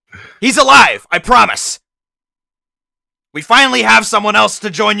 He's alive. I promise. We finally have someone else to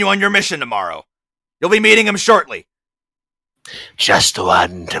join you on your mission tomorrow. You'll be meeting him shortly. Just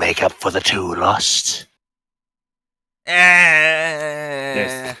one to make up for the two lost.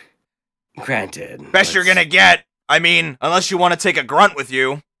 Yes. Granted. Best you're gonna get. I mean, unless you want to take a grunt with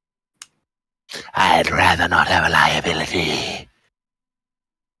you. I'd rather not have a liability.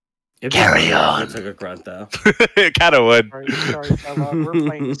 It'd be Carry funny if on. I took a grunt though. It kind of would. Sorry, fella. We're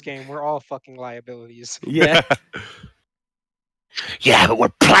playing this game. We're all fucking liabilities. Yeah. Yeah, but we're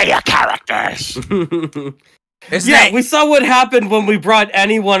player characters. Yeah, we saw what happened when we brought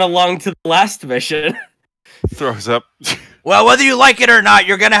anyone along to the last mission. Throws up. Well, whether you like it or not,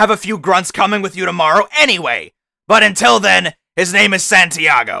 you're gonna have a few grunts coming with you tomorrow anyway. But until then, his name is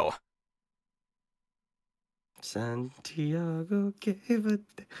Santiago. Santiago gave it.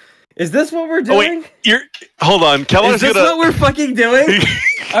 Is this what we're doing? Hold on. Kellogg's Is this what we're fucking doing?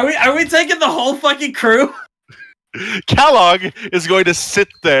 Are we taking the whole fucking crew? Kellogg is going to sit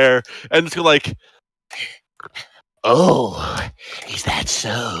there and just go like, Oh, is that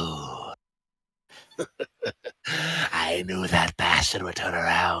so? I knew that bastard would turn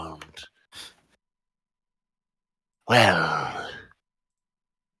around. Well,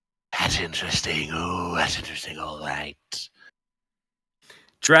 that's interesting. Ooh, that's interesting. All right.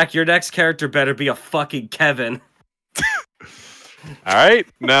 Drak, your next character better be a fucking Kevin. All right,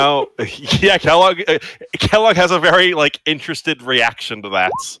 now, yeah, Kellogg has a very interested reaction to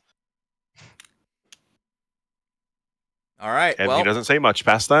that, All right. and well, he doesn't say much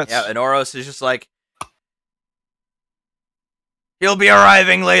past that. yeah, and Oros is just like, he'll be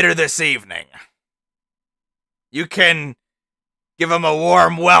arriving later this evening. You can give him a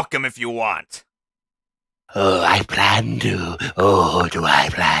warm welcome if you want. Oh, I plan to. Oh, do I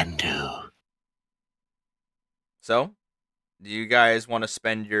plan to? So, do you guys want to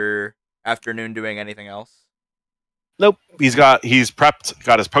spend your afternoon doing anything else? Nope. He's prepped,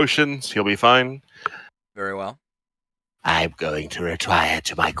 got his potions. He'll be fine. Very well. I'm going to retire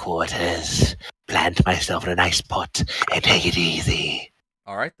to my quarters, plant myself in a nice pot, and take it easy.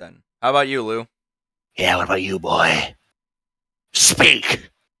 All right, then. How about you, Lou? Yeah, what about you, boy? Speak!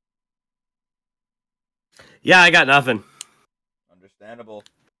 Yeah, I got nothing. Understandable.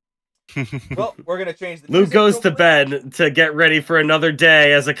 Well, we're going to change the Lou music goes real to quick. bed to get ready for another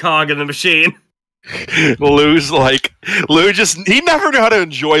day as a cog in the machine. Lou's like, he never knew how to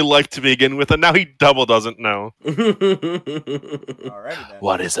enjoy life to begin with, and now he double doesn't know. Alrighty,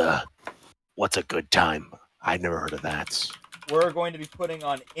 then. What's a good time? I've never heard of that. We're going to be putting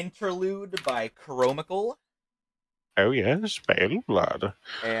on Interlude by Chromical. Oh, yes, pale blood.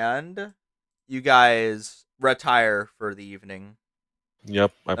 And you guys retire for the evening.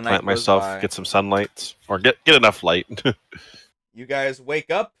 Yep, I The plant night goes myself, by. get some sunlight, or get enough light. You guys wake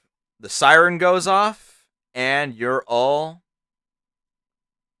up, the siren goes off, and you're all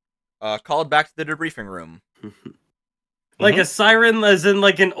called back to the debriefing room. Like a siren, as in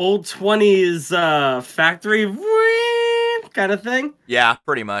like an old 20s factory kind of thing? Yeah,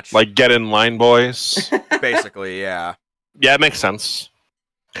 pretty much. Like, get in line, boys. Basically, yeah. Yeah, it makes sense.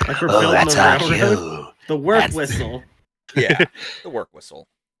 Like we're Oh, building that's a our railroad. cue. The work That's- whistle. Yeah, the work whistle.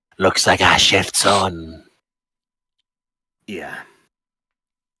 Looks like our shift's on. Yeah.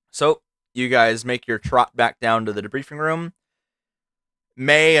 So, you guys make your trot back down to the debriefing room.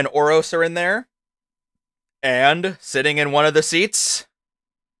 May and Oros are in there. And sitting in one of the seats,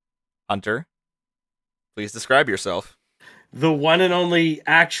 Hunter, please describe yourself. The one and only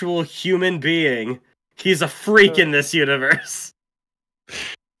actual human being. He's a freak in this universe.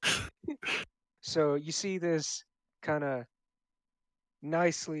 So you see this kind of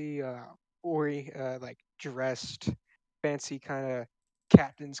nicely like dressed, fancy kind of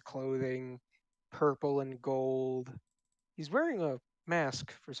captain's clothing, purple and gold. He's wearing a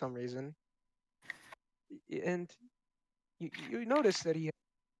mask for some reason, and you notice that he has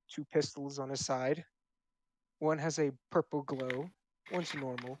two pistols on his side. One has a purple glow, one's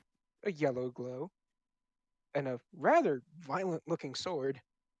normal, a yellow glow, and a rather violent-looking sword.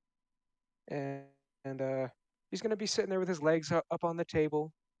 And he's gonna be sitting there with his legs up on the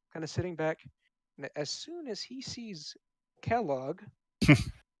table, kind of sitting back. And as soon as he sees Kellogg, he's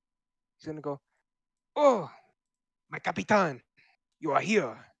gonna go, "Oh, my capitan, you are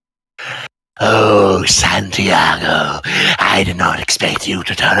here." Oh, Santiago, I did not expect you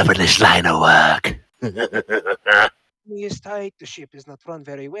to turn up in this line of work. Me is tight. The ship is not run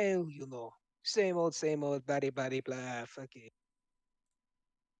very well, you know. Same old, blah, blah, fuck it.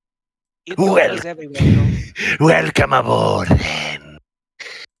 It Well. goes everywhere, you know. Welcome aboard, then.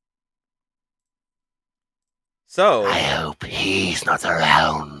 So, I hope he's not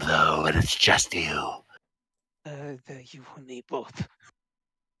around, though, and it's just you. You and me both.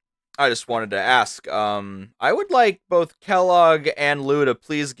 I just wanted to ask, I would like both Kellogg and Lou to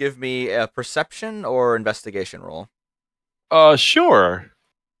please give me a perception or investigation roll. Sure.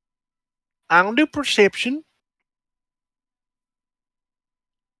 I'll do perception.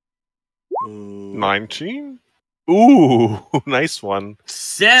 19? Ooh, nice one.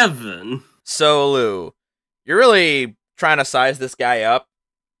 7. So, Lou, you're really trying to size this guy up.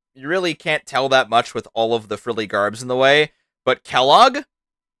 You really can't tell that much with all of the frilly garbs in the way. But Kellogg?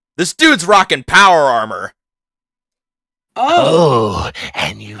 This dude's rocking power armor. Oh,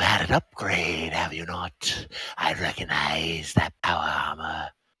 and you had an upgrade, have you not? I recognize that power armor.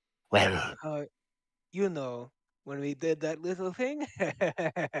 Well, You know, when we did that little thing,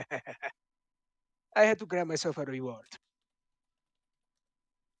 I had to grab myself a reward.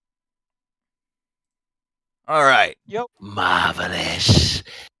 All right. Yep. marvelous.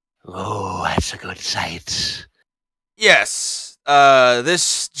 Oh, that's a good sight. Yes.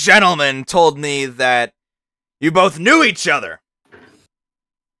 This gentleman told me that You both knew each other.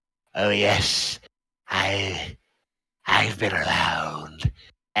 Oh yes, I've been around,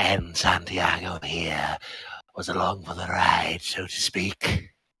 and Santiago here was along for the ride, so to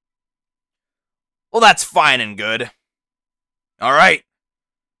speak. Well, that's fine and good. All right.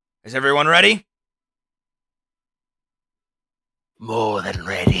 Is everyone ready? More than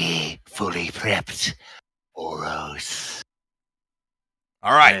ready, fully prepped, Oros.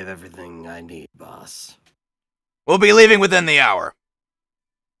 All I right. have everything I need, boss. We'll be leaving within the hour.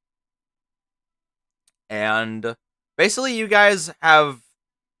 And basically, you guys have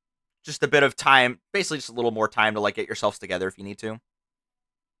just a bit of time, basically just a little more time to like get yourselves together if you need to.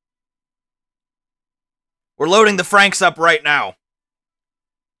 We're loading the Franks up right now.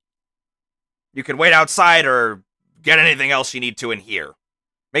 You can wait outside or get anything else you need to in here.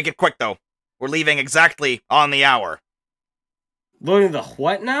 Make it quick, though. We're leaving exactly on the hour. Loading the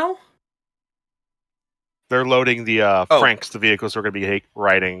what now? They're loading the Franks, the vehicles we're going to be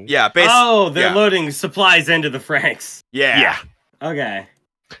riding. Yeah, they're loading supplies into the Franks. Yeah. Okay.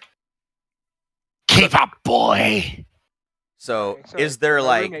 Keep up, boy. So, Sorry, is there my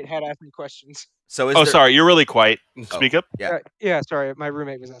like... roommate had asked me questions. So is Oh, there... sorry, you're really quiet. Speak up. Yeah. Yeah, sorry, my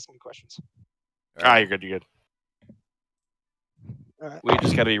roommate was asking me questions. Ah, you're good, you're good. All right. We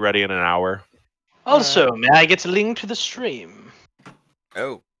just got to be ready in an hour. Also, may I get a link to the stream?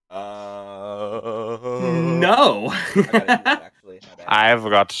 Oh. No. I gotta do that, actually. I've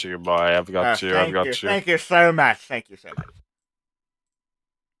got you, boy. I've got you. I've got you. Thank you so much. Thank you so much.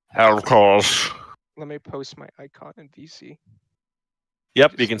 Of course. Let me post my icon in VC.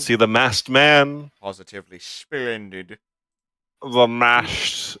 Yep, you can see the masked man, Positively splendid. the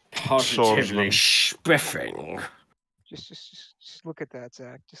masked Positively swordsman. spiffing. Just look at that,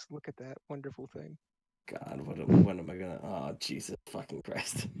 Zach. Just look at that wonderful thing. God, when am I gonna? Oh, Jesus fucking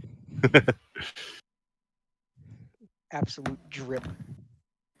Christ! Absolute drip.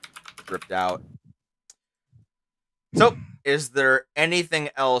 Dripped out. So, is there anything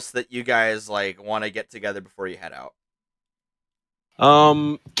else that you guys like want to get together before you head out?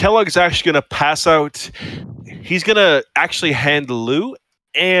 Kellogg's actually gonna pass out. He's gonna actually hand Lou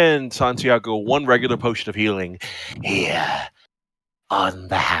and Santiago one regular potion of healing. Here, on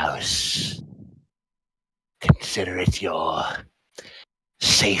the house. Consider it your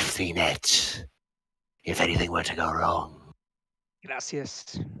safety net if anything were to go wrong.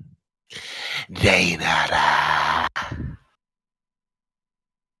 Gracias. De nada.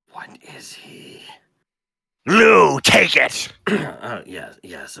 What is he? Lou, take it!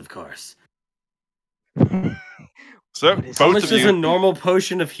 Yes, of course. So What is- How both much of does you, a normal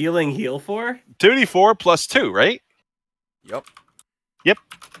potion of healing heal for? 2d4 plus 2, right? Yep. Yep.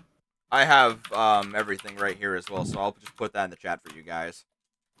 I have everything right here as well, so I'll just put that in the chat for you guys.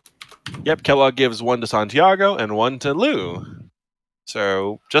 Yep. Kellogg gives one to Santiago and one to Lou.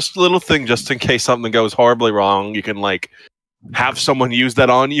 So just a little thing, just in case something goes horribly wrong, you can like have someone use that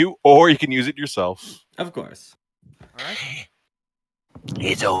on you, or you can use it yourself. Of course. All right.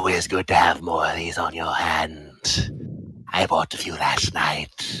 It's always good to have more of these on your hand. I bought a few last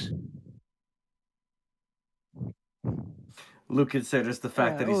night. Luke considers the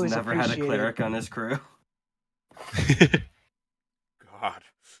fact that he's always never had a appreciate it. cleric on his crew. God.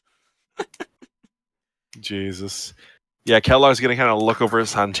 Jesus. Yeah, Kellogg's gonna kind of look over at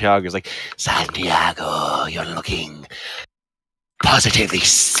Santiago. He's like, Santiago, you're looking positively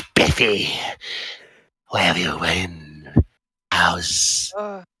spiffy. Where have you been? How's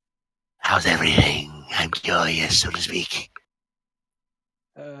everything? I'm curious, so to speak.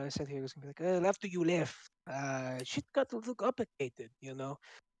 Santiago's gonna be like, after you left, shit got a little complicated, you know.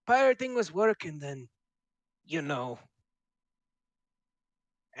 Pirate thing was working, then, you know.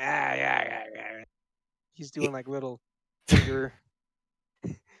 He's doing like little finger.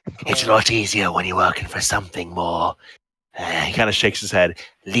 It's a lot easier when you're working for something more, he kind of shakes his head.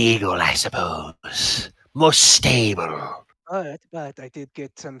 legal, I suppose. More stable. But I did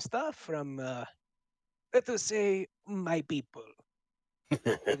get some stuff from, let us say, my people.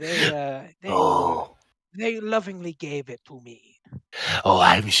 Oh, They lovingly gave it to me. oh,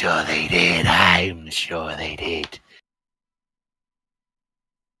 I'm sure they did. I'm sure they did.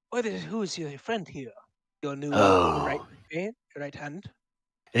 Who's your friend here? Your new Oh. right hand?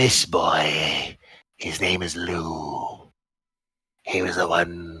 This boy, his name is Lou. He was the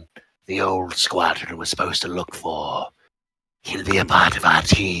one the old squadron was supposed to look for. He'll be a part of our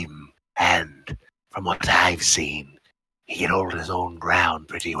team, and from what I've seen, he can hold his own ground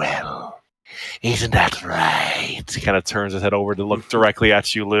pretty well. Isn't that right? He kind of turns his head over to look directly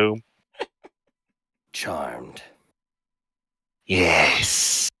at you, Lou. Charmed.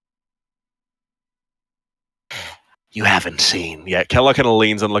 Yes. You haven't seen. Yeah, Kella kind of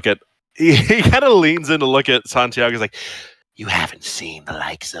leans and look at. He kind of leans in to look at Santiago. He's like, You haven't seen the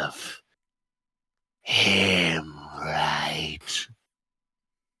likes of him, right?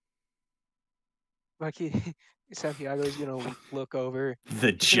 Like Santiago's gonna look over.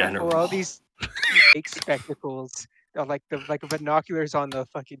 The He's gonna pull general. all these fake spectacles, like the binoculars on the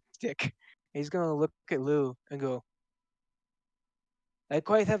fucking stick. He's gonna look at Lou and go, "I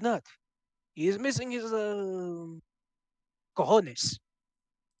quite have not. He is missing his cojones."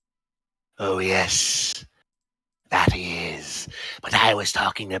 Oh, yes, that he is. But I was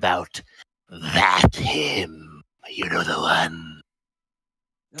talking about that him. You know the one.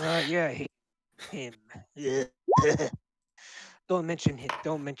 Yeah, him. Don't mention it.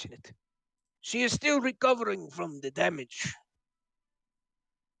 Don't mention it. She is still recovering from the damage.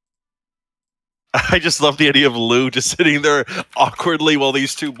 I just love the idea of Lou just sitting there awkwardly while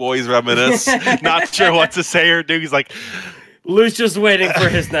these two boys reminisce, not sure what to say or do. He's like, Lou's just waiting for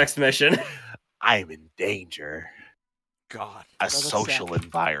his next mission. I'm in danger. God. A that's social sad.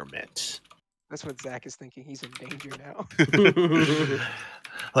 environment. That's what Zach is thinking. He's in danger now.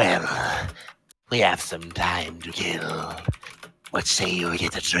 Well, we have some time to kill. What say you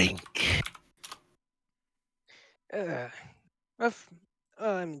get a drink?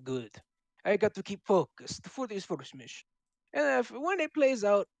 I'm good. I got to keep focused for this first mission. And when it plays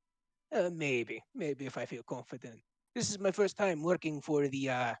out, maybe if I feel confident. This is my first time working for the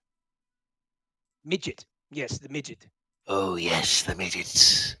midget. Yes, the midget. Oh, yes, the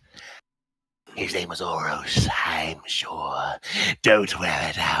midgets. His name was Oros, I'm sure. Don't wear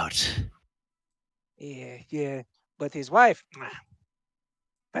it out. Yeah. But his wife,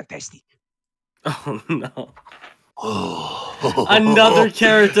 fantastic. Oh no. Oh. Another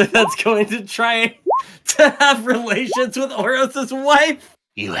character that's going to try to have relations with Oros' wife.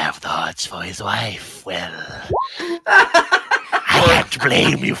 You have thoughts for his wife. Well, I can't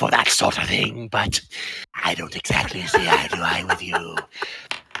blame you for that sort of thing, but I don't exactly see eye to eye with you.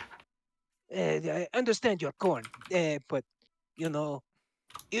 I understand your corn, but you know,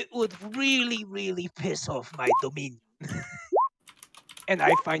 it would really, really piss off my dominion. And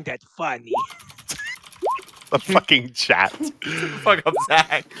I find that funny. The fucking chat. Fuck up,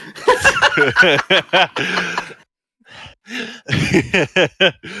 Zach.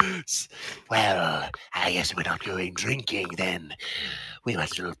 Well, I guess we're not going drinking then. We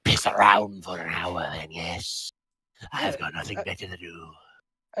might as well piss around for an hour then, yes. I've got nothing better to do.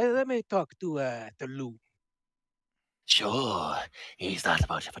 Let me talk to Lou. Sure, he's not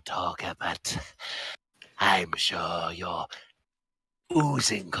much of a talker, but I'm sure your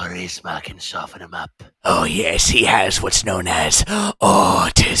oozing charisma can soften him up. Oh yes, he has what's known as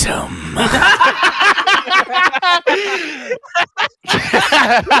autism.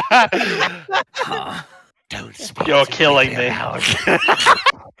 Don't speak. You're to killing me me. aloud.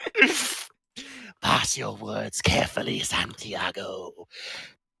 Pass your words carefully, Santiago.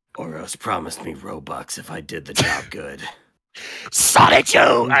 Oros promised me Robux if I did the job good.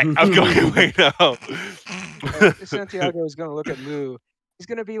 Solitude! I'm going away now. Santiago is gonna look at Lou. He's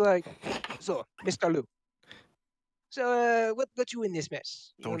gonna be like, "So, Mr. Lou. So, what got you in this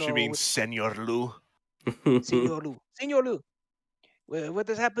mess? Don't you mean Senor Lou? Senor Lou? Senor Lou. Well, what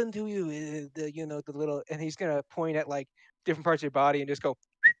has happened to you? The little," and he's gonna point at like different parts of your body and just go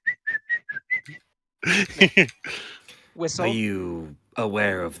whistle. Are you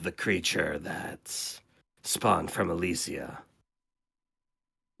aware of the creature that's spawned from Elysia?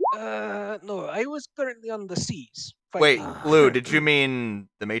 No, I was currently on the seas. Wait, fighting- Lou, did you mean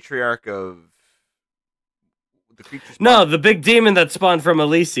the matriarch of the creature? No, the big demon that spawned from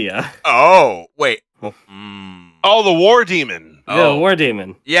Elysia. Oh, wait. Well, Oh, the war demon. The war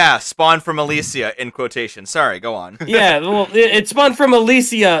demon. Yeah, spawned from Elysia in quotation. Sorry, go on. Yeah, well, it spawned from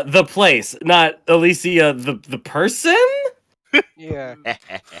Elysia, the place, not Elysia, the person? Yeah.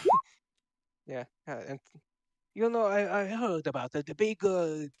 Yeah, and you know, I heard about it. The big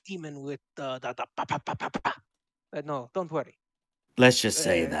demon with the pa pa pa pa pa. No, don't worry. Let's just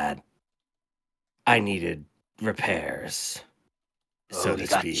say that I needed repairs, so Oh, to he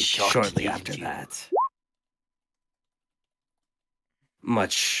got speak, shot, shortly didn't after you? that.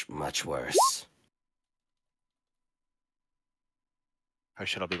 Much, much worse. Oh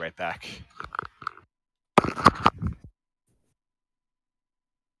shit, I'll be right back.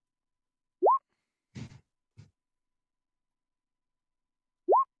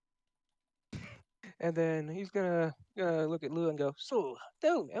 And then he's gonna look at Lou and go, "So,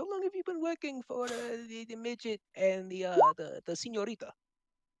 tell me, how long have you been working for the midget and the señorita?"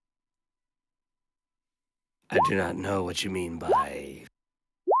 I do not know what you mean by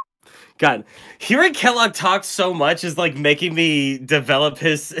God, hearing Kellogg talk so much is like making me develop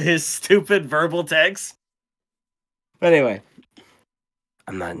his stupid verbal text. Anyway,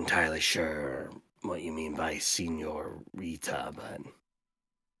 I'm not entirely sure what you mean by Senorita, but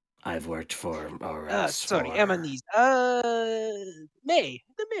I've worked for Oros. Sorry, for... Amani's. May.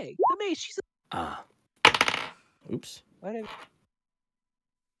 The May. She's. Oops.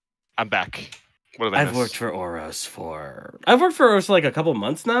 I'm back. What did I I've miss? worked for Oros for like a couple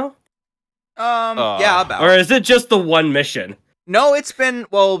months now. Yeah, about. Or is it just the one mission? No, it's been.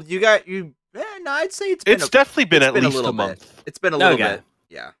 Well, you got you. No, I'd say it's been. It's definitely been at least a a month. bit. It's been a little Okay. bit.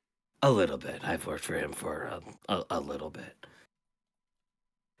 Yeah. A little bit. I've worked for him for a little bit.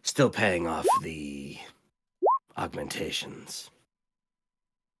 Still paying off the augmentations.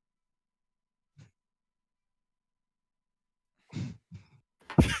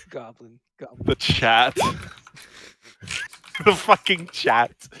 Goblin. The chat. The fucking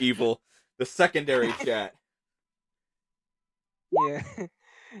chat. Evil. The secondary chat. Yeah.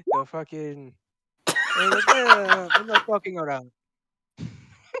 The fucking. I'm not fucking around.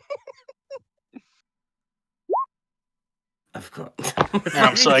 Of course.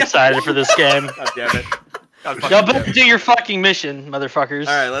 I'm so excited for this game. God damn it. God Y'all fucking damn better it. do your fucking mission, motherfuckers.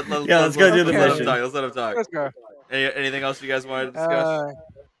 All right, let's go do the let him mission. talk. Let's let him talk. Let's go. Anything else you guys wanted to discuss?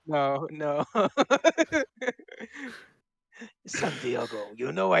 No. Santiago,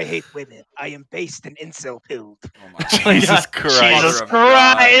 you know I hate women. I am based in incel pilled. Oh my God. Jesus Christ. Jesus Mother of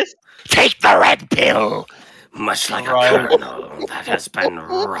God. Christ! Take the red pill. Much like Right. a kernel that has been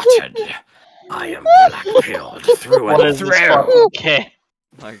rotted, I am black-pilled through What and is this through. fucking game?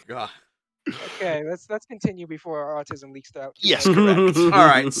 My God. Okay, let's continue before our autism leaks out. Yes, correct. All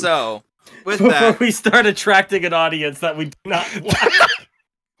right, so with Before that, we start attracting an audience that we do not want.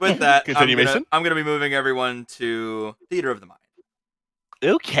 with that, Continuation? I'm gonna be moving everyone to Theater of the Mind.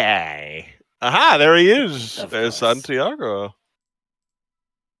 Okay. Aha, there he is. Of There's course. Santiago.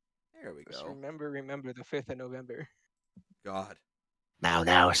 There we Just go. remember the 5th of November. God.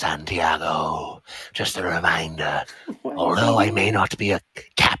 Now, Santiago. Just a reminder. Although I may not be a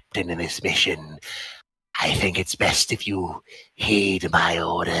captain in this mission, I think it's best if you heed my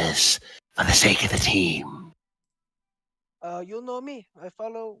orders for the sake of the team. You know me. I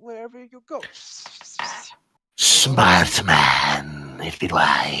follow wherever you go. Smart man, it'd be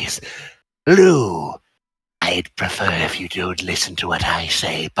wise. Lou, I'd prefer if you don't listen to what I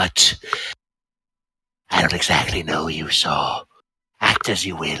say, but I don't exactly know you, so act as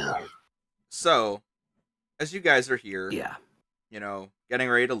you will. So, as you guys are here, Yeah. you know, getting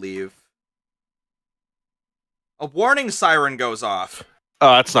ready to leave, a warning siren goes off,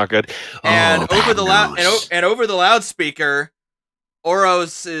 Oh, that's not good. and Oh, over the bad news. and over the loudspeaker,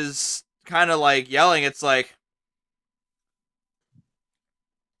 Oros is kind of like yelling. It's like,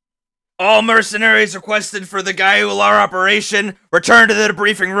 all mercenaries requested for the Gaiular operation. Return to the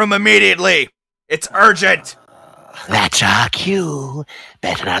briefing room immediately. It's urgent. That's our cue.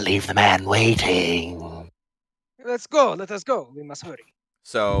 Better not leave the man waiting. Let's go. Let us go. We must hurry.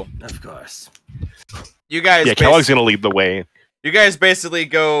 So Of course. you guys, Yeah, Kellogg's gonna lead the way. you guys basically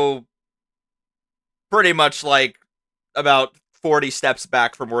go pretty much like about 40 steps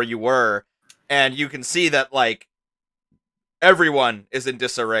back from where you were, and you can see that like everyone is in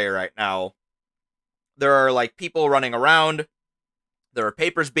disarray right now. There are like people running around, there are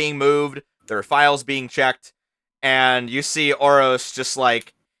papers being moved, there are files being checked, and you see Oros just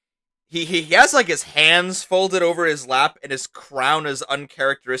like he has like his hands folded over his lap, and his crown is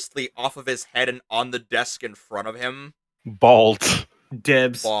uncharacteristically off of his head and on the desk in front of him. Bald.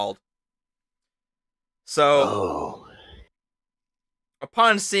 Dibs. Bald. So, Oh,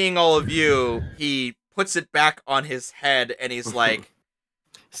 upon seeing all of you, he puts it back on his head and he's like,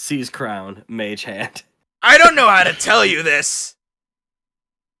 Seize crown. Mage hand. I don't know how to tell you this,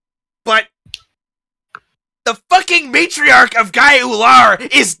 but the fucking matriarch of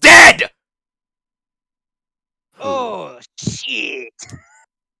Gaiular is dead! Oh, shit.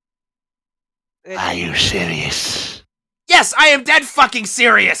 are you serious? Yes, I am dead fucking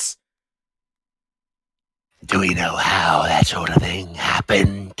serious! Do we know how that sort of thing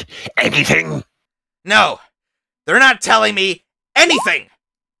happened? Anything? No, they're not telling me anything!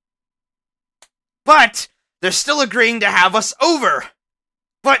 But they're still agreeing to have us over!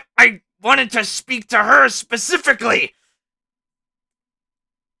 But I wanted to speak to her specifically!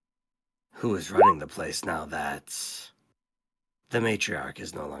 Who is running the place now that the matriarch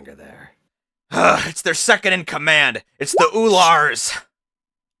is no longer there? It's their second in command. It's the Ulars.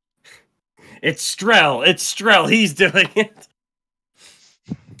 It's Strel. It's Strel. He's doing it.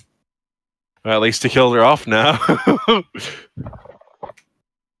 Well, at least he killed her off now.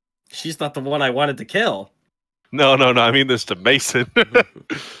 She's not the one I wanted to kill. No, I mean this to Mason.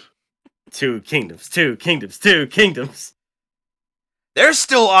 2 kingdoms, 2 kingdoms, 2 kingdoms. They're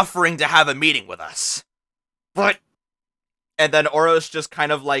still offering to have a meeting with us. But... And then Oros just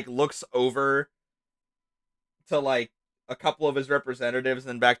kind of, like, looks over to, like, a couple of his representatives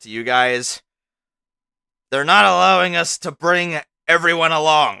and back to you guys. They're not allowing us to bring everyone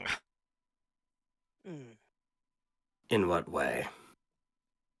along. In what way?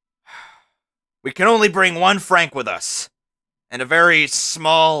 We can only bring one Frank with us. And a very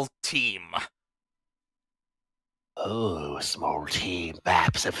small team. Oh, a small team,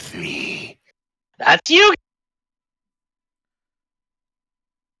 perhaps of 3. That's you.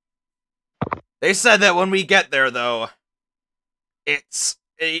 They said that when we get there, though, he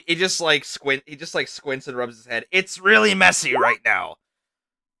just squints and rubs his head. It's really messy right now.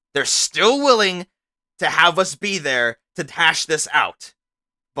 They're still willing to have us be there to hash this out.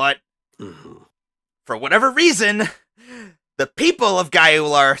 But, for whatever reason, the people of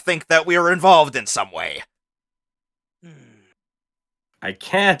Gaiular think that we are involved in some way. I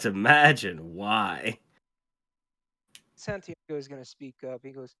can't imagine why. Santiago is going to speak up. He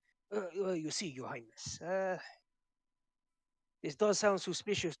goes, well, you see, Your Highness, this does sound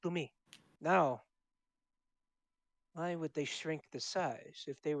suspicious to me. Now, why would they shrink the size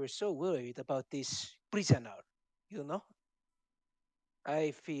if they were so worried about this prisoner, you know?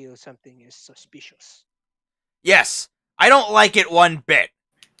 I feel something is suspicious. Yes, I don't like it one bit,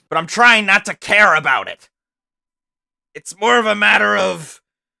 but I'm trying not to care about it. It's more of a matter of...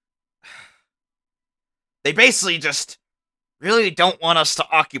 They basically just really don't want us to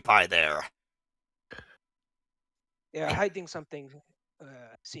occupy there. They're hiding something,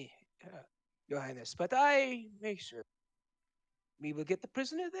 Your Highness, but I make sure we will get the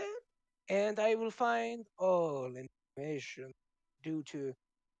prisoner there, and I will find all information due to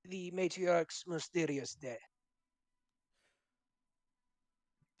the matriarch's mysterious death.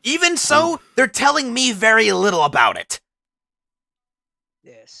 Even so, they're telling me very little about it.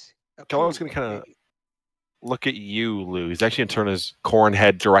 Yes. Kellogg's going to kind of look at you, Lou. He's actually going to turn his corn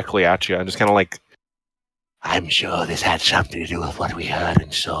head directly at you and just kind of like, I'm sure this had something to do with what we heard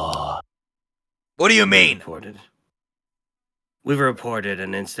and saw. What do you mean? We've reported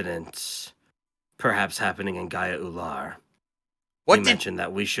an incident perhaps happening in Gaia Ular. You mentioned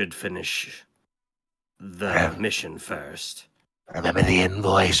that we should finish the mission first. Remember the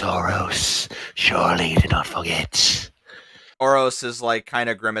invoice, Oros. Surely do not forget. Oros is, like, kind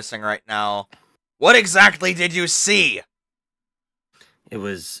of grimacing right now. What exactly did you see? It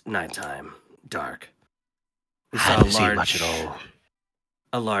was nighttime, dark. We I saw didn't see much at all.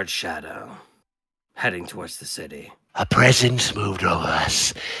 A large shadow heading towards the city. A presence moved over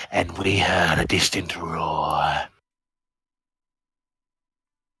us, and we heard a distant roar.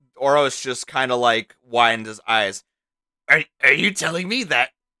 Oros just kind of, like, widened his eyes. Are you telling me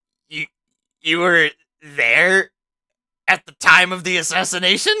that you were there at the time of the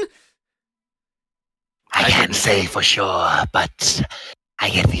assassination? I can't say for sure, but I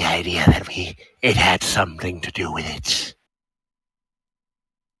get the idea that it had something to do with it.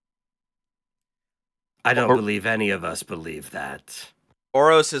 I don't believe any of us believe that.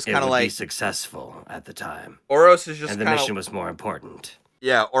 Oros is kind of be like successful at the time. Oros is just and the mission was more important.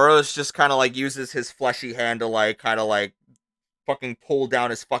 Yeah, Oros just kind of like uses his fleshy hand to like kind of like fucking pull down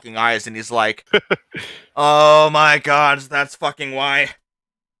his fucking eyes, and he's like, "Oh my god, that's fucking why.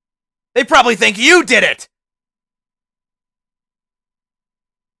 They probably think you did it.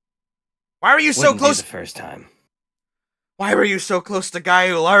 Why were you so close the first time? Why were you so close to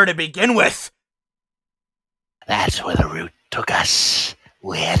Gaia Ular to begin with?" That's where the route took us.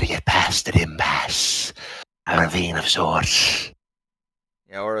 We had to get past an impasse. A ravine of sorts.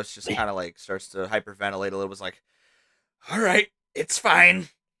 Yeah, Oros just kind of like starts to hyperventilate a little. Was like, "Alright, it's fine.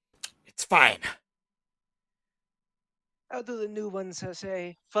 It's fine." How do the new ones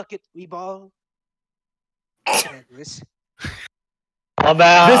say, fuck it, we ball? This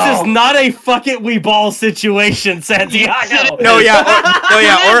is not a fuck it, we ball situation, Santiago.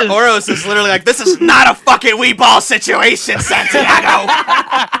 Oros is literally like, "This is not a fuck it, we ball situation, Santiago."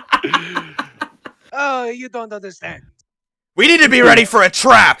 Oh, you don't understand. We need to be ready for a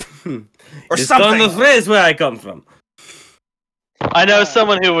trap or something. It's the phrase where I come from. I know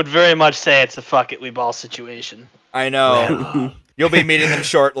someone who would very much say it's a fuck it, we ball situation. I know. You'll be meeting them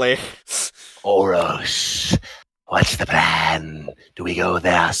shortly. Oros, what's the plan? Do we go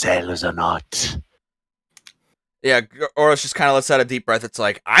there ourselves or not? Yeah, Oros just kind of lets out a deep breath. It's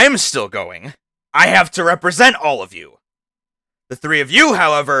like, I'm still going. I have to represent all of you. The three of you,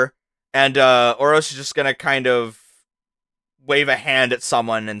 however, and Oros is just gonna kind of wave a hand at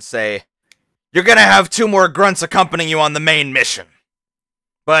someone and say, "You're gonna have 2 more grunts accompanying you on the main mission.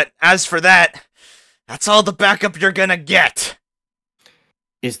 But as for that, that's all the backup you're gonna get."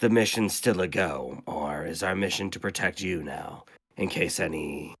 Is the mission still a go, or is our mission to protect you now, in case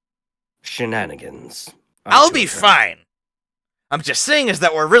any shenanigans? I'll be fine. I'm just saying is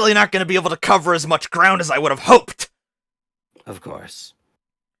that we're really not gonna be able to cover as much ground as I would have hoped. Of course.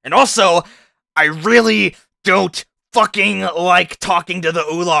 And also, I really don't fucking like talking to the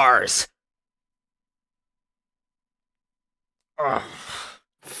Ulars. Ugh.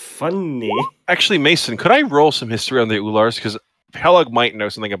 Funny. Actually, Mason, could I roll some history on the Ulars? Because Kellogg might know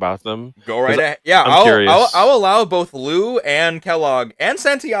something about them. Go right ahead. Yeah, I'm curious. I'll allow both Lou and Kellogg and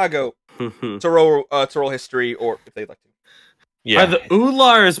Santiago to roll history, or if they'd like to. Yeah. Are the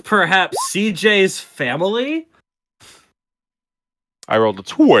Ulars perhaps CJ's family? I rolled a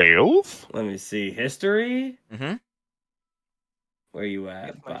 12. Let me see. History? Mm-hmm. Where you at?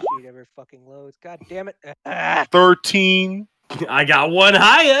 If my Bob? sheet ever fucking loads. God damn it. Ah. 13. I got one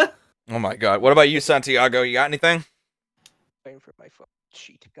higher. Oh my god. What about you, Santiago? You got anything? Waiting for my fucking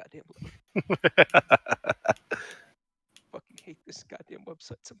sheet. Goddamn. Fucking hate this goddamn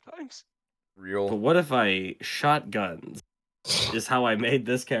website sometimes. But Real. what if I shotguns? Is how I made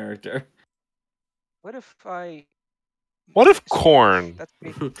this character. What if I... What if corn? That's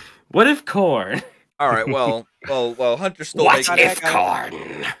me. What if corn? Alright, well, Hunter still What makes... if corn?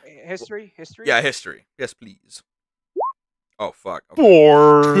 History? History? Yeah, history. Yes, please. Oh, fuck. Okay.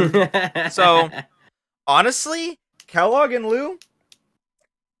 4. So, honestly, Kellogg and Lou,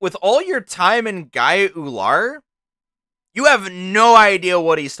 with all your time in Gaia Ular, you have no idea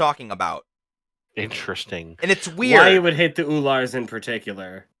what he's talking about. Interesting. And it's weird. Why you would hate the Ulars in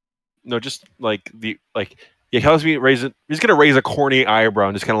particular? No, just yeah, Kellog's he's gonna raise a corny eyebrow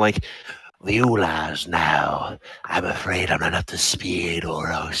and just kind of like, The Ulars now. I'm afraid I'm not up to speed,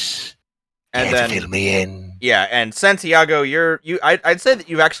 Oros. and Care to then fill me in? yeah, and Santiago, I'd say that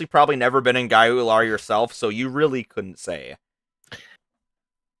you've actually probably never been in Gaia Ular yourself, so you really couldn't say.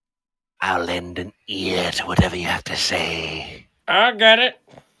 I'll lend an ear to whatever you have to say. I got it.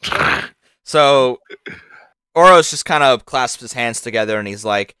 So Oros just kind of clasps his hands together and he's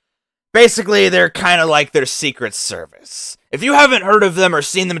like, basically, they're kind of like their secret service. If you haven't heard of them or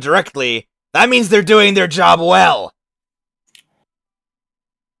seen them directly, that means they're doing their job well.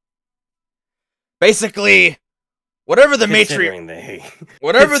 Basically, whatever the Considering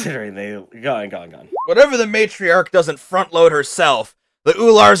whatever the matriarch doesn't front load herself, the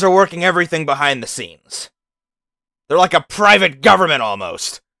Ulars are working everything behind the scenes. They're like a private government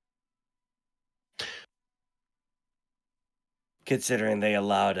almost. Considering they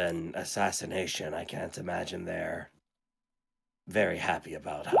allowed an assassination, I can't imagine they're very happy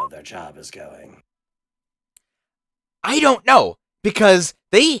about how their job is going. I don't know, because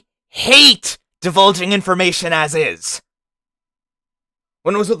they hate divulging information as is.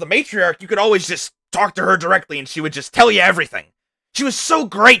 When it was with the matriarch, you could always just talk to her directly and she would just tell you everything. She was so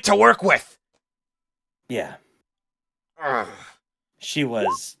great to work with. Yeah. Ugh. She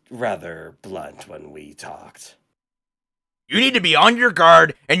was rather blunt when we talked. You need to be on your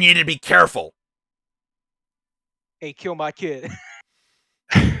guard and you need to be careful. Hey, kill my kid.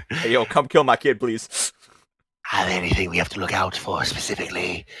 Hey, yo, come kill my kid, please. Are there anything we have to look out for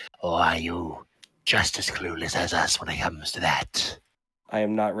specifically? Or are you just as clueless as us when it comes to that? I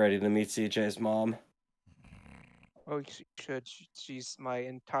am not ready to meet CJ's mom. Oh, you should. She's my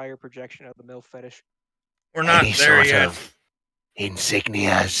entire projection of the MILF fetish. We're not Any there sort yet. of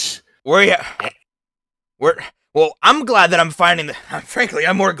insignias? Well, I'm glad that I'm finding frankly,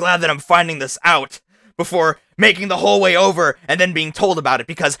 I'm more glad that I'm finding this out before making the whole way over and then being told about it,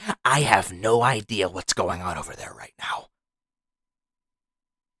 because I have no idea what's going on over there right now.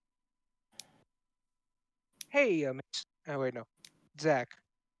 Hey, oh wait, no, Zach.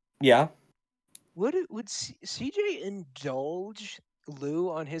 Yeah? Would CJ indulge Lou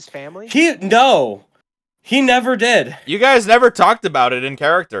on his family? No! He never did. You guys never talked about it in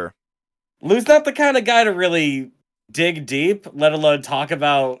character. Lou's not the kind of guy to really dig deep, let alone talk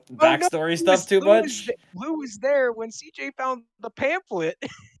about backstory stuff too much. Lou was there when CJ found the pamphlet.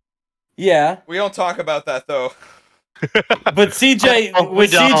 Yeah. We don't talk about that, though. But CJ, Oh, we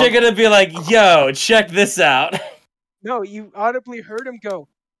was don't. CJ gonna be like, yo, check this out? No, you audibly heard him go,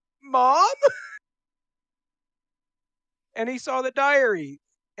 "Mom?" And he saw the diary.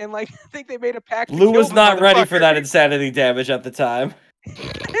 And, like, I think they made a pact. to Lou kill was the not ready for motherfucker. that insanity damage at the time.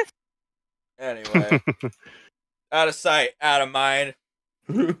 Anyway. Out of sight, out of mind.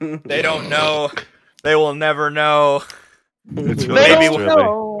 They don't know. They will never know. It's Maybe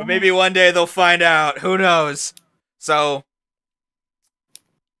really But maybe one day they'll find out. Who knows? So,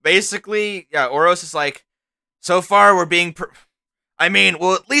 basically, yeah, Oros is like, so far we're being,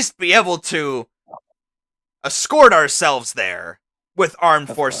 we'll at least be able to escort ourselves there with armed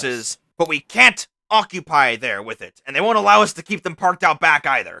forces, but we can't occupy there with it, and they won't allow us to keep them parked out back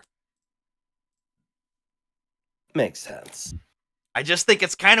either. Makes sense. I just think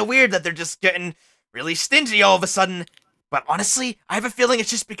it's kind of weird that they're just getting really stingy all of a sudden, but honestly, I have a feeling it's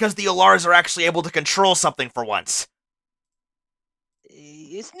just because the Ulars are actually able to control something for once.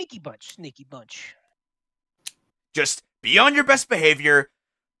 Sneaky bunch. Just be on your best behavior,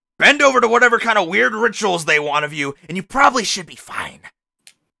 bend over to whatever kind of weird rituals they want of you, and you probably should be fine.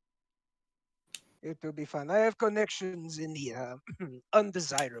 It will be fine. I have connections in the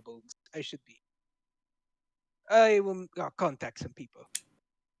undesirables. I will contact some people.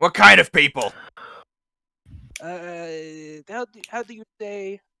 What kind of people? How do you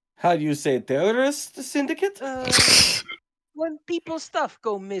say? How do you say terrorist syndicate? When people's stuff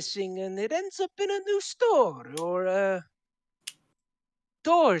go missing and it ends up in a new store, or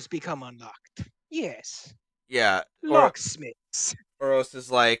doors become unlocked. Yes. Yeah. Locksmiths. Oros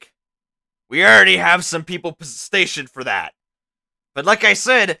is like, we already have some people stationed for that. But like I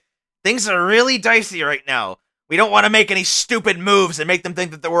said, things are really dicey right now. We don't want to make any stupid moves and make them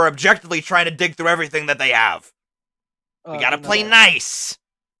think that we're objectively trying to dig through everything that they have. We gotta play nice.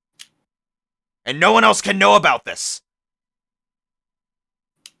 And no one else can know about this.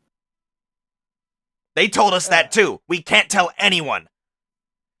 They told us that too. We can't tell anyone.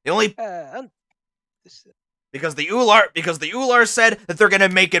 The only because the Ular said that they're gonna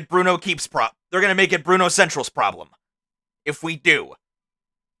make it Bruno Central's problem. If we do.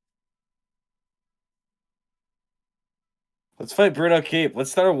 Let's fight Bruno Keep.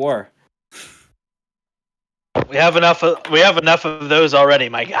 Let's start a war. We have enough of those already,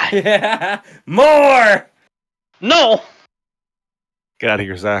 my guy. Yeah. More. No. Get out of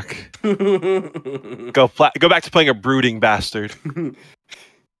here, Zach. Go back to playing a brooding bastard.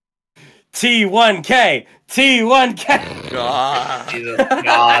 T1K. Jesus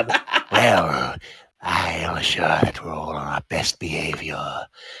God. Well, I am sure that we're all on our best behavior.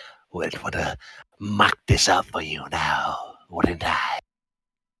 Would have mucked this up for you now, wouldn't I?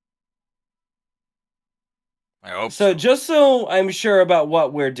 I hope So just so I'm sure about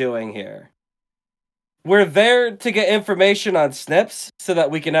what we're doing here. We're there to get information on Snips so that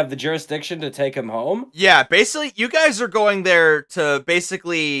we can have the jurisdiction to take him home? Yeah, basically, you guys are going there to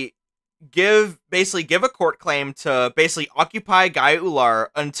basically give a court claim to basically occupy Gaia Ular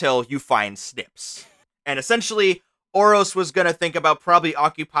until you find Snips. And essentially, Oros was going to think about probably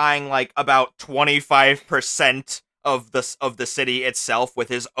occupying like about 25% of the city itself with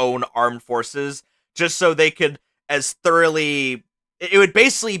his own armed forces, just so they could as thoroughly. It would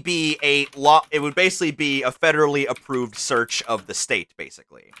basically be a federally approved search of the state,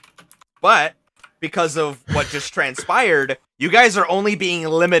 basically. But because of what just transpired, you guys are only being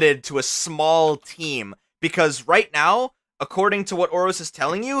limited to a small team. Because right now, according to what Oros is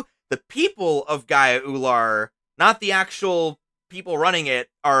telling you, the people of Gaia Ular, not the actual people running it,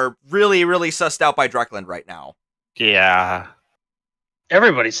 are really, really sussed out by Drekland right now. Yeah.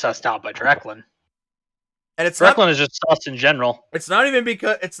 Everybody's sussed out by Drekland. And it's Drekland is just sus in general. It's not even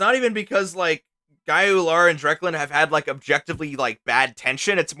because like Gaia Ular and Drekland have had like objectively like bad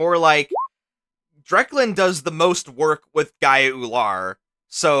tension. It's more like Drekland does the most work with Gaia Ular,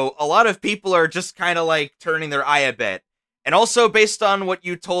 so a lot of people are just kind of like turning their eye a bit. And also, based on what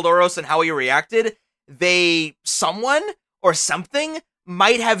you told Oros and how he reacted, someone or something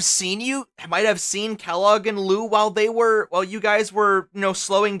might have seen Kellogg and Lou while you guys were,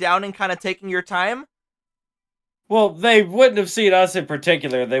 slowing down and kind of taking your time. Well, they wouldn't have seen us in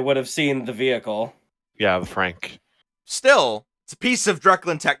particular. They would have seen the vehicle. Yeah, the Frank. Still, it's a piece of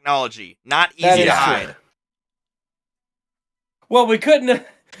Drekland technology. Not easy to hide. Well, we couldn't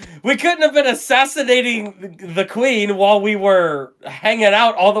have been assassinating the queen while we were hanging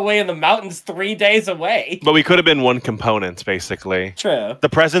out all the way in the mountains 3 days away. But we could have been one component, basically. True. The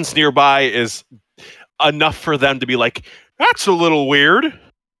presence nearby is enough for them to be like, that's a little weird.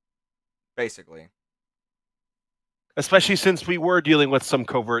 Basically. Especially since we were dealing with some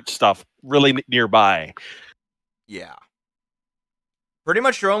covert stuff really nearby. Yeah. Pretty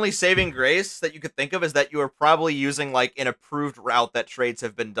much your only saving grace that you could think of is that you are probably using like an approved route that trades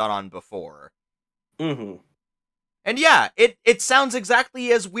have been done on before. Mm-hmm. And yeah, it sounds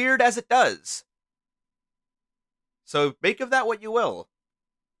exactly as weird as it does. So make of that what you will.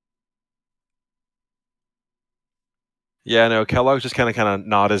 Yeah, no, Kellogg's just kind of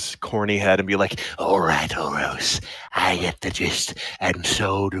nod his corny head and be like, All right, Oros, I get the gist, and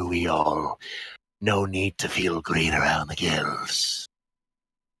so do we all. No need to feel green around the gills.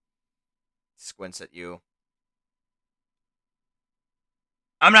 squints at you.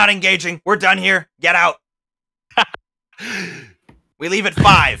 I'm not engaging. We're done here. Get out. We leave at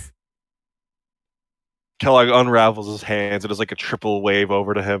 5. Kellogg unravels his hands and does like a triple wave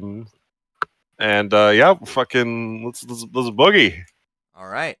over to him. And yeah, fucking let's boogie. All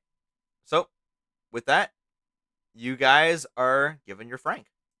right. So, with that, you guys are given your frank.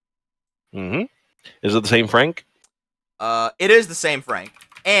 Mm-hmm. Is it the same Frank? It is the same frank,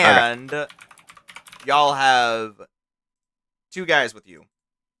 and y'all have 2 guys with you.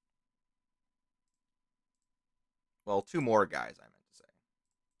 Well, 2 more guys, I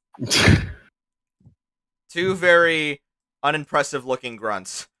meant to say. 2 very unimpressive looking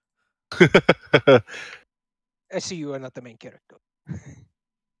grunts. I see you are not the main character.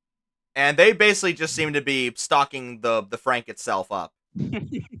 And they basically just seem to be stalking the frank itself up.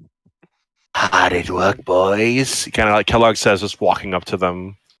 Hard at work, boys. Kind of like Kellogg says, just walking up to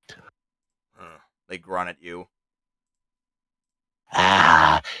them. They grunt at you.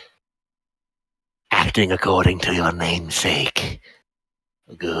 Ah, acting according to your namesake.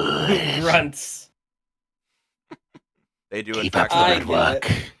 Good. Grunts. They do in Keep up fact. the I good get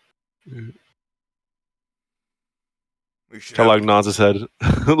work. We should Kellogg nods his head,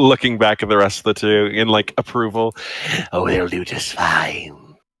 looking back at the rest of the 2 in like approval. Oh, they'll do just fine.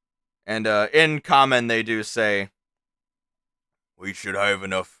 And in common, they do say, we should have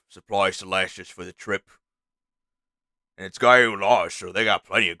enough supplies to last us for the trip. And it's Gaiular, so they got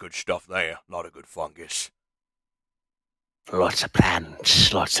plenty of good stuff there. A lot of good fungus. Lots of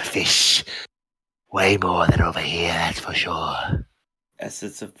plants, lots of fish. Way more than over here, that's for sure. Yes,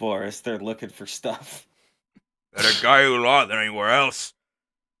 it's a forest. They're looking for stuff. Better Gaiular than anywhere else.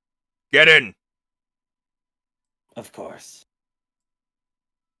 Get in. Of course.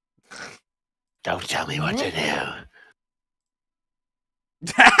 Don't tell me what to do.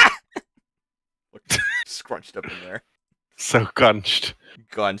 Scrunched up in there. So gunched.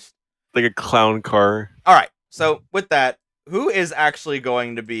 Gunched. Like a clown car. All right. So with that, who is actually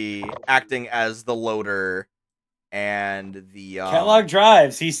going to be acting as the loader and the Kellogg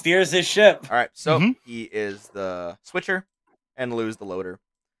drives. He steers his ship. All right. So Mhm. he is the switcher and Lou's the loader.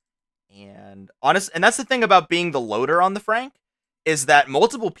 And that's the thing about being the loader on the Frank is that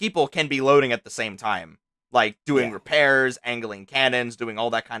multiple people can be loading at the same time, like doing repairs, angling cannons, doing all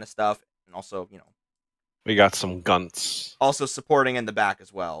that kind of stuff, and also, We got some gunts. also supporting in the back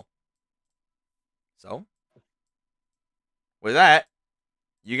as well. So, with that,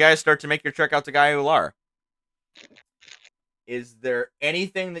 you guys start to make your trek out to Gaiular. Is there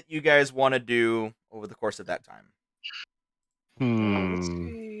anything that you guys want to do over the course of that time?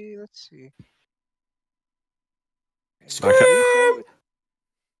 Let's see.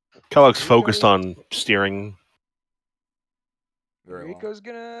 Kellogg's focused on steering. Very well. Rico's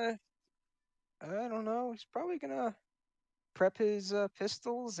gonna. I don't know. He's probably gonna prep his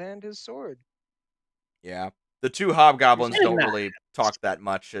pistols and his sword. Yeah. The 2 hobgoblins He's don't getting really talk that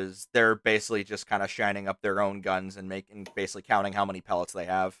much, as they're basically just kind of shining up their own guns and basically counting how many pellets they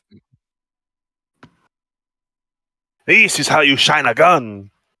have. This is how you shine a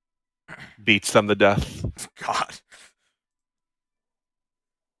gun. Beats them to death. God.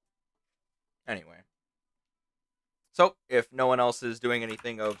 Anyway. So, if no one else is doing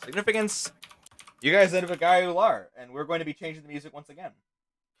anything of significance, you guys end up at Gaiular, and we're going to be changing the music once again.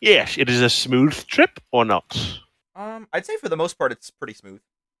 Yes, it is a smooth trip or not? I'd say for the most part, it's pretty smooth.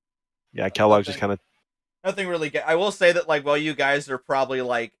 Yeah, Kellogg's just kind of. Nothing really. I will say that, while you guys are probably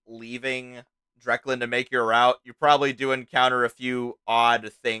leaving Dreklin to make your route, you probably do encounter a few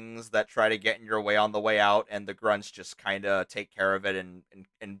odd things that try to get in your way on the way out, and the grunts just kind of take care of it and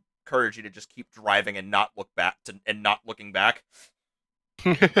encourage you to just keep driving and not look back and not looking back.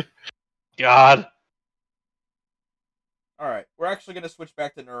 God. All right, we're actually going to switch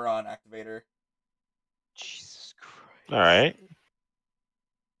back to Neuron Activator. Jesus Christ. All right.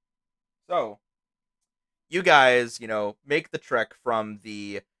 So, you guys, make the trek from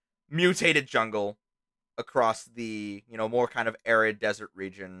the mutated jungle across the, more kind of arid desert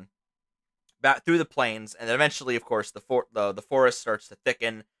region, back through the plains, and then eventually, of course, the forest starts to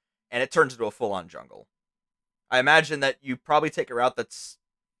thicken, and it turns into a full-on jungle. I imagine that you probably take a route that's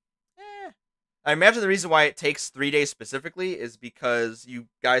I imagine the reason why it takes 3 days specifically is because you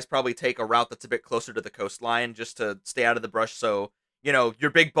guys probably take a route that's a bit closer to the coastline just to stay out of the brush, so, your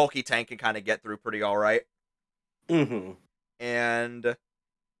big bulky tank can kind of get through pretty alright. Mm-hmm. And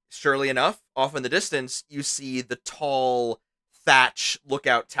surely enough, off in the distance, you see the tall thatch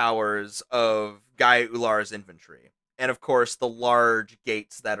lookout towers of Guy Ular's infantry. And of course, the large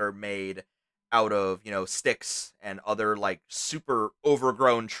gates that are made out of, sticks and other like super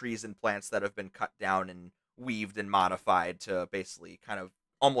overgrown trees and plants that have been cut down and weaved and modified to basically kind of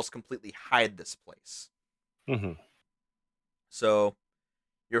almost completely hide this place. Mm-hmm. So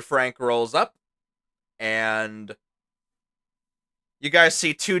your Frank rolls up, and you guys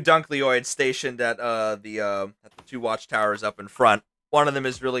see two Dunkleoids stationed at the 2 watchtowers up in front. One of them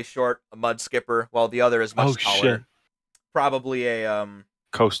is really short, a mud skipper, while the other is much taller. Shit. Probably a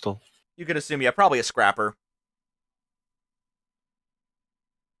Coastal. You could assume, probably a scrapper.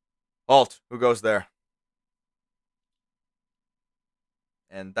 Halt! Who goes there?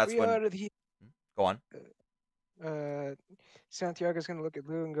 And that's when. Go on. Santiago's gonna look at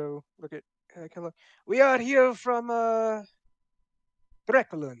Lou and go look at Kellogg. We are here from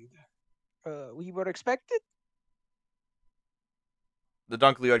Dreckland. We were expected. The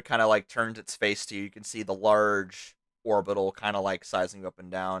Dunkleoid kind of like turns its face to you. You can see the large orbital kind of like sizing up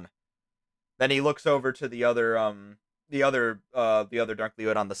and down. Then he looks over to the other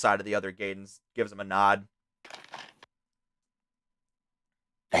Dunkleoid on the side of the other gate and gives him a nod.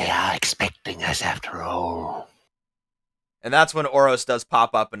 They are expecting us after all. And that's when Oros does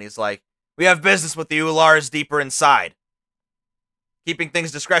pop up and he's like, "We have business with the Ulars deeper inside. Keeping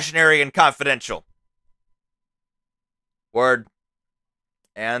things discretionary and confidential." Word.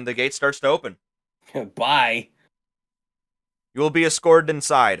 And the gate starts to open. Bye. You will be escorted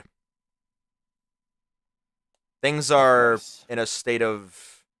inside. Things are in a state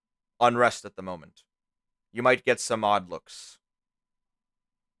of unrest at the moment. You might get some odd looks.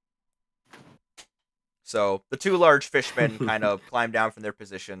 So, the 2 large fishmen kind of climb down from their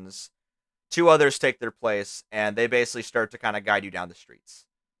positions. 2 others take their place, and they basically start to kind of guide you down the streets.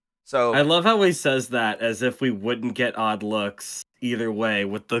 So I love how he says that as if we wouldn't get odd looks either way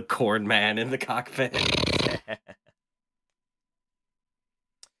with the corn man in the cockpit.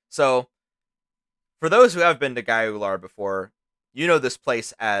 So, for those who have been to Gaiular before, you know this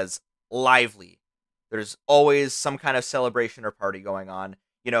place as lively. There's always some kind of celebration or party going on.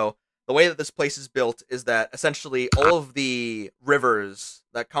 The way that this place is built is that essentially all of the rivers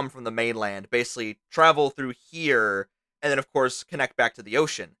that come from the mainland basically travel through here and then, of course, connect back to the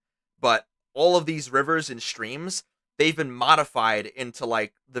ocean. But all of these rivers and streams, they've been modified into,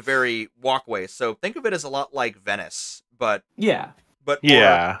 like, the very walkways. So think of it as a lot like Venice, but... Yeah.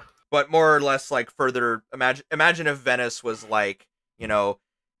 But more or less, like, further... Imagine if Venice was, like,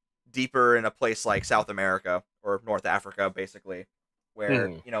 deeper in a place like South America or North Africa, basically.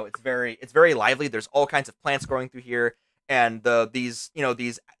 Where it's very lively. There's all kinds of plants growing through here, and these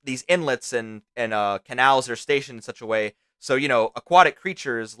inlets and canals are stationed in such a way so aquatic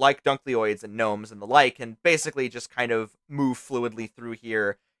creatures like Dunkleoids and gnomes and the like can basically just kind of move fluidly through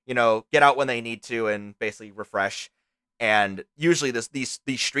here. Get out when they need to and basically refresh. And usually these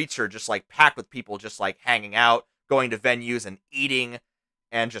streets are just like packed with people just like hanging out, going to venues and eating,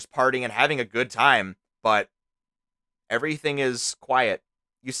 and just partying and having a good time. But everything is quiet.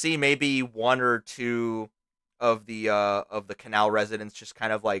 You see maybe 1 or 2 of the canal residents just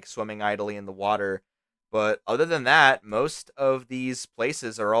kind of like swimming idly in the water. But other than that, most of these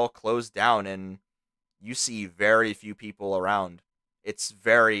places are all closed down and you see very few people around. It's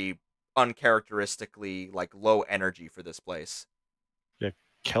very uncharacteristically like low energy for this place. Yeah,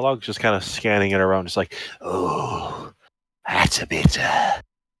 Kellogg's just kind of scanning it around, just like, Oh, that's a bit, I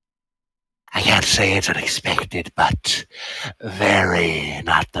can't say it's unexpected, but very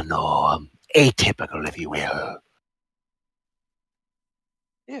not the norm. Atypical, if you will.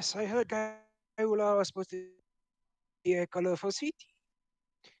 Yes, I heard Gaiular was supposed to be a colorful city.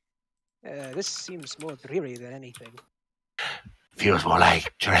 This seems more dreary than anything. Feels more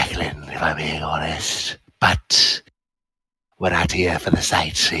like Dreckland, if I'm being honest. But we're not here for the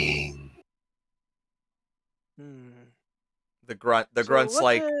sightseeing. The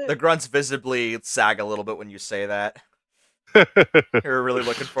grunts visibly sag a little bit when you say that. You're really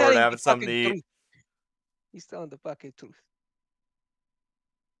looking forward to having something to eat. He's telling the fucking truth.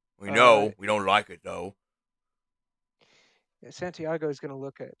 We know. We don't like it, though. Santiago is going to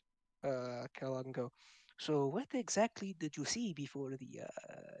look at Kellogg and go, "So what exactly did you see before the,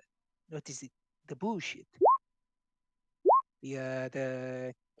 what is it, the bullshit?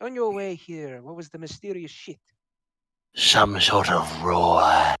 On your way here, what was the mysterious shit?" Some sort of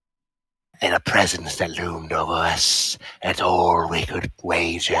roar and a presence that loomed over us. That's all we could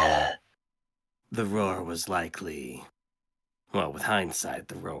wager. The roar was likely... Well, with hindsight,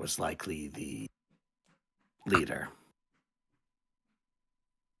 the roar was likely the leader.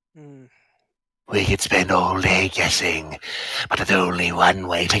 We could spend all day guessing, but there's only one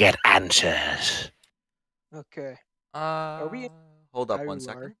way to get answers. Okay. Hold up 1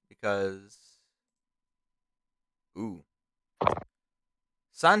 second, because Ooh.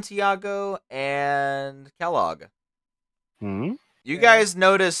 Santiago and Kellogg. Hmm? You guys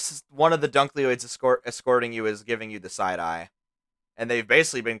notice one of the Dunkleoids escorting you is giving you the side eye. And they've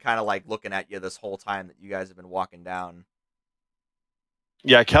basically been kind of like looking at you this whole time that you guys have been walking down.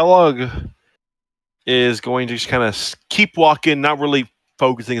 Yeah, Kellogg is going to just kind of keep walking, not really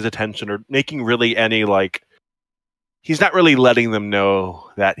focusing his attention or making really any, like, he's not really letting them know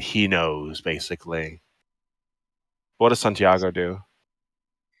that he knows, basically. What does Santiago do?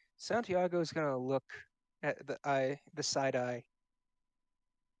 Santiago's gonna look at the side eye.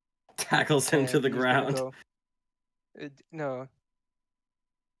 Tackles him to and the he's gonna ground. go, no.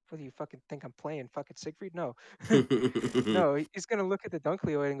 What do you fucking think I'm playing? Fucking Siegfried? No. No, he's gonna look at the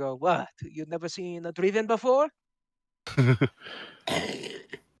Dunkleoid and go, "What? You've never seen a Driven before?" The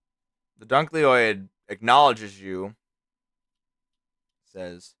Dunkleoid acknowledges you.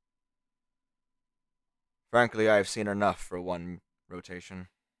 Says, "Frankly, I've seen enough for one rotation."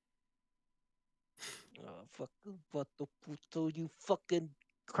 Oh, fucking what the puto, you fucking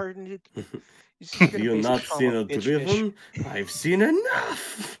carnage. Have you not seen a bitch Driven? I've seen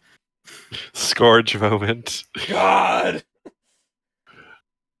enough. Scourge moment. God!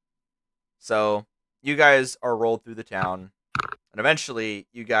 So, you guys are rolled through the town, and eventually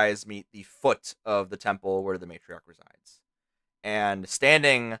you guys meet the foot of the temple where the matriarch resides. And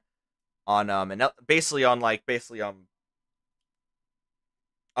standing on basically on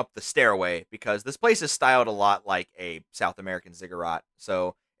up the stairway, because this place is styled a lot like a South American ziggurat.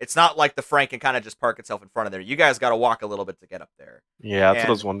 So it's not like the Frank can kind of just park itself in front of there. You guys got to walk a little bit to get up there. Yeah, that's what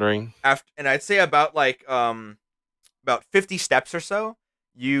I was wondering. And I'd say about about 50 steps or so,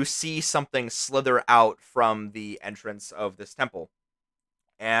 you see something slither out from the entrance of this temple.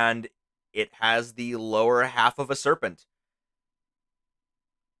 And it has the lower half of a serpent.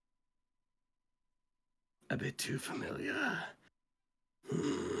 A bit too familiar.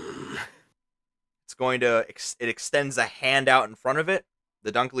 It's going to, it extends a hand out in front of it.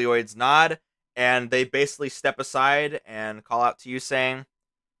 The Dunkleoids nod, and they basically step aside and call out to you saying,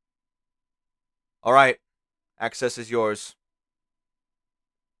 "All right, access is yours."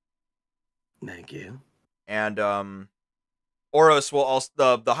 Thank you. And Oros will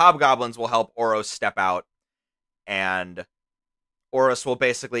also, the hobgoblins will help Oros step out, and Oros will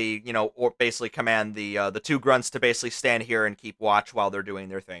basically, basically command the two grunts to basically stand here and keep watch while they're doing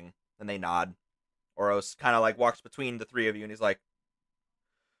their thing. Then they nod. Oros kind of like walks between the three of you, and he's like,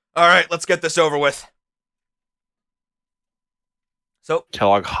 "All right, let's get this over with." So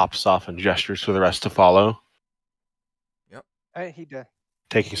Kellogg hops off and gestures for the rest to follow. Yep. He does.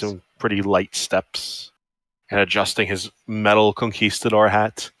 Taking some pretty light steps and adjusting his metal conquistador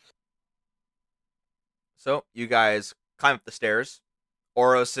hat. So you guys climb up the stairs.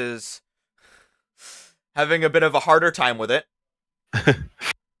 Oros is having a bit of a harder time with it.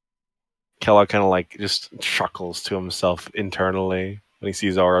 Kellogg kind of like just chuckles to himself internally when he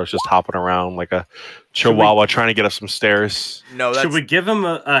sees Oros just hopping around like a chihuahua trying to get up some stairs. No, Should we give him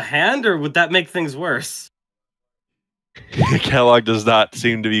a hand, or would that make things worse? Kellogg does not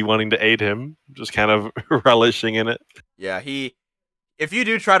seem to be wanting to aid him, just kind of relishing in it. Yeah, if you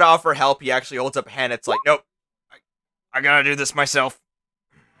do try to offer help, he actually holds up a hand. It's like, "Nope, I gotta do this myself."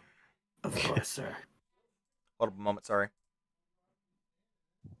 Of course, sir. Hold up a moment, sorry.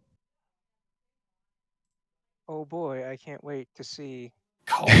 Oh boy, I can't wait to see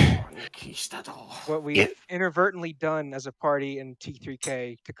Conquistador. what we've inadvertently done as a party in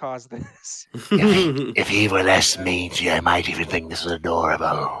T3K to cause this. If he were less meaty, I might even think this is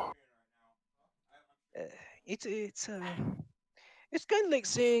adorable. It's kind of like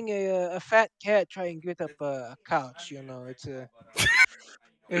seeing a fat cat try and get up a couch. You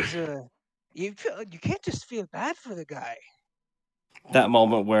can't just feel bad for the guy. That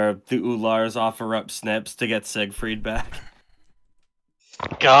moment where the Ulars offer up Snips to get Siegfried back.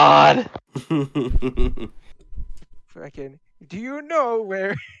 God. Fucking. Do you know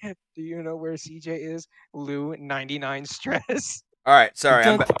where CJ is? Lou 99 stress. All right, sorry,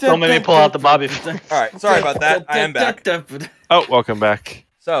 I'm back. Don't make me pull out the Bobby. All right, sorry about that. I am back. Oh, welcome back.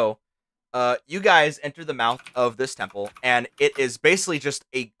 So, you guys enter the mouth of this temple, and it is basically just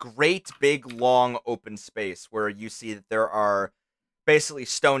a great big long open space where you see that there are basically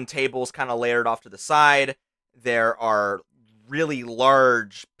stone tables kind of layered off to the side. There are really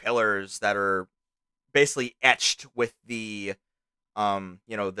large pillars that are basically etched with the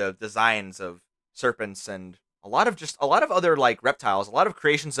the designs of serpents and a lot of other like reptiles, a lot of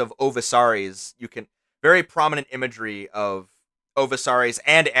creations of ovisaries. You can very prominent imagery of ovisaries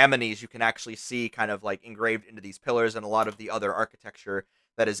and ammones you can actually see kind of like engraved into these pillars, and a lot of the other architecture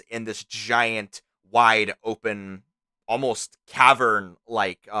that is in this giant wide open, almost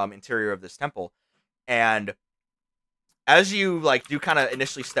cavern-like interior of this temple. And as you like do kind of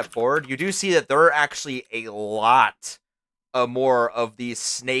initially step forward, you do see that there are actually a lot more of these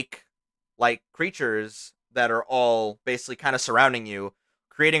snake-like creatures that are all basically kind of surrounding you,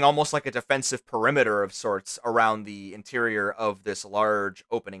 creating almost like a defensive perimeter of sorts around the interior of this large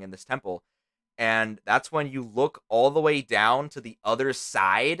opening in this temple. And that's when you look all the way down to the other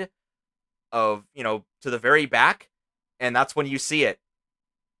side of, to the very back, and that's when you see it.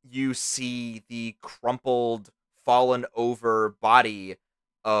 You see the crumpled, fallen over body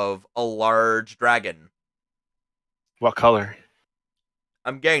of a large dragon. What color?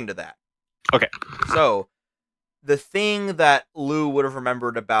 I'm getting to that. Okay. So, the thing that Lou would have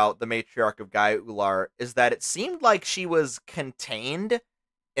remembered about the matriarch of Gaia Ular is that it seemed like she was contained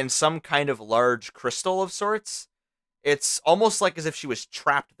in some kind of large crystal of sorts. It's almost like as if she was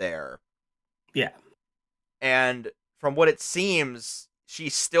trapped there. Yeah. And from what it seems,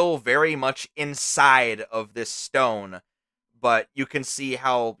 she's still very much inside of this stone, but you can see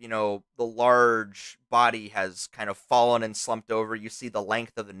how, the large body has kind of fallen and slumped over. You see the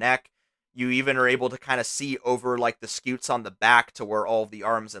length of the neck. You even are able to kind of see over like the scutes on the back to where all of the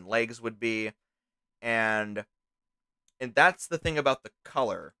arms and legs would be. And that's the thing about the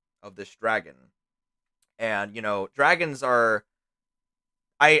color of this dragon. And, dragons are...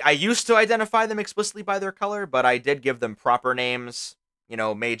 I used to identify them explicitly by their color, but I did give them proper names.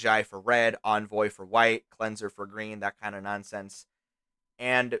 Magi for red, Envoy for white, Cleanser for green, that kind of nonsense.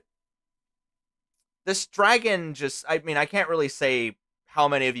 And this dragon just... I can't really say how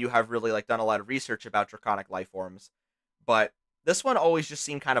many of you have really done a lot of research about draconic life forms, but this one always just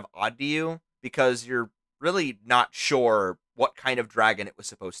seemed kind of odd to you because you're really not sure what kind of dragon it was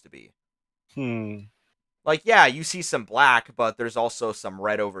supposed to be. Yeah, you see some black, but there's also some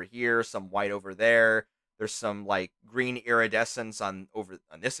red over here, some white over there. There's some green iridescence on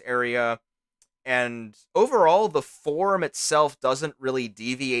this area. And overall, the form itself doesn't really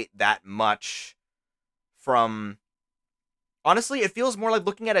deviate that much from... Honestly, it feels more like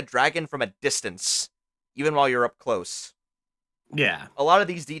looking at a dragon from a distance, even while you're up close. Yeah. A lot of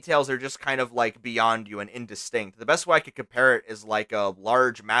these details are just kind of beyond you and indistinct. The best way I could compare it is like a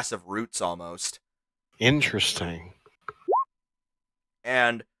large, massive roots almost. Interesting.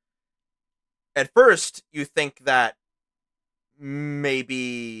 And at first, you think that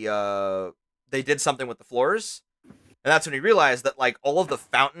maybe they did something with the floors. And that's when you realize that, all of the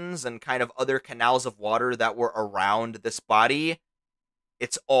fountains and kind of other canals of water that were around this body,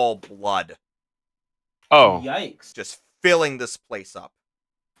 it's all blood. Oh. Yikes. Just filling this place up.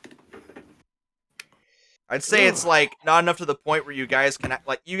 I'd say it's, not enough to the point where you guys can,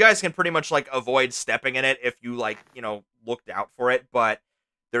 you guys can pretty much, avoid stepping in it if you, looked out for it, but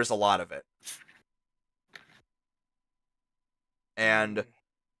there's a lot of it. And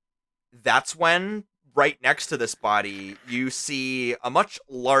that's when... right next to this body, you see a much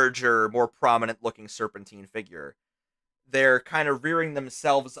larger, more prominent-looking serpentine figure. They're kind of rearing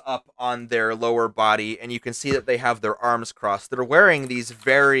themselves up on their lower body, and you can see that they have their arms crossed. They're wearing these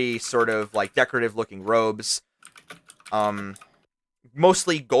very sort of, decorative-looking robes.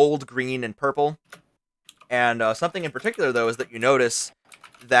 Mostly gold, green, and purple. And something in particular, though, is that you notice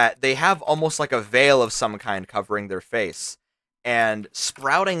that they have almost like a veil of some kind covering their face. And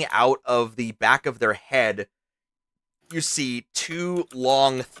sprouting out of the back of their head, you see two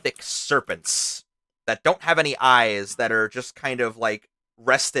long, thick serpents that don't have any eyes, that are just kind of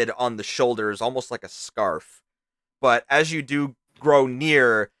rested on the shoulders, almost like a scarf. But as you do grow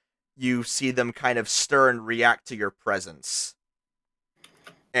near, you see them kind of stir and react to your presence.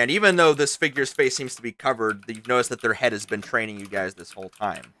 And even though this figure's face seems to be covered, you've noticed that their head has been training you guys this whole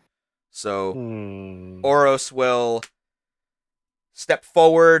time. So, Oros will step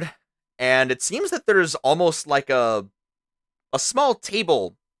forward, and it seems that there's almost like a small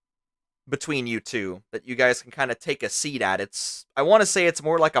table between you two that you guys can kind of take a seat at. I want to say it's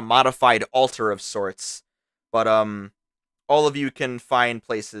more like a modified altar of sorts, but all of you can find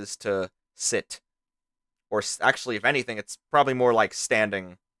places to sit. Or actually, if anything, it's probably more like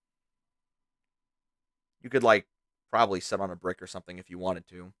standing. You could probably sit on a brick or something if you wanted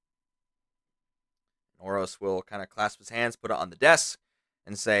to. Oros will kind of clasp his hands, put it on the desk,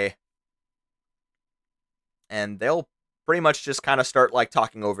 and say... And they'll pretty much just kind of start,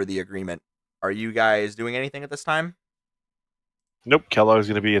 talking over the agreement. Are you guys doing anything at this time? Nope, Kellogg's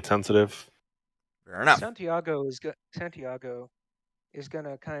going to be attentive. Fair enough. Santiago is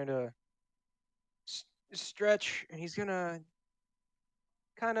gonna kind of stretch, and he's gonna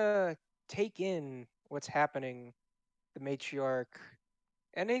kind of take in what's happening. The matriarch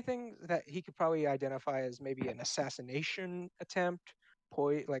anything that he could probably identify as maybe an assassination attempt,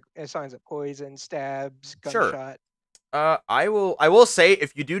 like signs of poison, stabs, Sure. gunshot. I will say,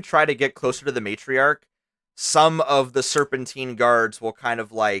 if you do try to get closer to the matriarch, some of the serpentine guards will kind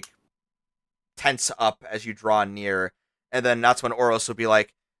of like tense up as you draw near, and then that's when Oros will be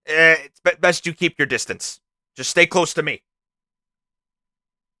like, it's best you keep your distance. Just stay close to me.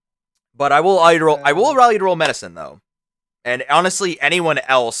 But I will allow you to roll medicine though. And honestly, anyone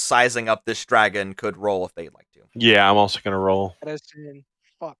else sizing up this dragon could roll if they'd like to. Yeah, I'm also gonna roll. Medicine.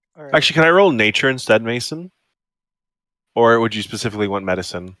 Fuck. All right. Actually, can I roll nature instead, Mason? Or would you specifically want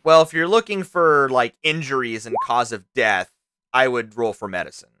medicine? Well, if you're looking for like injuries and cause of death, I would roll for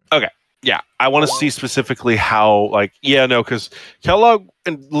medicine. Okay. Yeah, I want to see specifically how, like, because Kellogg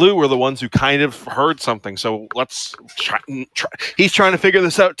and Lou were the ones who kind of heard something. So let's try. He's trying to figure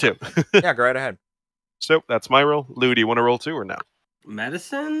this out too. Yeah, go right ahead. So that's my roll. Lou, do you want to roll too or no?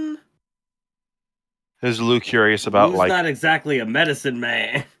 Medicine? Is Lou curious about Lou's not exactly a medicine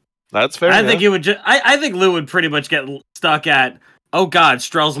man. That's fair. I think he would. I think Lou would pretty much get stuck at. Oh God,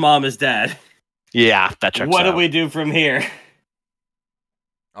 Strell's mom is dead. Yeah, that checks What out. do we do from here?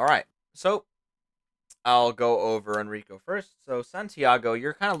 All right. So I'll go over Enrico first. So Santiago,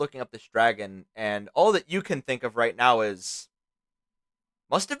 you're kind of looking up this dragon, and all that you can think of right now is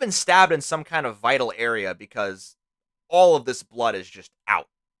must have been stabbed in some kind of vital area because all of this blood is just out.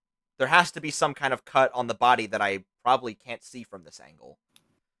 There has to be some kind of cut on the body that I probably can't see from this angle.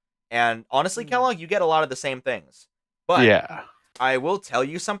 And honestly, Kellogg, you get a lot of the same things. But yeah, I will tell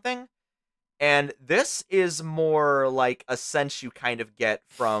you something. And this is more like a sense you kind of get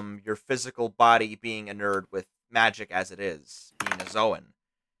from your physical body being inured with magic as it is, being a Zoan.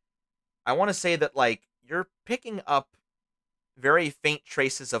 I want to say that, like, you're picking up very faint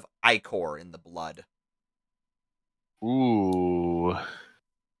traces of ichor in the blood. Ooh.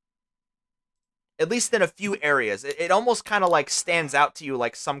 At least in a few areas. It almost kind of, like, stands out to you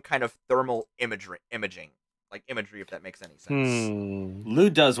like some kind of thermal imaging. Like, imagery, if that makes any sense. Lou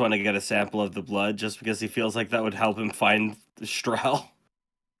does want to get a sample of the blood just because he feels like that would help him find Strel.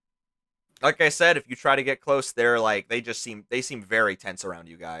 Like I said, if you try to get close, they're like, they seem very tense around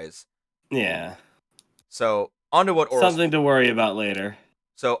you guys. Yeah. So, onto what Oros... Something to worry about later.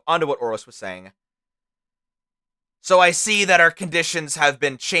 So, onto what Oros was saying. So I see that our conditions have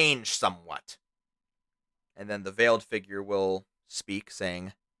been changed somewhat. And then the veiled figure will speak,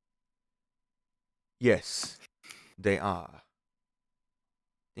 saying, yes, they are.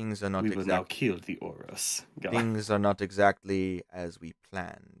 Things are not We will now kill the Oros. Things are not exactly as we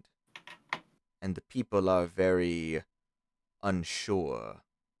planned. And the people are very unsure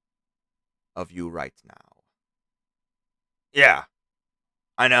of you right now. Yeah,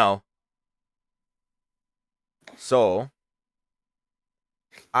 I know. So,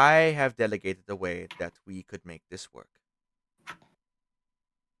 I have delegated a way that we could make this work.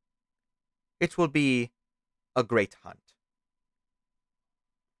 It will be a great hunt.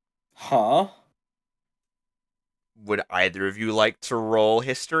 Huh? Would either of you like to roll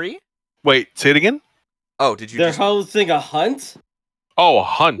history? Wait, say it again? Oh, did you They're just... hosting a hunt? Oh, a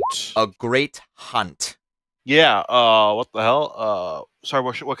hunt. A great hunt. Yeah, what the hell? Sorry,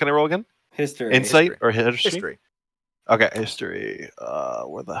 what can I roll again? History. Insight or history? History. Okay, history.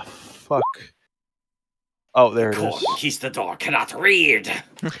 Where the fuck? Oh, there it is. Conquistador cannot read.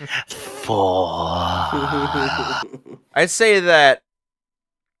 4. I'd say that...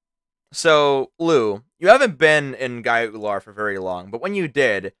 So, Lou, you haven't been in Gaia Ular for very long, but when you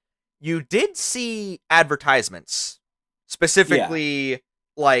did see advertisements. Specifically,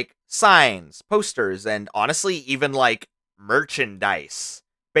 like, signs, posters, and honestly, even, like, merchandise.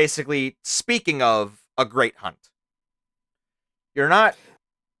 Basically, speaking of a great hunt. You're not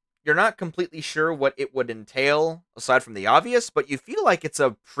completely sure what it would entail, aside from the obvious, but you feel like it's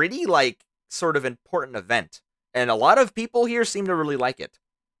a pretty, like, sort of important event. And a lot of people here seem to really like it.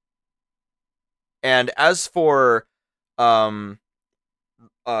 And as for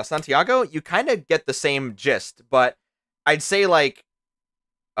Santiago, you kind of get the same gist, but I'd say, like,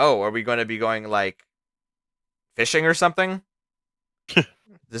 oh, are we going to be going, like, fishing or something?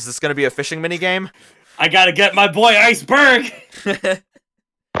 Is this going to be a fishing minigame? I gotta get my boy Iceberg!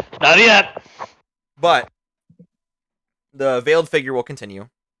 Not yet. But the veiled figure will continue.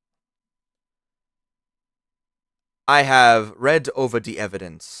 I have read over the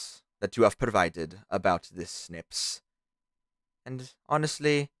evidence that you have provided about this Snips. And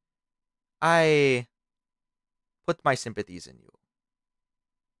honestly, I put my sympathies in you.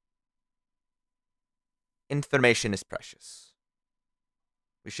 Information is precious.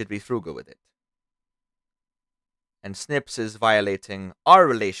 We should be frugal with it. And Snips is violating our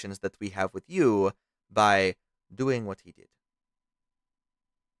relations that we have with you by doing what he did.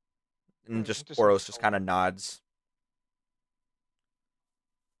 And just Oros just kind of nods.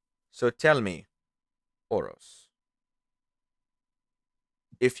 So tell me, Oros,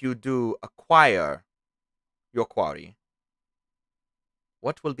 if you do acquire your quarry,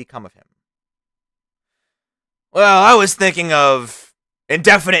 what will become of him? Well, I was thinking of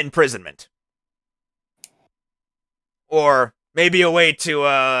indefinite imprisonment. Or maybe a way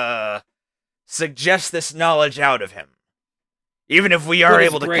to, suggest this knowledge out of him. Even if we are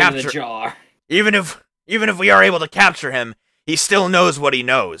able to capture... Even if we are able to capture him, he still knows what he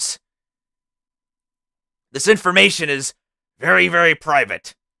knows. This information is very, very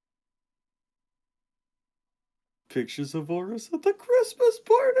private. Pictures of Oros at the Christmas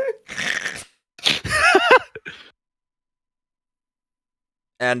party.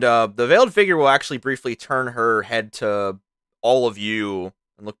 And the veiled figure will actually briefly turn her head to all of you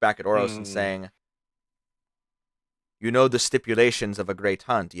and look back at Oros and saying, "You know the stipulations of a great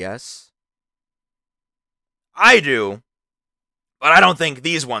hunt, yes?" "I do, but I don't think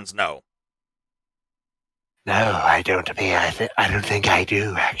these ones know." No, I don't think I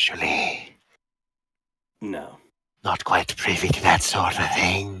do, actually. No. Not quite privy to that sort of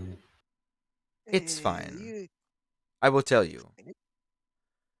thing. It's fine. I will tell you.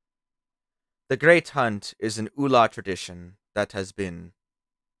 The Great Hunt is an Ula tradition that has been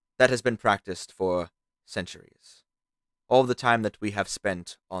practiced for centuries. All the time that we have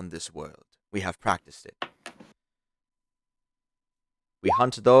spent on this world, we have practiced it. We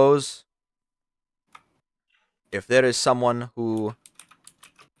hunt those. If there is someone who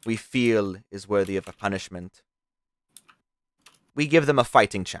we feel is worthy of a punishment, we give them a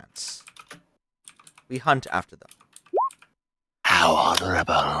fighting chance. We hunt after them. How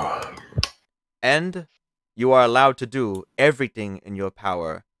honorable. And you are allowed to do everything in your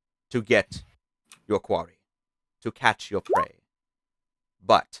power to get your quarry, to catch your prey.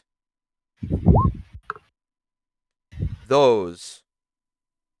 But those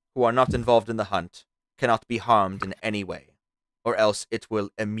who are not involved in the hunt cannot be harmed in any way, or else it will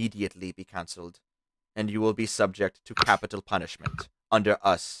immediately be cancelled, and you will be subject to capital punishment under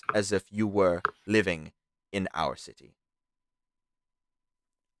us as if you were living in our city.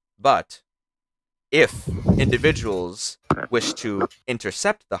 But if individuals wish to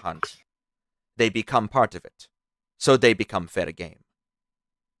intercept the hunt, they become part of it, so they become fair game.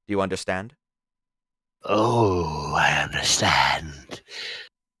 Do you understand? Oh, I understand.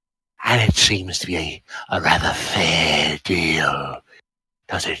 And it seems to be a rather fair deal,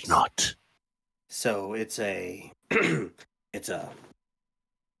 does it not? So it's a it's a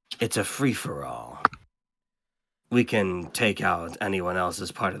free-for-all. We can take out anyone else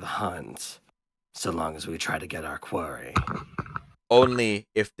as part of the hunt, so long as we try to get our quarry. Only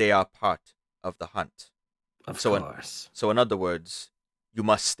if they are part of the hunt. Of course. So in other words, you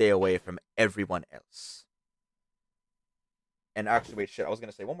must stay away from everyone else. And actually, wait, shit, I was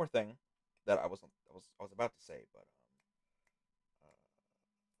gonna say one more thing that I was about to say, but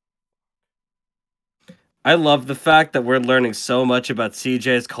I love the fact that we're learning so much about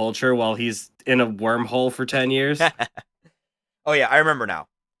CJ's culture while he's in a wormhole for 10 years. Oh yeah, I remember now.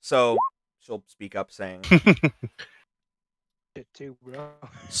 So she'll speak up saying, Shit too, bro.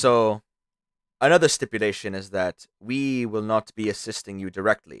 "So another stipulation is that we will not be assisting you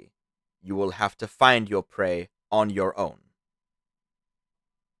directly. You will have to find your prey on your own.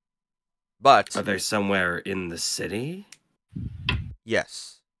 But Are they somewhere in the city?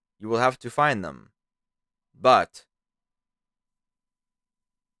 yes, you will have to find them. But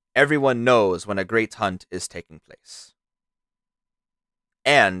everyone knows when a great hunt is taking place.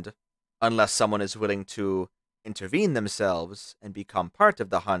 And unless someone is willing to intervene themselves and become part of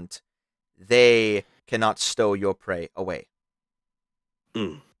the hunt, they cannot stow your prey away."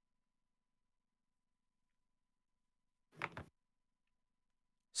 Mm.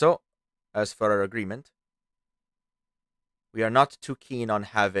 So, as for our agreement, we are not too keen on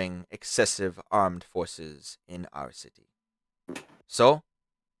having excessive armed forces in our city. So,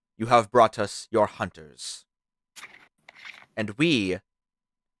 you have brought us your hunters. And we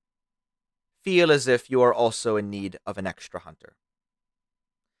feel as if you are also in need of an extra hunter.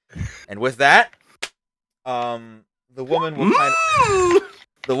 And with that, the woman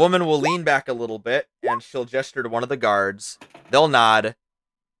will lean back a little bit, and she'll gesture to one of the guards. They'll nod,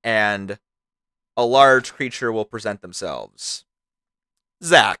 and a large creature will present themselves.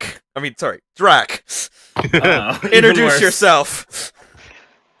 Drak. Even Introduce worse. yourself.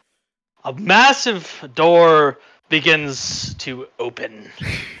 A massive door begins to open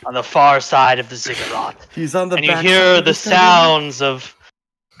on the far side of the ziggurat. He's on the And you back hear side of the this guy. sounds of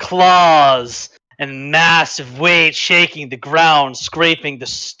claws and massive weight shaking the ground, scraping the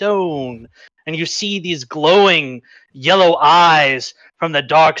stone. And you see these glowing yellow eyes from the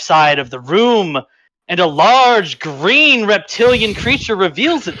dark side of the room, and a large green reptilian creature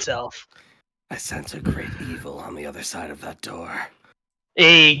reveals itself. I sense a great evil on the other side of that door.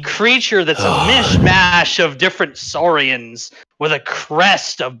 A creature that's a mishmash of different saurians with a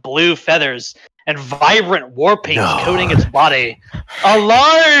crest of blue feathers and vibrant war paint coating its body. A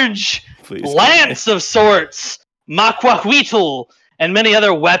large lance of sorts, maquahuitl, and many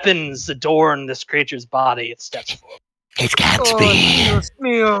other weapons adorn this creature's body. It steps forward. It can't be. Dios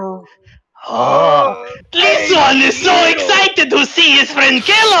mío. This one is so excited to see his friend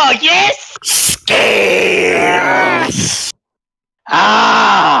Kellogg, yes? Scales!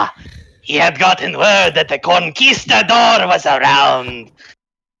 He had gotten word that the conquistador was around.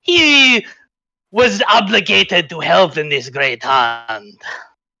 He was obligated to help in this great hunt.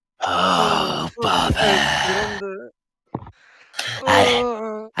 Oh, bother.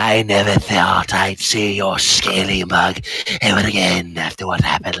 I never thought I'd see your scaly mug ever again after what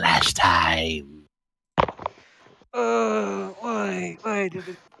happened last time. Why did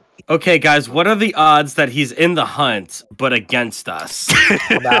it? Okay, guys, what are the odds that he's in the hunt, but against us?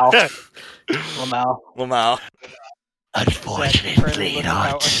 Lamau. Unfortunately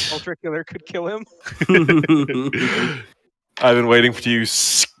not. Ultra Killer could kill him. I've been waiting for you,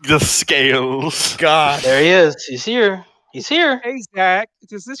 the Scales. God. There he is. He's here. He's here. Hey, Zach,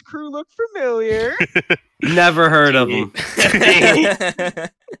 does this crew look familiar? Never heard of him.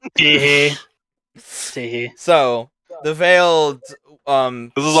 So, the veiled This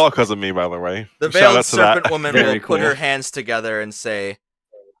is all because of me, by the way. the Shout veiled out to that. serpent woman Very will cool. put her hands together and say,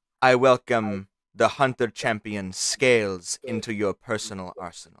 I welcome the hunter champion Scales into your personal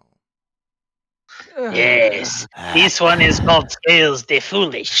arsenal. Yes. This one is called Scales the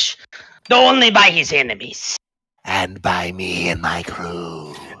Foolish. Though only by his enemies. And by me and my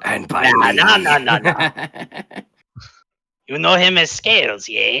crew. And by No. me. You know him as Scales,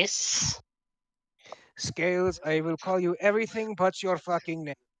 yes? Scales, I will call you everything but your fucking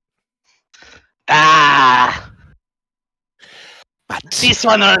name. Ah, But this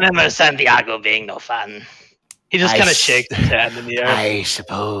one remembers Santiago being no fun. He just I kind of s- shakes his hand in the air. I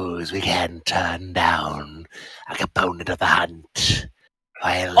suppose we can turn down a component of the hunt.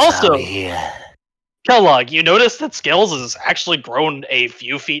 While Also- here. Kellogg, you notice that Scales has actually grown a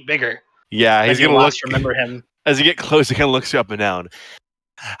few feet bigger. Yeah, he's As you gonna look. last remember him. As you get close, he kind of looks you up and down.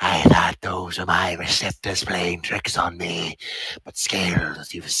 I thought those were my receptors playing tricks on me, but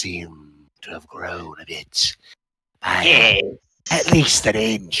Scales, you seem to have grown a bit. By Yes. at least an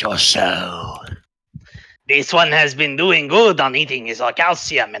inch or so. This one has been doing good on eating his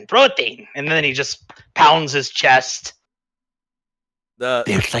calcium and protein. And then he just pounds his chest. The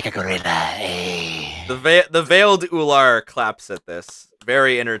Built like a gorilla, eh? the veiled Ular claps at this,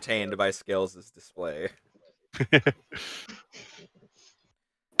 very entertained by Scales' display.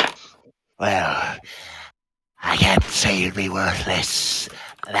 Well, I can't say you'd be worthless.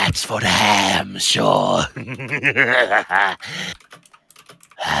 That's for damn sure.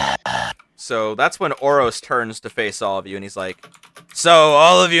 So that's when Oros turns to face all of you, and he's like, "So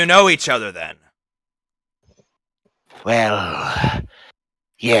all of you know each other then?" Well,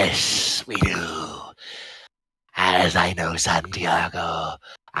 yes, we do. As I know Santiago,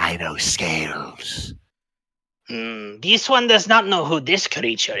 I know Scales. This one does not know who this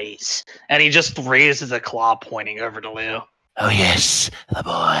creature is. And he just raises a claw pointing over to Lou. Oh yes, the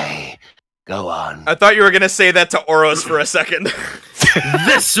boy. Go on. I thought you were gonna say that to Oros for a second.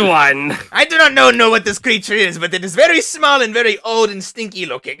 This one! I do not know what this creature is, but it is very small and very old and stinky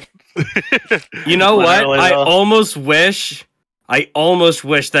looking. You know what? Literally, I though. almost wish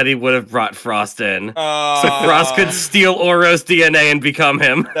that he would have brought Frost in. So Frost could steal Oro's DNA and become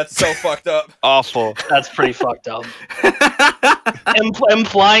him. That's so fucked up. Awful. That's pretty fucked up.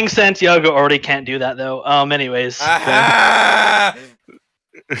 Implying Santiago already can't do that, though. Anyways. Ah!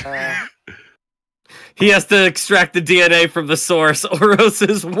 He has to extract the DNA from the source,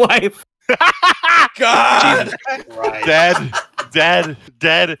 Oros' wife. God! Jesus Christ.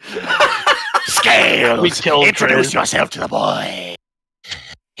 Dead. Scales! We killed Introduce Kriz. yourself to the boy.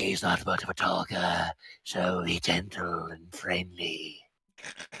 He's not much of a talker, so be gentle and friendly.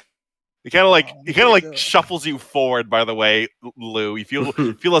 He kind of like shuffles you forward. By the way, Lou, you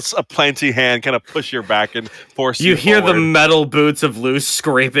feel a plenty hand kind of push your back and force you. You hear the forward. metal boots of Lou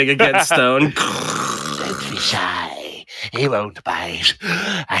scraping against stone. Don't be shy. He won't bite.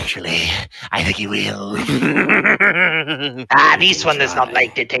 Actually, I think he will. This one does not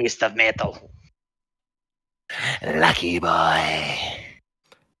like the taste of metal. Lucky boy.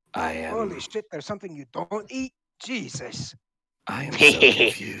 I am. Holy shit, there's something you don't eat? Jesus. I am so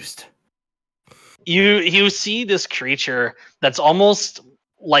confused. You see this creature that's almost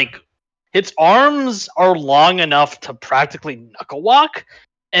like its arms are long enough to practically knuckle walk,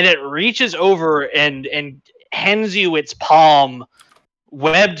 and it reaches over and hands you its palm,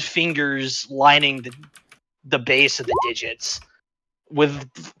 webbed fingers lining the base of the digits, with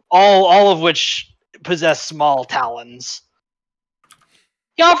all of which possess small talons.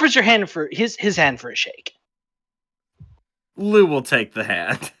 He offers your hand for his hand for a shake. Lou will take the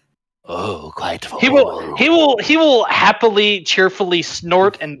hand. Oh, quite full. He will happily, cheerfully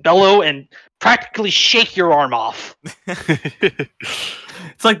snort and bellow and practically shake your arm off.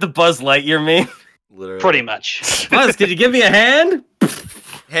 It's like the Buzz Lightyear meme. Literally. Pretty much. Buzz, could you give me a hand?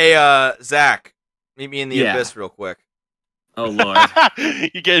 Hey, Zach, meet me in the abyss real quick. Oh lord.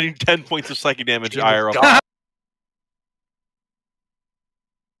 You're getting 10 points of psychic damage, Jesus IRL. God.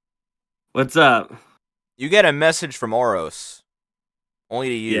 What's up? You get a message from Oros. Only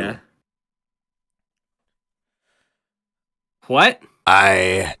to you. Yeah. What?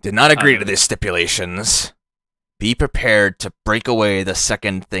 I did not agree to these stipulations. Be prepared to break away the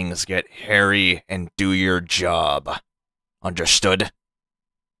second things get hairy and do your job. Understood?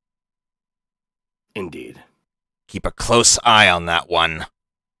 Indeed. Keep a close eye on that one.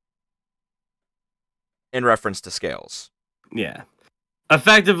 In reference to scales. Yeah.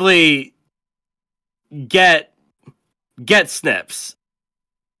 Effectively get snips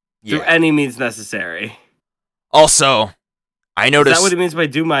through any means necessary. Also, I noticed... Is that what he means by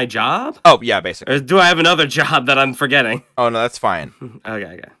do my job? Oh, yeah, basically. Or do I have another job that I'm forgetting? Oh, no, that's fine.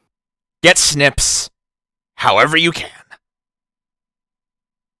 Okay. Get snips however you can.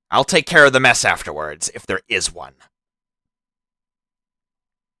 I'll take care of the mess afterwards, if there is one.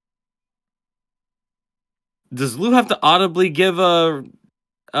 Does Lou have to audibly give a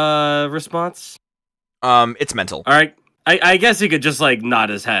response? It's mental. All right. I guess he could just, like, nod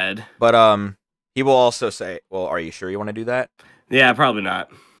his head. But, he will also say, well, are you sure you want to do that? Yeah, probably not.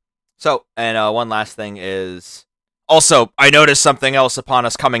 So, and one last thing is... Also, I noticed something else upon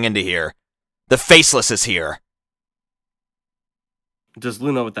us coming into here. The Faceless is here. Does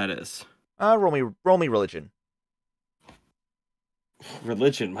Lou know what that is? Roll me religion.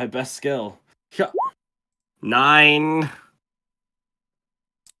 Religion, my best skill. 9.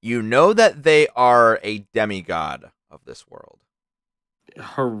 You know that they are a demigod of this world.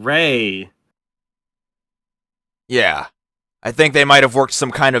 Hooray. Yeah. I think they might have worked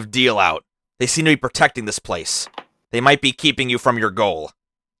some kind of deal out. They seem to be protecting this place. They might be keeping you from your goal.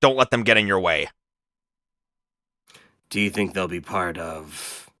 Don't let them get in your way. Do you think they'll be part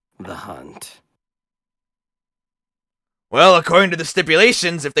of the hunt? Well, according to the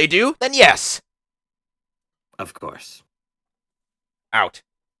stipulations, if they do, then yes. Of course. Out.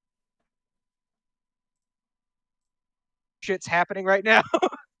 Shit's happening right now.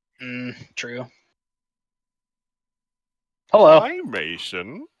 True. Hello. Hi,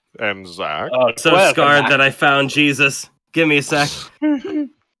 Mason and Zach. So scarred that I found Jesus. Give me a sec.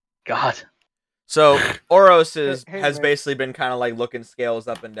 God. So, Oros has man. basically been kind of like looking scales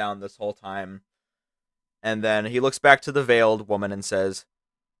up and down this whole time. And then he looks back to the veiled woman and says,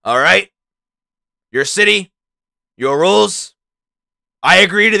 all right, your city, your rules, I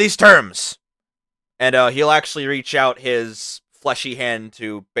agree to these terms. And he'll actually reach out his fleshy hand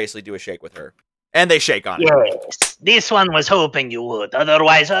to basically do a shake with her. And they shake on it. Yes, this one was hoping you would.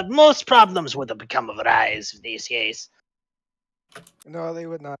 Otherwise, most problems would have become of rise these days. No, they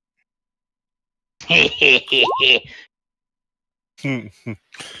would not.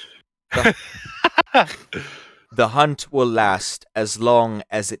 The hunt will last as long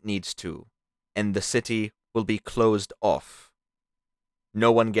as it needs to, and the city will be closed off.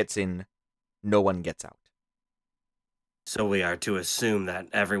 No one gets in, no one gets out. So we are to assume that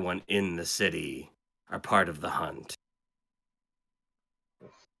everyone in the city are part of the hunt.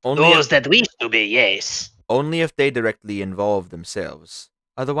 Those that wish to be, yes. Only if they directly involve themselves.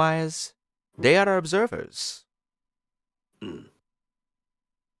 Otherwise, they are observers.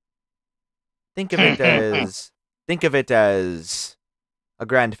 Think of it as a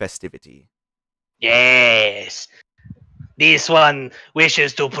grand festivity. Yes. This one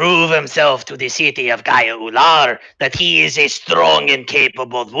wishes to prove himself to the city of Gaia Ular that he is a strong and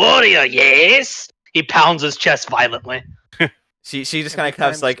capable warrior, yes? He pounds his chest violently. She just kind of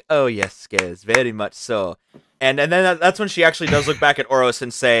comes like, oh yes, Skez, very much so. And then that's when she actually does look back at Oros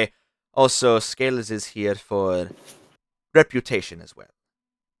and say, also, Scales is here for reputation as well.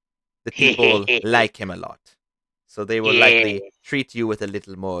 The people like him a lot. So they will likely treat you with a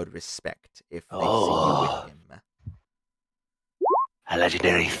little more respect if they see you with him. A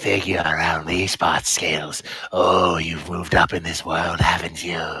legendary figure around these parts, Scales. Oh, you've moved up in this world, haven't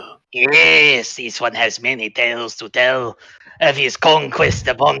you? Yes, this one has many tales to tell of his conquest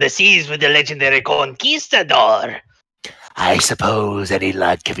upon the seas with the legendary conquistador. I suppose any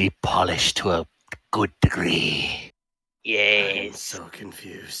lad can be polished to a good degree. Yes. So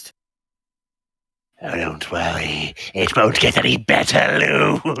confused. Oh, don't worry. It won't get any better,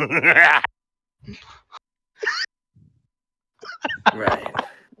 Lou. Right.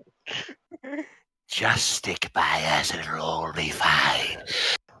 Just stick by us and it'll all be fine.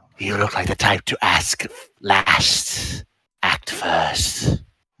 You look like the type to ask last, act first.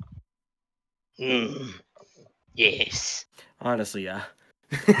 Yes. Honestly, yeah.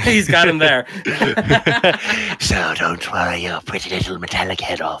 He's got him there. So don't worry your pretty little metallic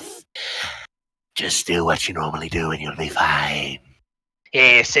head off. Just do what you normally do and you'll be fine.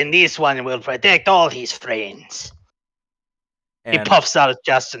 Yes, and this one will protect all his friends. He And puffs out his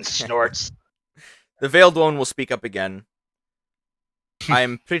chest and snorts. the Veiled One will speak up again.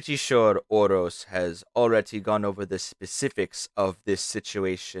 I'm pretty sure Oros has already gone over the specifics of this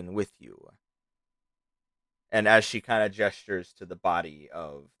situation with you. And as she kind of gestures to the body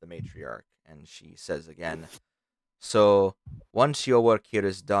of the matriarch, and she says again, so once your work here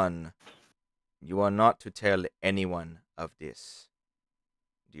is done, you are not to tell anyone of this.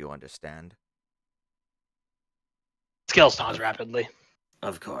 Do you understand? Scales nods rapidly.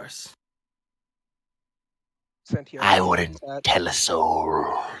 Of course. Sentient I says wouldn't that. tell a soul.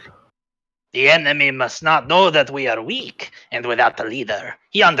 The enemy must not know that we are weak and without a leader.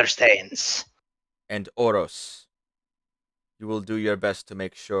 He understands. And Oros, you will do your best to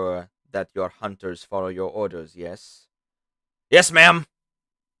make sure that your hunters follow your orders, yes? Yes, ma'am!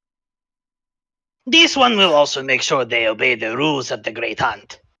 This one will also make sure they obey the rules of the Great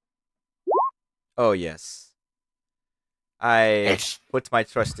Hunt. Oh, yes. I It's put my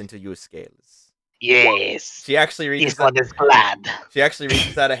trust into you, Scales. Yes. She actually reaches This one is glad.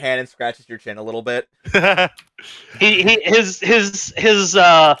 out a hand and scratches your chin a little bit. His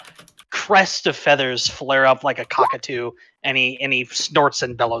crest of feathers flare up like a cockatoo, and he snorts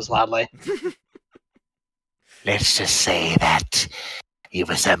and bellows loudly. let's just say that you've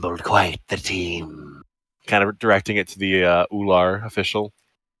assembled quite the team. Kind of directing it to the Ular official.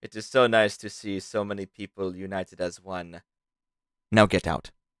 It is so nice to see so many people united as one. Now get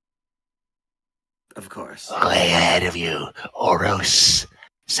out. Of course. Way ahead of you, Oros.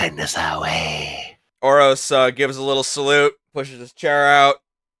 Send us our way. Oros gives a little salute, pushes his chair out,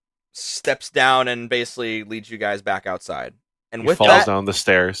 steps down, and basically leads you guys back outside. And He with falls that, down the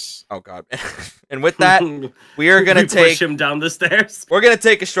stairs. oh god, and with that, we are gonna push him down the stairs. we're gonna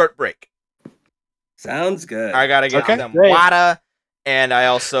take a short break. Sounds good. I gotta get Okay, some great. water, and I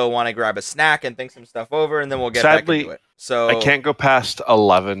also want to grab a snack and think some stuff over, and then we'll get Sadly, back into it. So I can't go past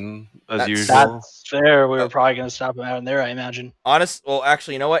 11 as That's usual. That's fair. We were probably going to stop him out in there, I imagine. well,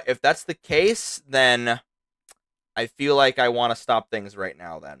 actually, you know what? If that's the case, then I feel like I want to stop things right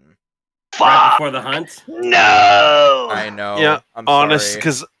now. Then Right Fuck! before the hunt. No! I know. Yeah, I'm Honest, sorry.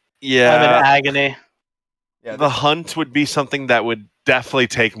 because I'm yeah, in agony. Yeah, the hunt would be something that would definitely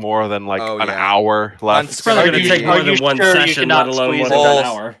take more than like Oh, an yeah. hour Hunt's left. It's probably Are going to you- take more are than you one sure you session, cannot let alone more squeeze than it an in?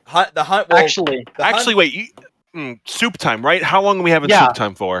 hour. the hunt. Will, Actually, the hunt- Actually, wait. Soup time, right? How long are we having Yeah. soup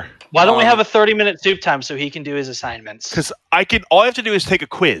time for? why don't we Um, have a 30-minute soup time so he can do his assignments? Because I can. All I have to do is take a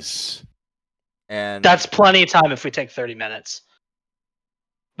quiz. and That's plenty of time if we take 30 minutes.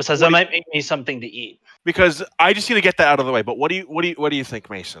 Besides, What that do might make me something to eat. Because I just need to get that out of the way. But what do you think,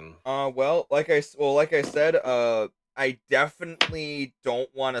 Mason? well, like I said, I definitely don't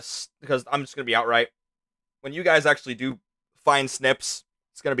want to because I'm just gonna be outright. When you guys actually do find snips,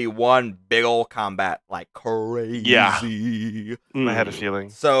 it's gonna be one big old combat like crazy. Yeah. I had a feeling.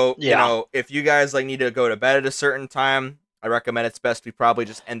 So you Yeah. know, if you guys like need to go to bed at a certain time, I recommend it's best we probably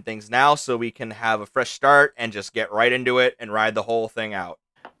just end things now so we can have a fresh start and just get right into it and ride the whole thing out.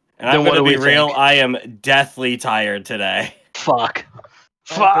 And I'm Then what going to do be we real. think? I am deathly tired today. Fuck. Oh,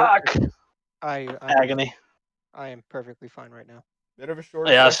 Fuck. I Agony. I am perfectly fine right now. Bit of a short.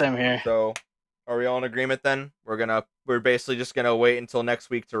 Yeah, session. same here. So, are we all in agreement then? We're basically just gonna wait until next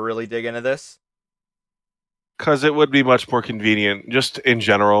week to really dig into this. Because it would be much more convenient, just in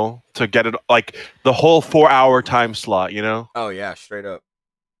general, to get it like the whole 4-hour time slot. You know. Oh yeah, straight up.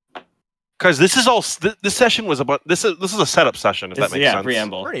 Because this is all. This session was about. This is a setup session. If that makes sense.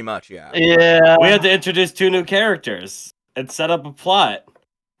 Preamble. Pretty much, yeah. Yeah. We had to introduce 2 new characters and set up a plot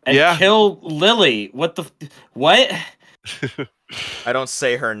and Yeah. kill Lily. What? I don't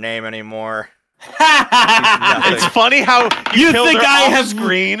say her name anymore. It's funny how you killed think her I off have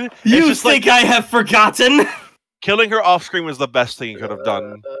screen. You It's just think like, I have forgotten? killing her off screen was the best thing you could have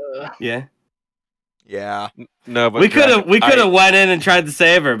done. Yeah. Yeah. No, but We could Drak, have went in and tried to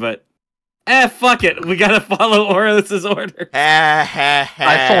save her, but fuck it. We gotta follow Oros' order. I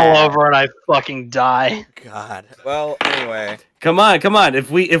fall over and I fucking die. God. Well, anyway. Come on.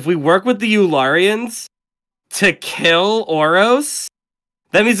 If we work with the Eularians to kill Oros,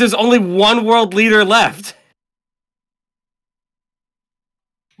 that means there's only one world leader left.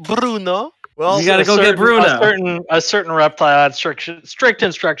 Bruno. Well, We gotta go get Bruno. A certain reptile had strict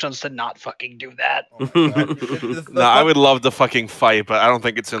instructions to not fucking do that. No, I would love to fucking fight, but I don't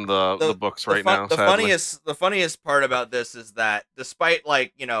think it's in the books right now. The funniest part about this is that despite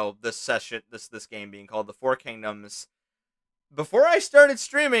this game being called the Four Kingdoms, before I started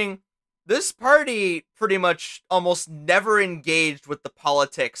streaming, this party pretty much almost never engaged with the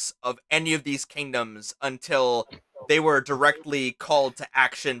politics of any of these kingdoms until they were directly called to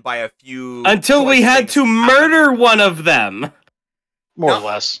action by a few. Until we had to murder one of them. More or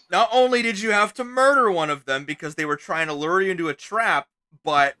less. Not only did you have to murder one of them because they were trying to lure you into a trap,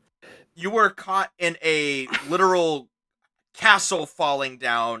 but you were caught in a literal castle falling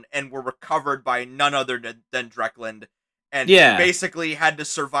down and were recovered by none other than Drekland, and basically had to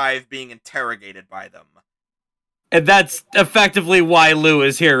survive being interrogated by them. And that's effectively why Lou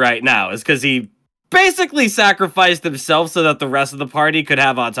is here right now, is because he basically sacrificed himself so that the rest of the party could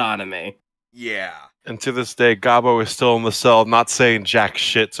have autonomy. Yeah. And to this day, Gabo is still in the cell, not saying jack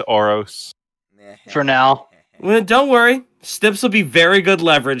shit to Oros. For now. Well, don't worry. Stips will be very good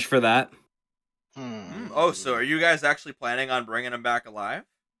leverage for that. Oh, so are you guys actually planning on bringing him back alive?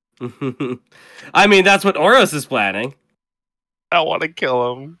 I mean, that's what Oros is planning. I want to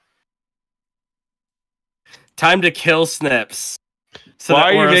kill him. Time to kill Snips. So why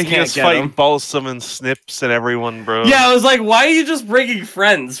are you Oros making can't us get fight him. Balsam and Snips and everyone, bro? Yeah, I was like, why are you just bringing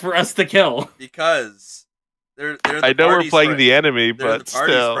friends for us to kill? Because they're the I know we're party's playing friends. the enemy, They're but the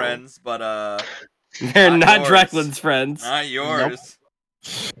party's still. friends, but they're not yours. Drekland's friends. Not yours.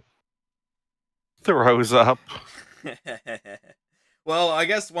 Throws up. Well, I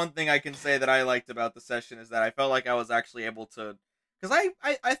guess one thing I can say that I liked about the session is that I felt like I was actually able to, because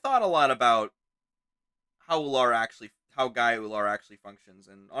I thought a lot about how Guy Ular actually functions,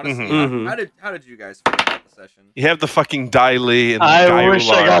 and honestly, how did you guys feel about the session? You have the fucking Dai Li and I Guy wish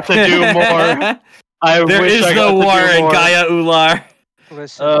Ular. I got to do more. There is no war in Gaia Ular.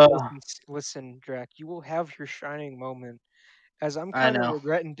 Listen, Drak, you will have your shining moment. As I'm I kind know. of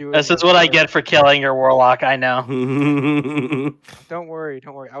regretting doing This is what I get for killing your warlock. I know. Don't worry.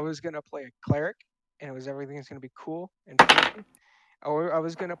 I was gonna play a cleric, and everything's gonna be cool and fun. Or I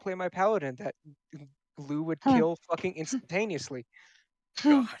was gonna play my paladin that Lou would kill fucking instantaneously.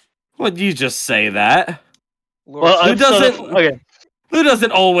 God. Would you just say that? Lord, Lou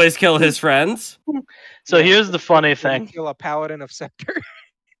doesn't always kill his friends. So here's the funny would thing. kill a paladin of Scepter.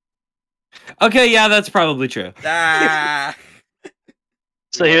 Okay, yeah, that's probably true.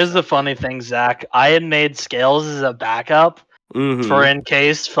 So here's the funny thing, Zach. I had made Scales as a backup for in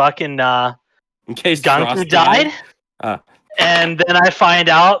case fucking in case Gunku died. And then I find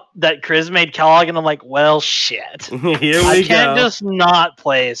out that Kriz made Kellogg, and I'm like, well, shit. Here I we can't go. just not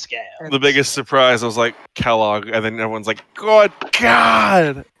play Scale. The biggest surprise was like Kellogg, and then everyone's like, "Good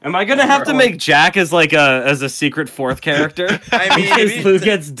God!" Am I gonna have to make Jack as like a secret fourth character? I mean, in case Lou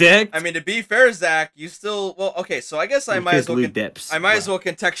gets dicked. I mean, to be fair, Zach, you still okay. So I guess I might as well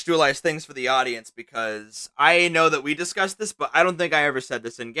contextualize things for the audience because I know that we discussed this, but I don't think I ever said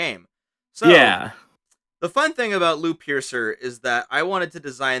this in game. So yeah. The fun thing about Lou Piercer is that I wanted to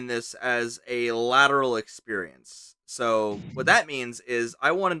design this as a lateral experience. So what that means is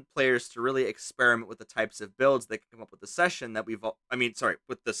I wanted players to really experiment with the types of builds that can come up with the session that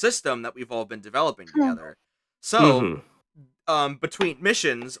with the system that we've all been developing together. So between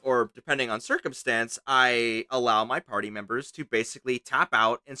missions, or depending on circumstance, I allow my party members to basically tap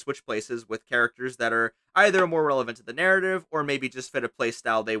out and switch places with characters that are either more relevant to the narrative or maybe just fit a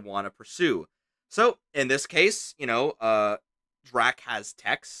playstyle they want to pursue. So, in this case, Drak has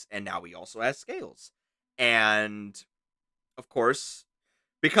Tex, and now he also has Scales. And, of course,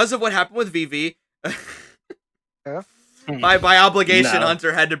 because of what happened with Vivi, by obligation,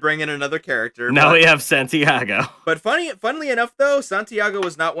 Hunter had to bring in another character. Now we have Santiago. But funnily enough, though, Santiago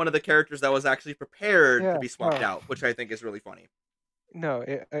was not one of the characters that was actually prepared to be swapped out, which I think is really funny. No,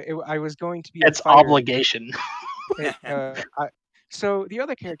 I was going to be... It's obligation. So the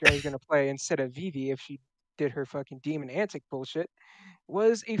other character I was going to play instead of Vivi, if she did her fucking demon antic bullshit,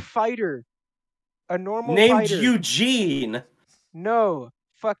 was a fighter. A normal Named fighter. Eugene. No,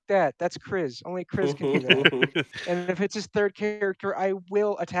 fuck that. That's Kriz. Only Kriz can do that. And if it's his third character, I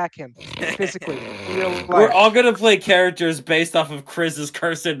will attack him physically. In real life. We're all gonna play characters based off of Kriz's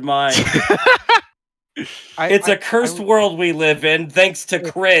cursed mind. It's a cursed world we live in, thanks to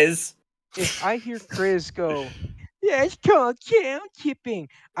Kriz. If I hear Kriz go, yeah, it's called keeping,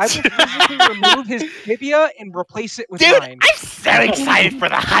 I will physically remove his tibia and replace it with Dude, mine. I'm so excited for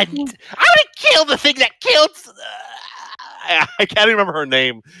the hunt. I want to kill the thing that killed. I can't even remember her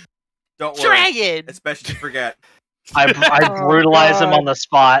name. Don't worry. Dragon. Especially forget. I brutalize him on the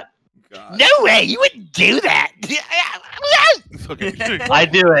spot. God. No way, you wouldn't do that. I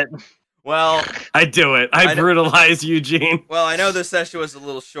do it. Well, I do it. I brutalize Eugene. well, I know this session was a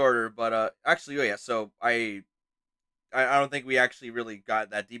little shorter, but actually, yeah. So I don't think we actually really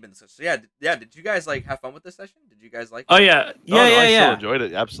got that deep into this. So yeah. Did you guys like have fun with this session? Did you guys like? Oh yeah, I still enjoyed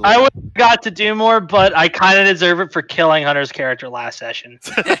it. Absolutely. I would have got to do more, but I kind of deserve it for killing Hunter's character last session.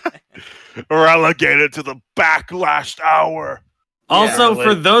 Relegated to the backlash hour. Also, Yeah.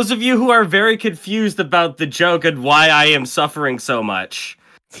 for those of you who are very confused about the joke and why I am suffering so much,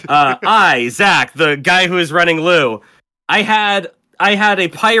 I, Zach, the guy who is running Lou, I had a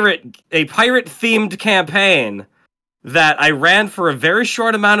pirate themed campaign that I ran for a very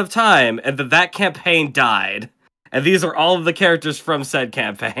short amount of time, and that campaign died. And these are all of the characters from said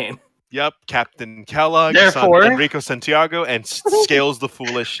campaign. Yep, Captain Kellogg, Therefore- Enrico Santiago, and Scales the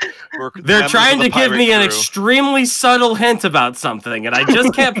Foolish. They're trying to give me an extremely subtle hint about something, and I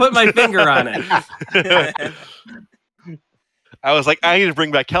just can't put my finger on it. I was like, I need to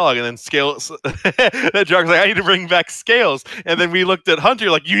bring back Kellogg, and then Scales. That Drak was like, I need to bring back Scales, and then we looked at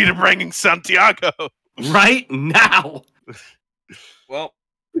Hunter like, you need to bring in Santiago Right now. Well,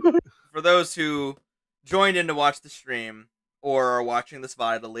 for those who joined in to watch the stream or are watching this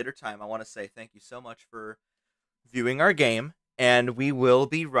VOD at a later time, I want to say thank you so much for viewing our game, and we will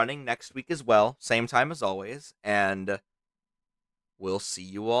be running next week as well, same time as always, and we'll see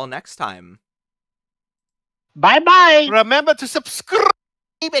you all next time. Bye-bye! Remember to subscribe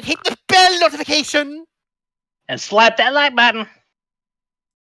and hit the bell notification. And slap that like button.